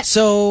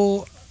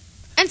 So...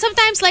 And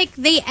sometimes like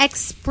they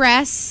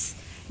express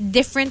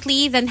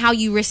differently than how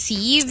you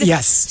receive.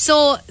 Yes.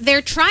 So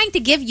they're trying to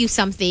give you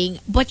something,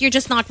 but you're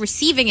just not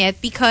receiving it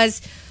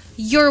because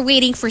you're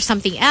waiting for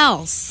something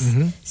else.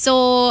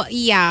 So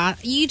yeah,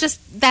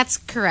 that's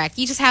correct.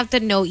 You just have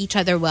to know each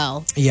other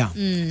well. Yeah.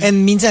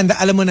 And minsan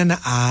alam mo na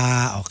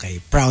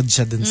okay, proud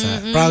siya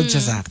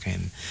sa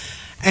akin.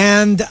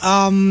 And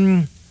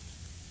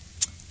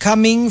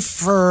coming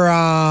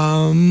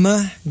from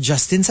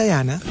Justin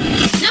Sayana.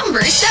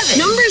 Number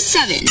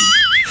 7.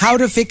 How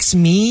to fix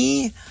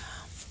me?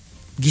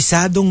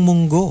 Gisadong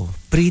munggo,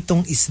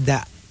 pritong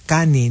isda,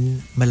 kanin,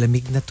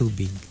 malamig na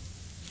tubig.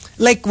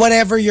 Like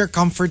whatever your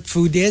comfort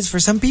food is, for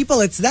some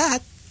people it's that.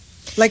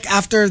 Like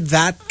after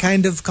that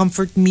kind of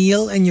comfort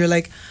meal and you're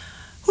like,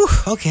 whew,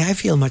 okay, I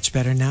feel much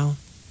better now.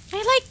 I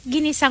like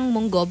ginisang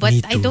munggo, but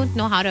I don't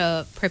know how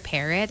to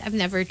prepare it. I've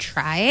never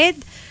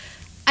tried.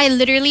 I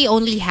literally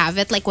only have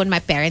it like when my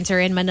parents are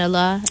in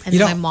Manila and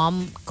my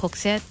mom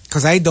cooks it.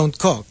 Because I don't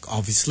cook,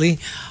 obviously.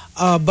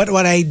 But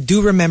what I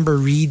do remember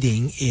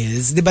reading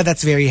is, diba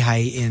that's very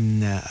high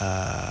in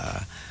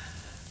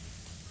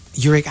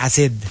uric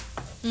acid.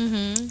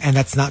 And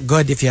that's not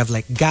good if you have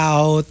like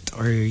gout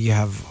or you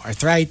have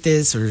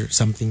arthritis or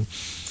something.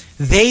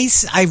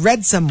 I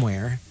read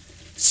somewhere,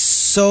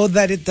 so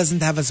that it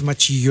doesn't have as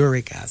much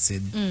uric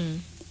acid,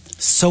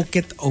 soak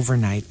it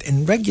overnight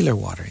in regular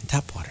water, in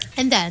tap water.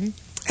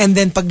 And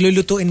then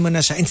paglulutuin mo na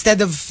siya, instead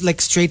of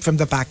like straight from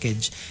the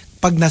package,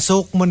 pag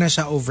na-soak mo na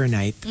siya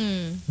overnight,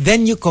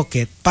 then you cook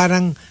it,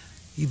 parang,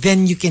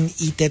 then you can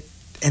eat it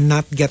and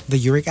not get the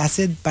uric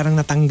acid. Parang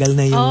natanggal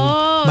na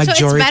yung majority.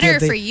 So it's better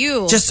for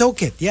you. Just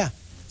soak it, yeah.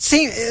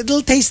 Same,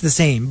 it'll taste the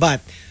same,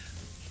 but,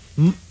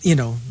 you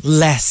know,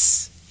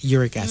 less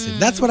uric acid.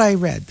 That's what I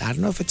read. I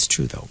don't know if it's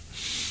true though.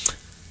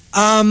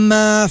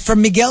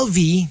 From Miguel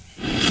V.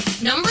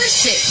 Number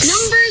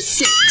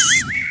 6.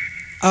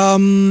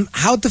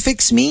 How to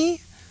fix me?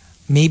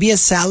 Maybe a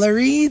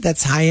salary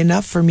that's high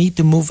enough for me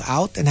to move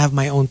out and have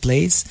my own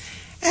place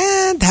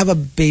and have a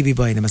baby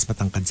boy na mas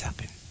matangkad sa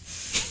akin.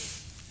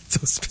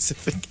 So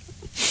specific.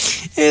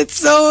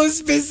 It's so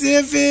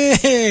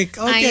specific.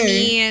 Okay. I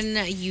mean,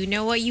 you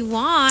know what you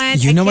want.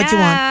 You know what you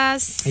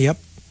want. Yep.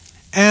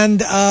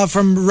 And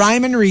from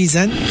Rhyme and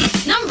Reason.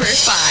 Number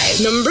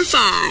 5.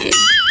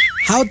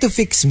 How to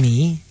fix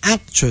me?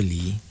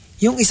 Actually,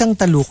 yung isang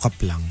talukap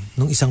lang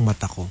nung isang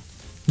mata ko.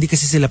 Hindi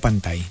kasi sila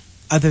pantay.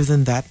 Other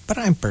than that,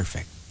 parang I'm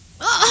perfect.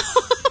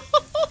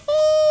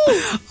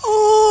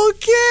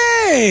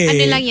 Okay.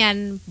 Ano lang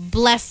yan?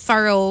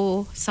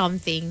 Blepharo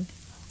something.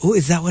 Oh,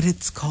 is that what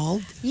it's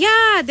called?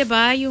 Yeah,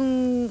 diba?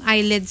 Yung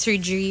eyelid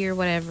surgery or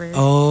whatever.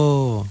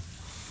 Oh.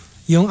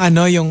 Yung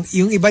ano, yung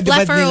iba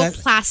diba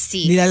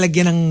blepharoplasty.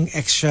 Nilalagyan ng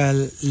extra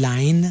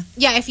line?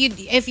 Yeah,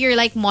 if you're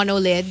like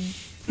monolid,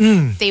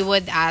 they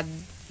would add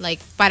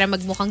like para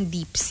magmukhang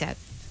deep set.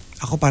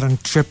 Ako parang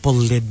triple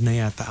lid na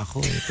yata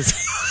ako.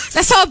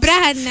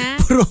 Nasobrahan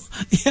na. Puro,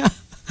 yeah.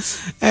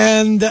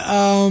 And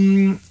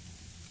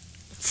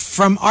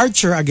from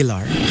Archer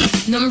Aguilar.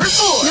 Number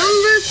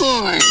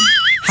 4.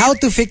 How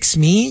to fix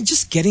me?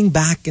 Just getting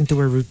back into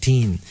a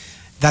routine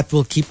that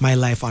will keep my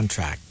life on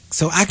track.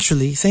 So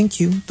actually, thank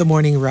you, The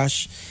Morning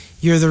Rush.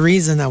 You're the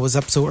reason I was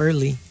up so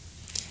early.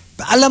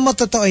 But alam mo,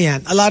 totoo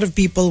yan. A lot of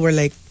people were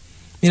like,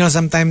 you know,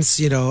 sometimes,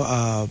 you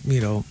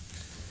know,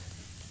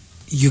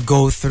 you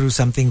go through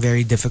something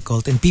very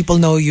difficult and people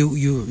know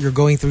you're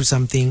going through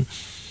something.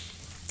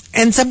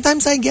 And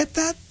sometimes I get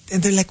that.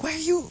 And they're like, why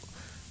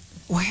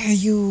are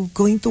you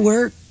going to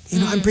work?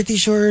 I'm pretty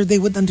sure they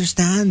would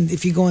understand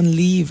if you go and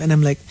leave. And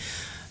I'm like,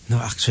 no,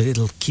 actually,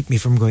 it'll keep me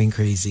from going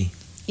crazy.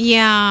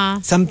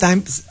 Yeah.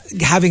 Sometimes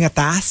having a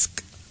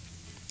task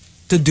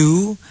to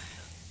do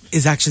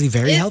is actually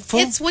very helpful.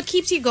 It's what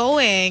keeps you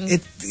going.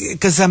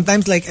 Because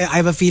sometimes, like, I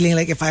have a feeling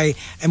like if I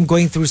am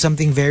going through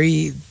something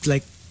very,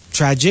 like,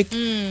 tragic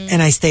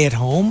and I stay at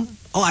home,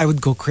 I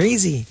would go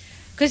crazy.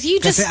 Because you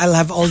just I'll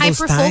have all those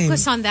time.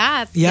 hyper-focus on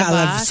that. Yeah, diba?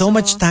 I'll have so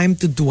much time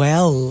to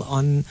dwell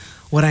on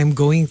what I'm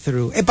going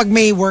through. Pag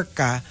may work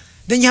ka,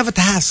 then you have a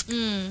task.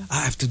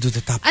 I have to do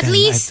the top 10. At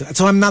least,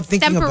 so I'm not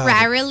thinking about it.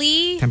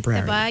 Temporarily.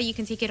 Diba? You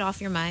can take it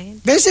off your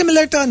mind. Very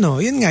similar to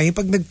yun nga, yung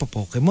pag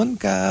nagpo-Pokemon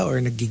ka or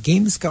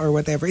nag-games ka or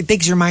whatever, it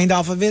takes your mind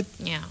off of it.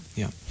 Yeah.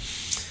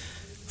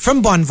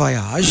 From Bon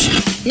Voyage.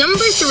 Number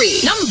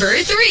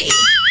 3.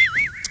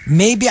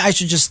 Maybe I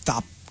should just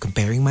stop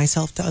comparing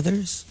myself to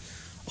others.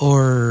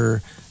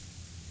 Or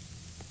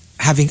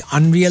having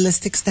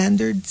unrealistic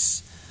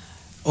standards.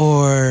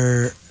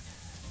 Or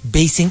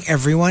basing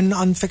everyone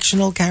on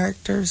fictional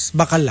characters.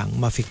 Baka lang,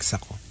 ma-fix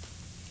ako.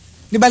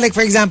 Diba, like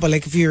for example,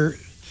 like if you're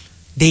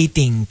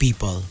dating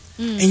people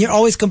and you're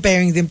always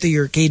comparing them to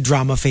your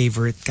K-drama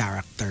favorite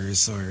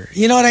characters, or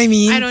you know what I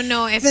mean? I don't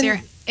know if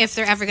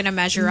they're ever gonna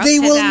measure up. They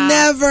to will that.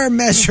 never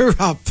measure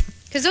up.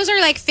 Because those are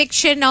like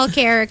fictional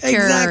characters.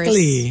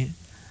 Exactly.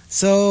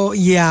 So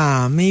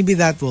yeah, maybe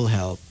that will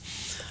help.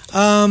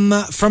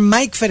 From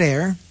Mike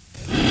Ferrer.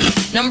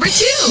 Number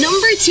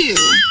 2.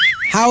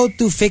 How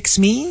to fix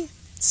me?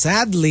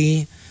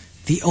 Sadly,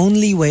 the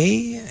only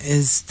way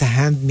is to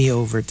hand me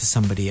over to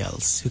somebody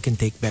else who can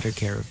take better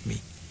care of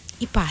me.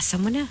 Ipasa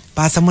mo na.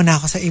 Pasa mo na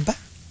ako sa iba.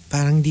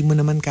 Parang di mo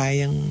naman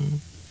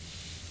kayang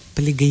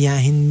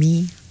paligayahin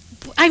me.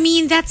 I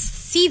mean,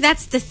 that's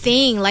the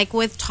thing. Like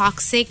with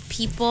toxic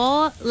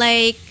people,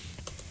 like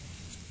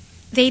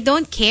they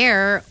don't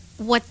care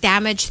what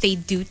damage they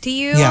do to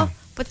you,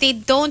 but they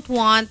don't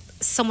want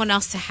someone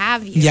else to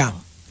have you. Yeah.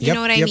 You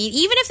know what I mean?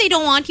 Even if they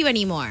don't want you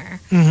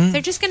anymore,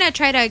 they're just going to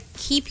try to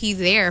keep you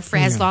there for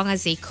as long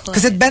as they could.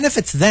 Because it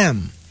benefits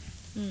them,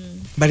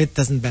 but it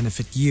doesn't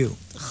benefit you.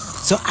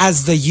 So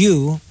as the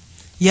you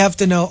have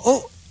to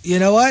know, you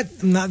know what?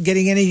 I'm not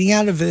getting anything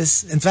out of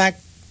this. In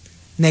fact,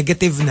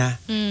 negative na.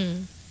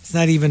 It's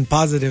not even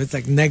positive. It's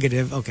like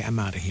negative. Okay, I'm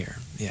out of here.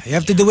 Yeah, you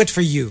have to do it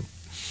for you.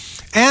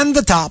 And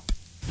the top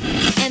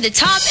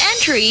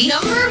entry,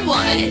 number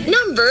 1.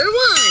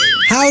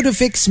 How to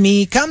Fix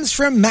Me comes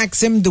from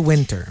Maxim De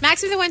Winter.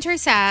 Maxim De Winter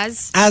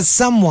says, as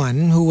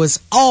someone who was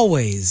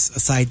always a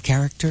side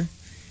character,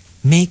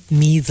 make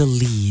me the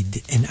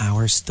lead in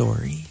our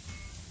story.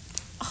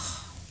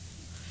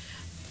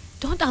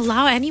 Don't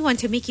allow anyone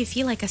to make you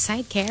feel like a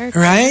side character.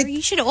 Right?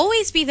 You should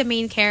always be the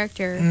main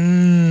character.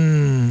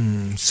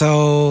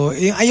 So,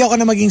 ayoko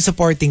na maging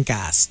supporting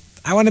cast.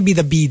 I want to be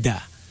the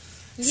bida.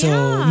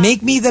 So,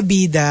 make me the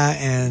bida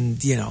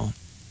and,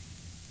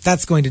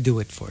 that's going to do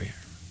it for you.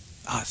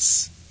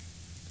 Us.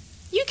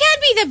 You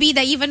can't be the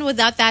bida even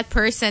without that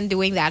person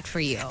doing that for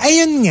you.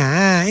 Ayun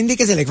nga. Hindi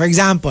kasi like, for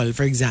example,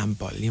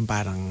 yung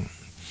parang,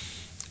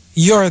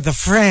 you're the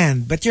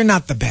friend, but you're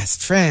not the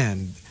best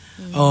friend.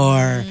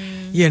 Or,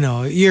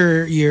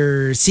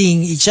 you're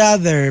seeing each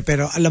other,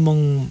 pero alam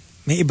mong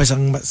may iba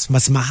siyang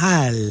mas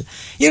mahal.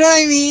 You know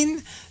what I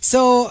mean?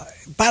 So,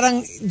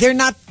 parang, they're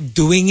not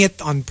doing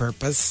it on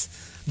purpose.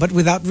 But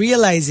without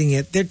realizing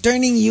it, they're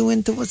turning you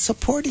into a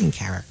supporting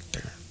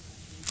character.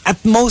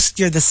 At most,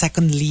 you're the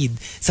second lead.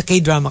 Sa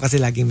K-drama kasi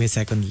laging may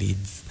second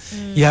leads.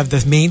 You have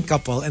the main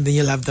couple and then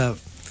you'll have the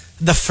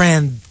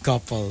friend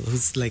couple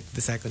who's like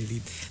the second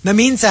lead. Na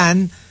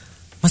minsan,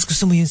 mas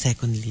gusto mo yung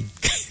second lead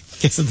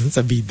kesa dun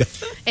sa bida.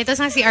 Ito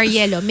sa si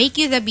Arielo, make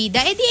you the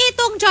bida. Eh di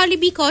itong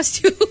Jollibee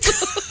costume.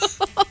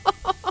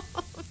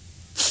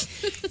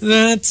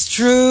 That's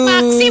true.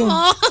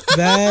 Maximo.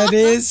 That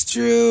is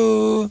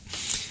true.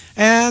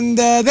 And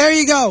there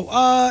you go.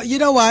 You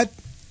know what?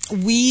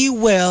 We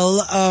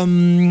will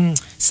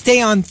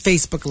stay on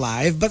Facebook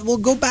Live, but we'll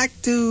go back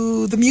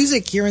to the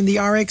music here in the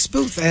RX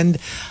booth, and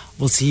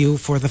we'll see you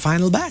for the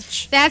final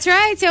batch. That's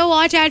right. So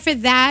watch out for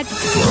that.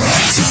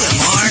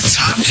 TMR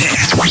Top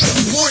 10.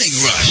 Morning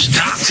Rush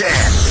Top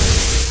 10.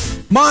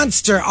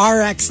 Monster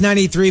RX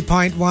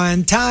 93.1.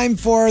 Time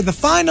for the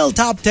final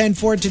top 10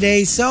 for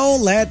today. So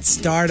let's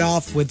start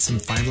off with some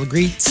final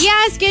greets.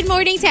 Yes, good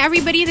morning to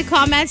everybody in the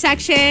comment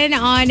section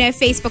on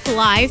Facebook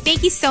Live.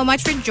 Thank you so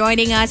much for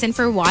joining us and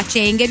for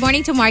watching. Good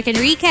morning to Mark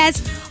Enriquez.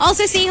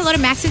 Also saying hello to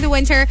Max in the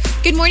Winter.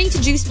 Good morning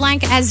to Juice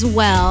Blank as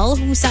well,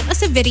 who sent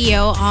us a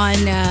video on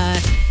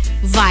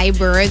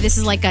Viber. This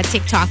is like a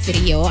TikTok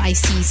video. I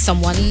see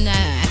someone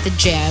at the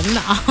gym.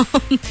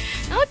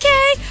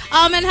 Okay.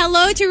 And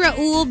hello to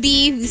Raul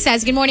B, who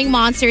says, good morning,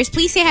 monsters.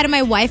 Please say hi to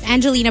my wife,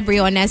 Angelina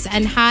Briones.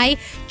 And hi,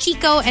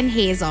 Chico and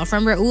Hazel.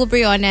 From Raul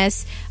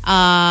Briones.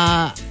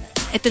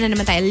 Ito na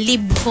naman tayo.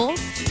 Libho,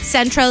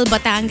 Central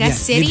Batangas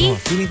City.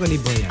 Feeling ko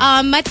Libho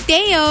yan.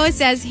 Mateo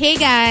says, hey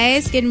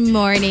guys, good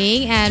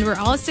morning. And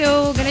we're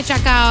also gonna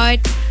check out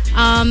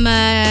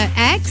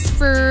X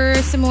for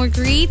some more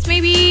greets,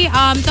 maybe.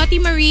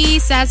 Toti Marie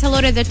says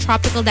hello to the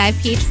Tropical Dive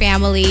PH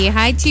family.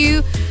 Hi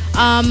to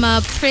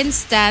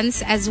Prince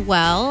Dance as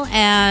well.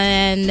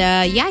 And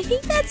yeah, I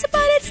think that's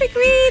about it for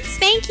greets.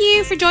 Thank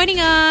you for joining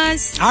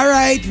us. All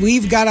right,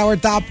 we've got our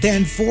top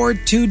 10 for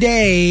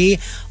today.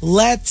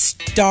 Let's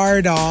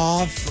start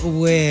off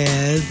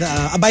with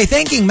by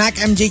thanking Mac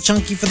MJ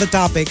Chunky for the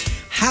topic,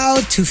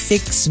 how to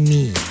fix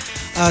me.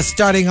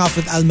 Starting off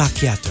with Al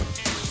Macchiato.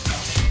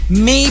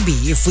 Maybe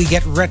if we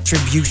get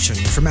retribution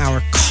from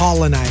our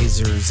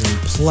colonizers and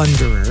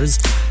plunderers,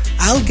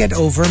 I'll get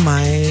over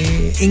my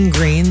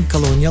ingrained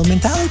colonial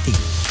mentality.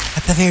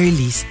 At the very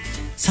least,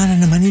 sana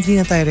naman hindi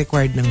na tayo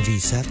required ng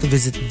visa to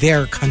visit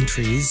their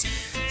countries,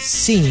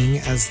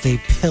 seeing as they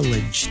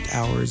pillaged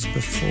ours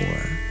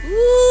before.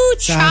 Ooh,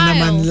 Sana child.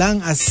 man lang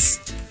as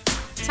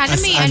Sana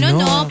may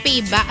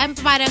payback.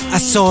 Parang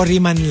sorry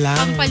man lang.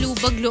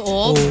 pampalubag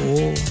loob.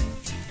 Oo.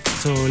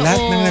 So, lahat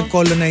ng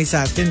nag-colonize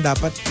sa atin,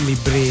 dapat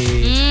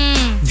libre.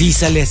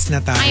 Visa-less na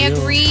tayo. I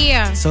agree.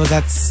 So,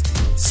 that's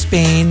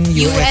Spain,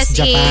 US,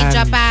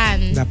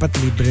 Japan. Dapat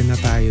libre na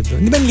tayo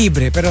doon. Hindi ba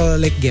libre, pero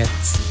like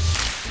gets.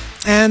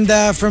 And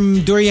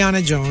from Doriana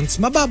Jones,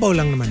 mababaw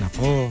lang naman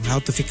ako. How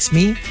to fix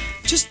me?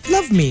 Just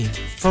love me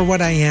for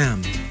what I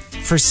am.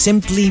 For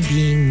simply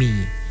being me.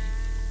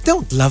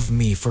 Don't love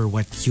me for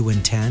what you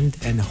intend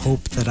and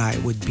hope that I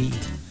would be.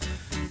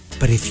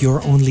 But if you're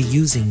only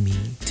using me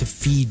to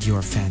feed your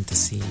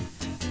fantasy,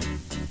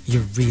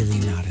 you're really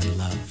not in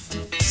love.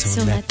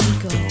 So let me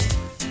go.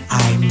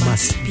 I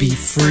must be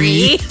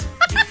free.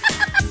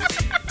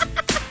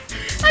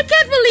 I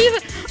can't believe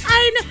it.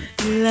 I know.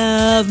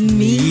 Love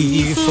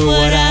Me for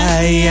what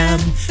I am,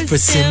 for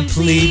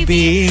simply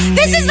being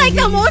This is me. like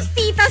the most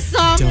tita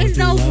song in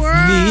Don't the love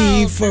world.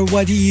 me for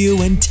what you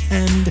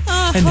intend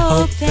and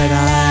hope that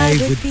I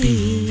would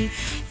be.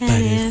 But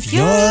if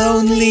you're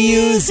only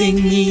using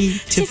me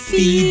to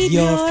feed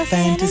your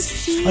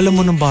fantasy. Alam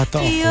mo nung bata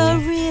ako, You're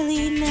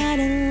really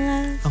not in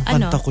love. ang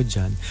kanta ko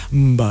dyan.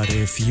 But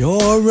if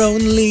you're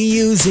only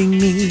using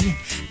me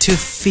to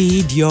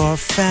feed your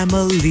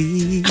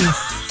family.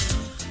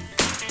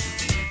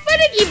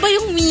 Parang iba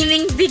yung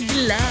meaning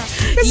bigla.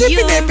 Kasi You're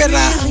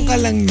pineperahan ka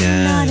lang niya.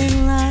 not in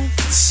love.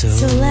 So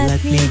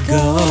let me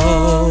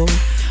go.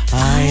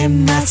 I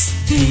must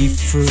be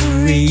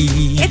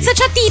free. It's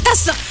such a tita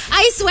song.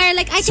 I swear,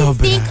 like, I can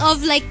Sobra. think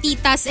of like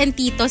titas and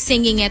titos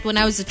singing it when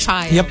I was a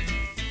child. Yep.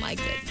 My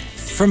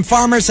goodness. From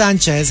Farmer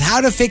Sanchez,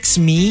 how to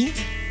fix me?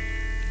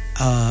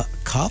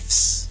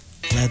 Cuffs,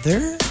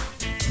 leather,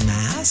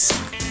 mask.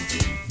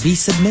 Be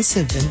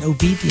submissive and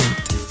obedient.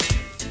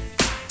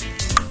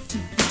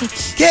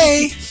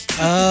 Okay.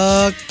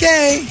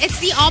 Okay. It's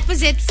the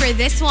opposite for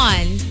this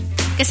one.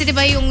 Kasi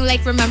diba yung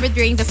like, remember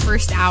during the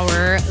first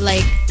hour,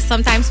 like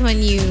sometimes when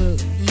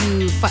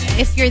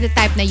if you're the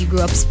type na you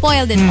grew up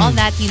spoiled and all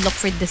that, you look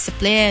for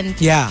discipline.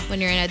 Yeah. When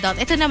you're an adult.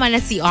 Ito naman,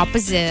 it's the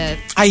opposite.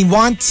 I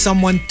want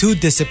someone to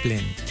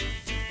discipline.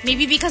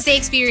 Maybe because they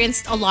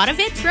experienced a lot of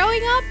it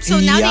growing up. So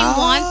now Yeah. they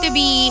want to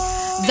be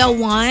the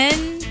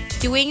one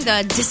doing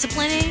the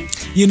disciplining.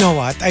 You know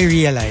what? I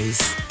realize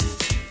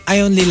I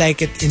only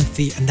like it in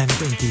ang dami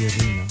ko in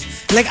theory, no?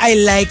 Like, I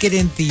like it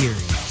in theory.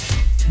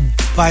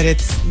 But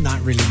it's not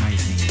really my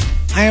thing.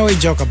 I always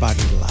joke about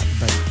it a lot,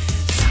 but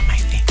it's not my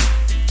thing.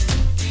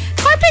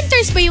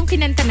 Carpenters ba yung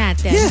kinanta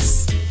natin?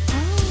 Yes.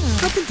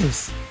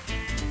 Carpenters.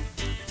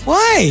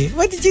 Why?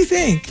 What did you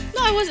think?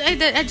 No,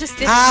 I just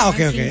didn't.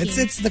 Okay.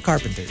 thinking. It's the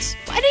Carpenters.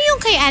 Ano yung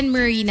kay Anne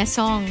Marie na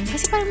song?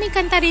 Kasi parang may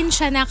kanta rin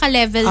siya na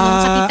ka-level ng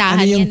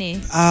katitahan yung, yan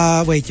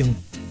eh. Wait, yung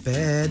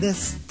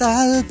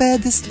pedestal,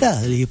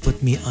 pedestal, you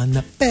put me on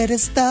a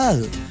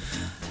pedestal.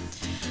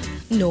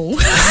 No.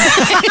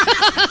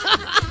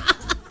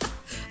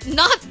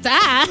 Not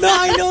that. No,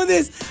 I know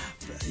this.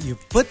 You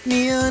put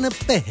me on a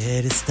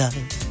pedestal.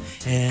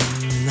 And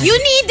You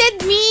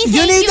needed me.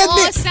 You Thank needed you,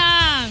 me.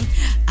 Osang.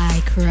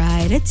 I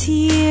cried a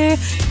tear.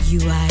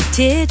 I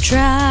did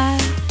try.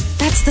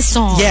 That's the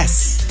song.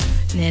 yes.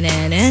 Na na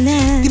na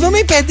na. Di ba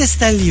may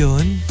pedestal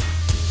yun?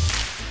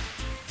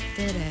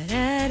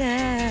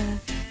 Da-da-da-da.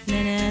 Na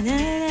na na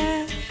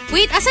na.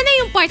 Wait, asan na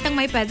yung part ng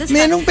may pedestal?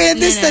 Merong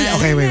pedestal. Na na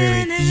Okay, wait.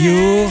 na na.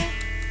 You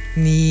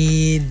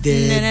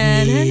needed Na na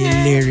na me na.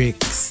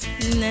 lyrics.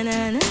 Na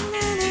na na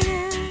na na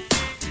na.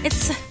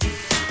 It's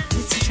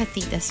such a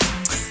tita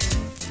song.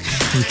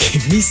 You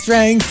gave me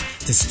strength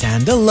to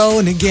stand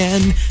alone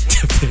again,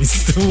 to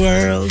face the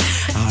world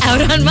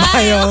Out on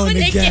my own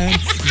again.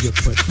 You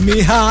put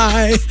me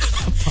high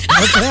upon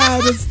a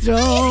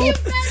pedestal,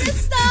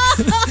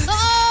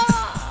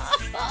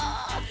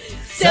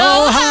 So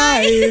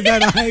high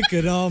that I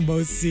could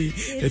almost see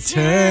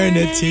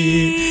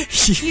eternity.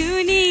 You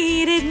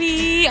needed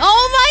me.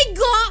 Oh my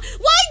God!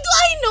 Why do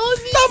I know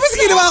these Tapos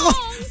ginawa ko,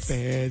 songs?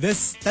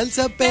 pedestal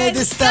sa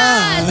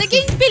pedestal.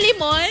 Naging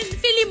Filimon?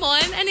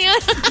 Filimon? Ano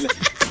yun?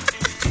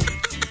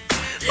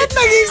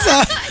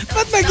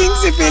 Ba't naging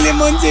si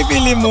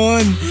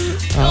Filimon?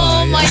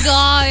 Oh my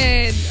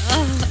God.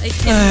 I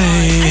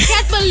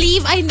can't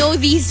believe I know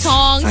these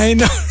songs. I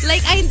know.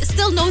 Like, I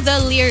still know the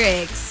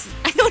lyrics.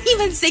 I don't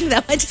even sing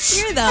them. I just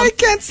hear them. I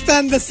can't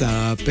stand the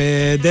sa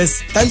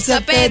pedestal, sa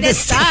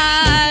pedestal.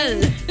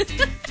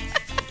 Pedestal.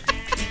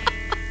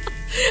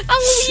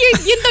 Ang weird.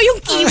 Yun daw yung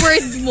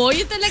keyword mo.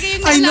 Yun talaga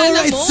yung I know,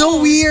 naalala mo. it's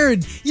so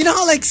weird. You know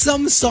how like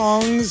some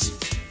songs,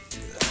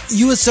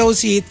 you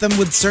associate them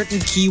with certain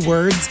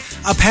keywords?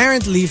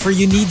 Apparently, for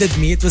You Needed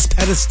Me, it was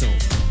pedestal.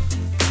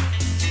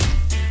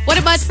 What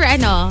about for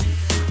ano?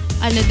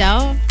 Ano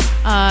daw?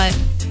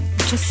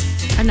 Just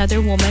Another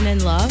Woman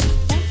in Love?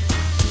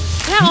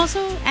 Yeah,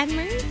 also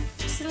Anne-Marie?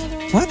 Just Another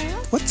Woman What? in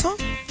Love? What song?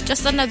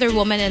 Just Another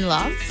Woman in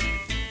Love?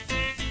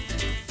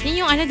 Yun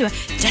yung ano, diba?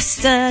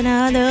 Just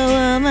another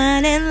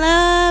woman in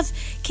love,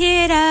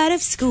 kid out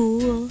of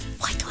school.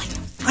 Why do I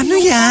know? Ano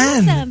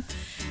yan? Them?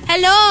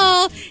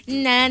 Hello!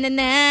 Na na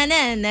na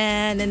na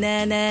na na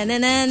na na na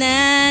na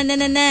na na na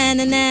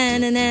na na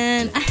na na.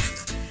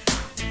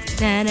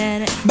 Na, na,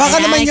 na. Baka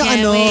And naman I yung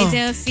can't ano. wait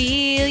to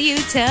feel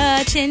you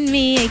touching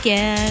me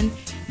again.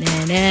 Na,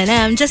 na, na,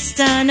 I'm just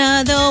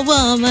another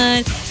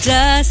woman.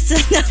 Just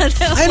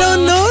another woman. I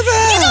don't know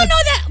that. You don't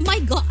know that? My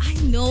God, I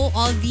know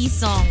all these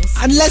songs.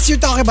 Unless you're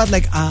talking about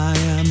like, I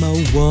am a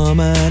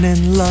woman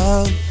in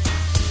love.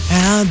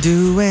 I'll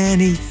do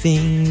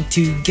anything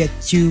to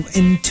get you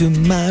into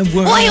my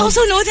world. Oh, I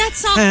also know that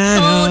song.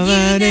 Told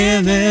you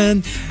never.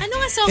 Ano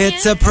nga song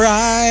It's yan? a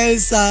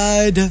prize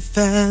I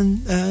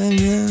defend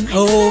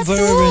over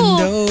too.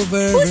 and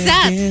over Who's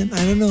that? again. I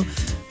don't know.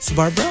 Si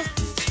Barbara?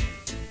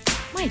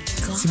 My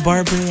God. Si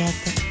Barbara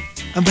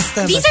yata.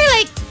 Basta. These are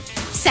like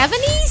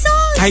 70s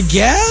songs? I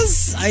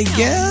guess.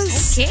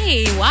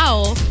 Okay,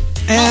 wow.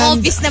 And-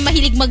 Obvious na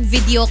mahilig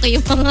mag-video kayo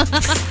mga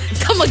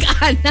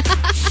kamag-anak.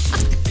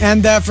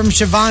 And from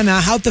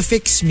Shavana, How to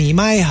Fix Me.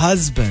 My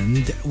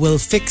husband will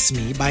fix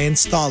me by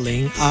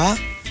installing a,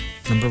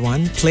 number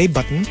 1, play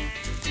button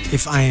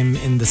if I'm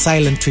in the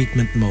silent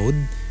treatment mode.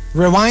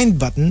 Rewind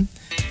button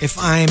if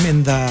I'm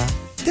in the,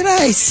 did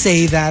I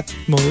say that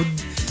mode?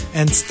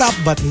 And stop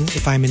button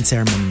if I'm in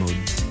sermon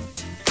mode.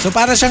 So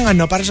para siyang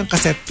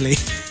cassette play.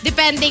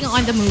 Depending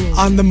on the mood.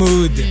 On the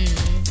mood.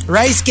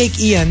 Rice Cake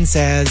Ian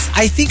says,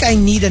 I think I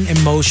need an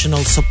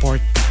emotional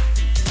support.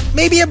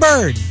 Maybe a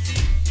bird.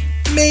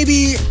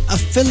 Maybe a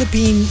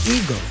Philippine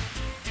eagle.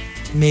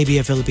 Maybe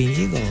a Philippine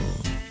eagle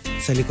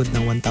sa likod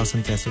ng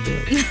 1,000 peso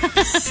bill.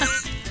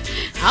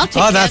 I'll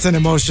take Oh, it. that's an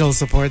emotional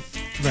support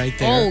right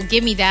there. Oh,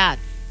 give me that.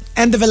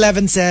 End of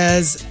 11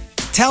 says,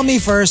 tell me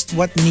first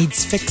what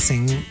needs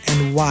fixing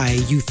and why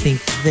you think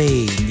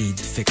they need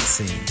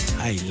fixing.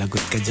 Ay,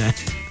 lagot ka dyan.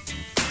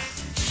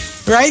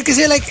 Right?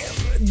 Kasi like,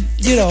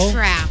 you know,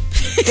 Trap.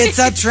 it's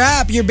a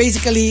trap. You're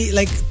basically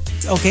like,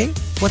 okay,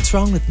 what's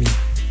wrong with me?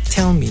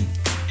 Tell me.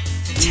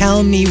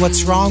 Tell me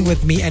what's wrong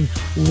with me and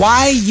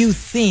why you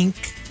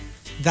think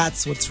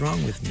that's what's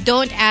wrong with me.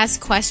 Don't ask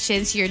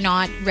questions you're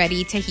not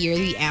ready to hear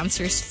the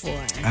answers for.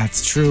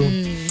 That's true.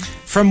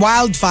 From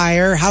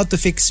Wildfire, How to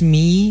Fix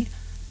Me,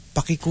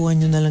 pakikuha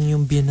nyo na lang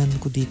yung biyanan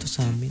ko dito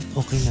sa amin.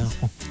 Okay na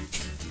ako.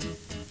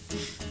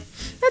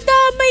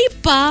 Nadamay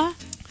pa.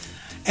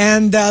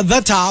 And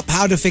The Top,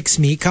 How to Fix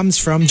Me, comes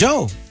from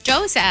Joe.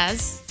 Joe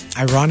says,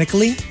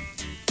 Ironically,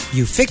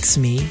 you fix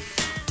me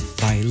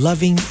by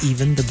loving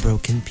even the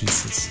broken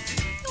pieces.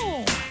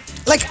 oh,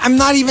 Like, I'm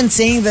not even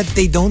saying that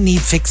they don't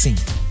need fixing.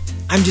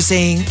 I'm just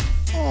saying,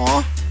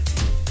 aw,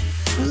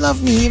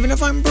 love me even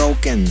if I'm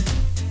broken.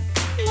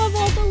 love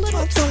all the little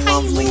That's a tiny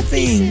lovely little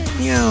thing. pieces.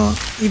 Yeah,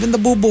 even the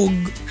bubog.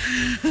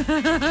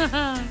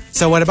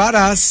 So what about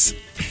us?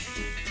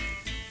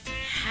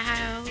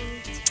 How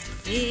to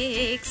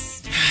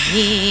fix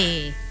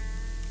me.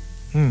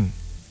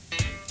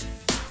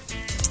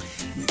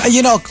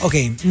 You know,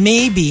 okay,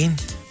 maybe,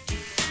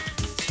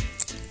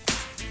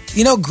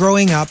 you know,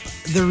 growing up,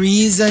 the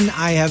reason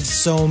I have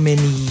so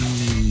many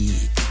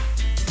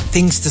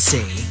things to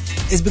say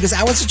is because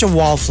I was such a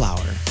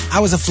wallflower. I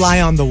was a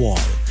fly on the wall.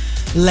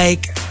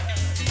 Like,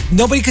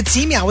 nobody could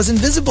see me. I was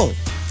invisible.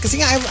 Because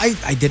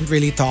I didn't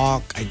really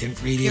talk. I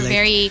didn't really You're like...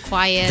 very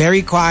quiet.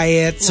 Very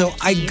quiet. So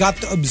I Low-key. got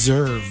to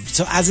observe.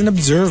 So as an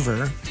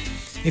observer,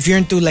 if you're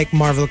into like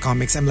Marvel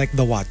comics, I'm like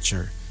the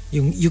Watcher.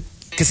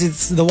 Because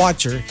it's the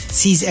Watcher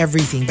sees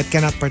everything but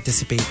cannot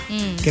participate,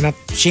 cannot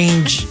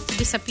change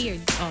Disappeared.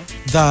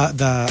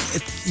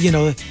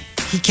 Oh.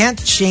 he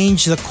can't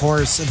change the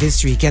course of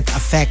history. He can't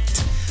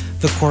affect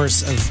the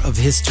course of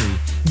history,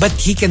 but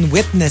he can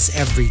witness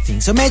everything.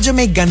 So medyo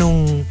may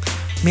ganong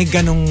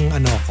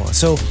ano ko.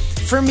 So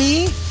for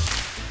me,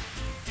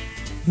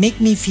 make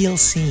me feel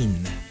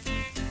seen.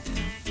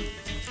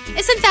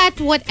 Isn't that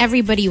what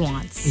everybody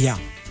wants? Yeah.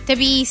 To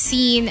be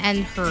seen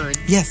and heard.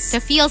 Yes. To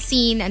feel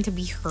seen and to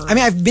be heard. I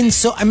mean,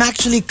 I'm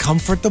actually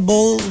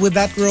comfortable with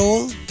that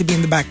role, to be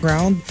in the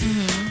background.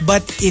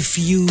 But if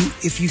you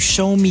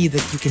show me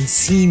that you can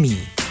see me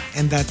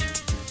and that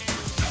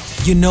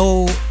you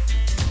know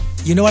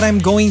what I'm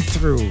going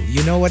through,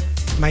 you know what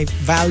my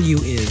value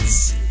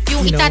is.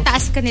 yung you know,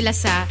 itataas ka nila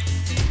sa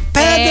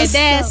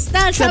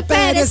pedestal sa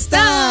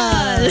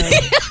pedestal.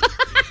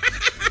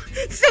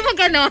 Gusto mo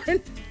ganon?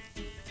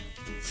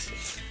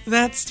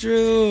 That's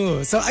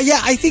true. So yeah,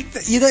 I think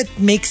that, it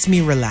makes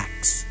me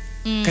relax.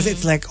 Because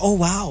it's like, oh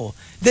wow.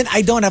 Then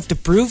I don't have to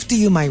prove to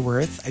you my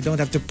worth. I don't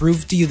have to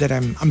prove to you that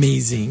I'm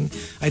amazing.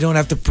 I don't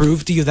have to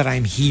prove to you that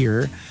I'm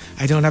here.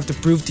 I don't have to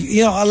prove to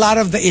you, a lot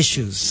of the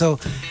issues. So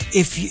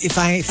if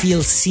I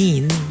feel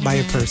seen by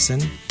a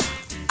person,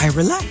 I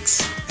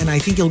relax. And I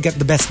think you'll get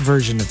the best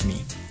version of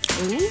me.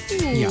 Ooh.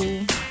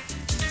 Yeah.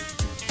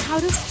 How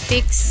to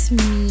fix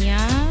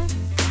Mia?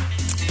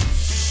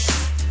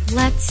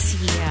 Let's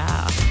see.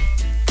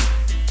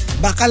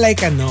 Baka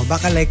like a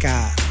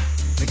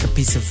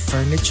piece of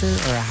furniture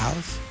or a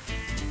house.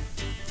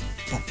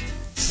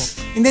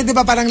 Hindi, di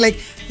ba parang like,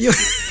 yung...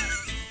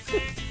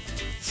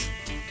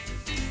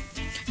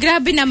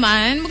 Grabe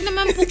naman. Wag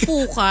naman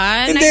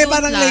pupukan. Hindi,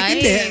 parang like,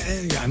 hindi.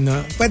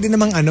 Pwede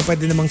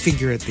namang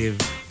figurative.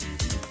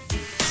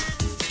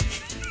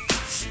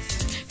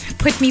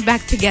 Put me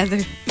back together.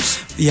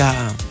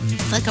 Yeah.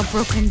 Like a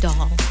broken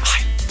doll.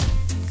 Ay,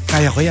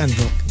 kaya ko yan,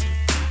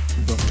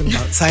 broken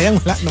doll.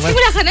 Sayang, wala naman.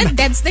 Wala ka na,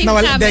 deads na yung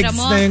camera deads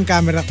mo. na yung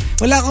camera.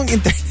 Wala akong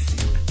internet.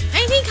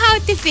 I think how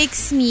to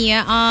fix me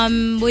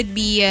would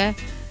be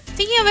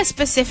thinking of a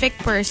specific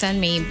person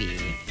maybe.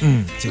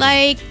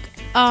 Like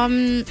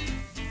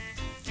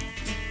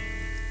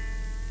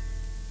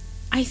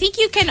I think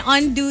you can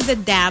undo the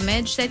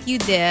damage that you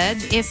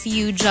did if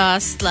you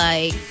just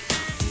like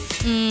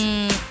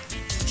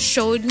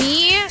showed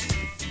me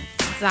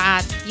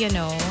that, ew.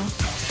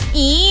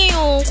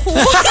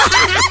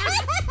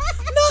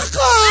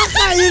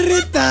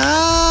 Nakakairita!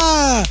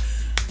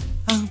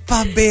 Ang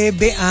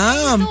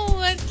pabebe-am.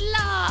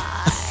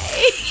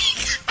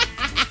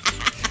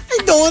 I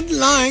don't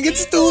like.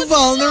 It's too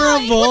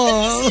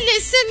vulnerable.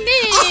 Nobody's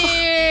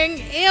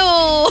listening.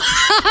 Ew.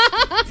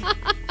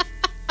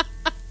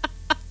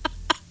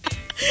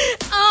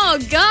 Oh,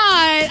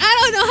 God. I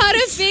don't know how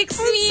to fix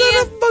Ang me.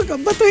 sarap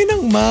batoy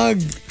ng mug.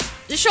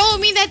 Show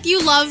me that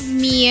you love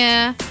me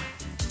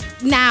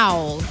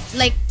now.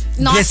 Like,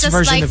 not This just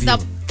version like of the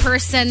you.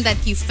 person that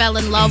you fell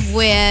in love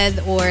with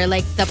or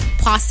like the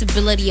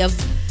possibility of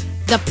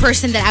the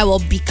person that I will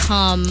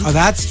become. Oh,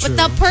 that's true.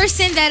 But the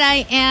person that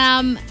I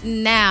am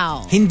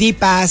now. Hindi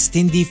past,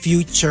 hindi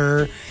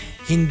future,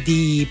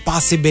 hindi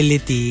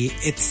possibility.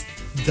 It's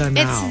the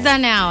now. It's the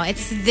now.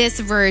 It's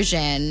this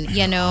version,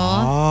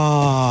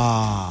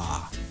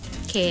 Ah.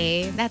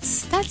 Okay,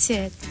 that's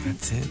it.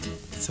 That's it.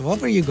 So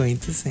what were you going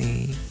to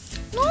say?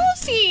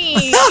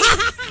 Nothing.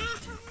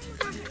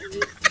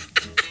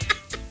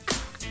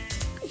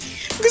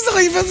 Gusto ko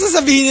yung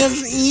sasabihin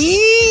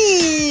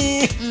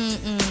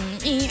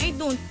niya, I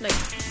don't like.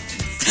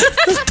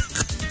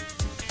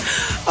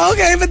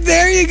 Okay, but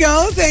there you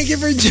go. Thank you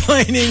for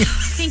joining.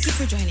 Thank you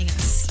for joining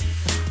us.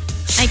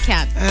 I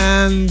can't.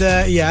 And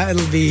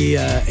it'll be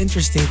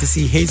interesting to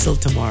see Hazel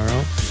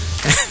tomorrow.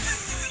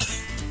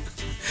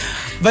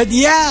 But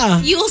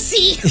yeah. You'll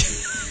see.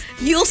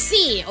 You'll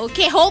see.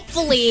 Okay,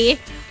 hopefully.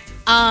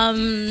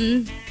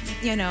 Baka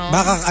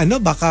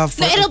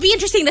for No, it'll be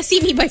interesting to see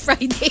me by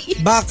Friday.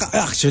 Baka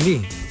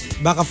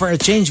for a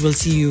change, we'll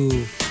see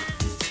you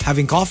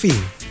having coffee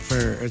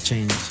for a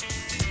change.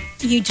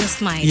 You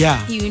just might.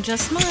 Yeah. You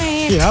just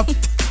might. Yep.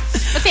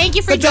 But thank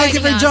you for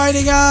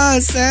joining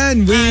us.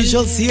 And we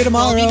shall see you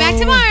tomorrow. We'll be back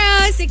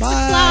tomorrow, 6 Bye.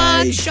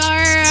 o'clock,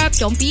 sharp.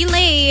 Don't be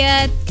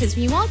late, because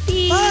we won't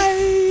be.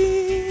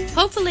 Bye.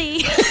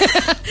 Hopefully.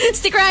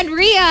 Stick around.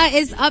 Rhea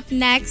is up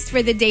next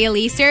for the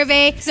Daily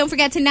Survey. Don't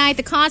forget tonight,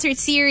 the concert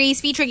series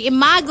featuring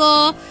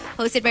Imago,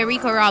 hosted by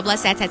Rico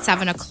Robles. That's at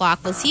 7 o'clock.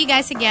 We'll see you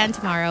guys again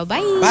tomorrow.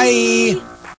 Bye. Bye.